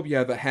 we hope you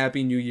have a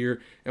happy new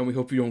year, and we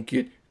hope you don't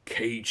get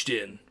caged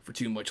in for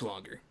too much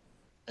longer.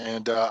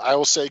 And I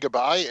will say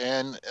goodbye,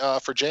 and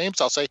for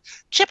James, I'll say,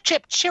 chip,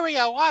 chip,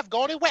 cheerio, I've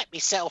gone and wet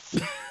myself.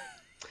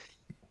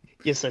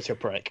 You're such a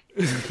prick.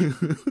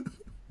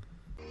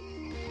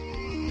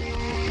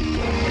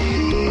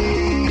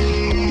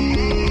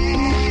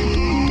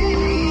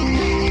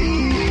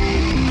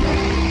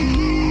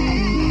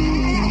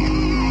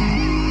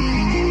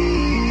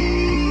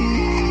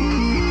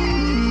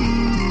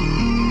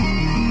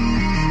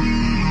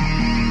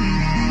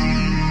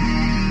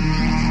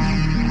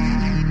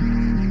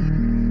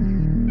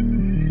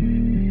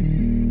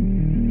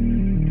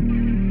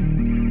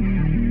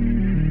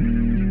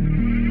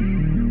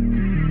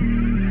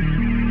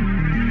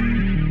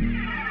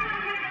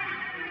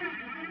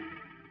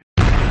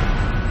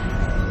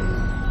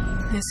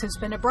 This has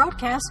been a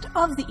broadcast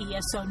of the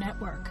ESO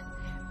Network.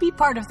 Be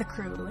part of the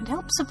crew and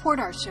help support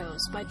our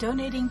shows by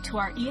donating to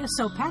our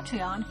ESO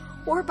Patreon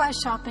or by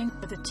shopping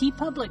at the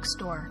TeePublic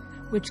store,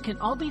 which can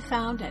all be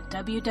found at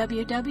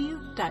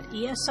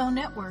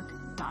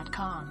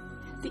www.esonetwork.com.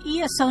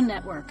 The ESO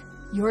Network,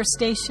 your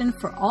station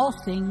for all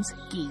things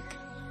geek.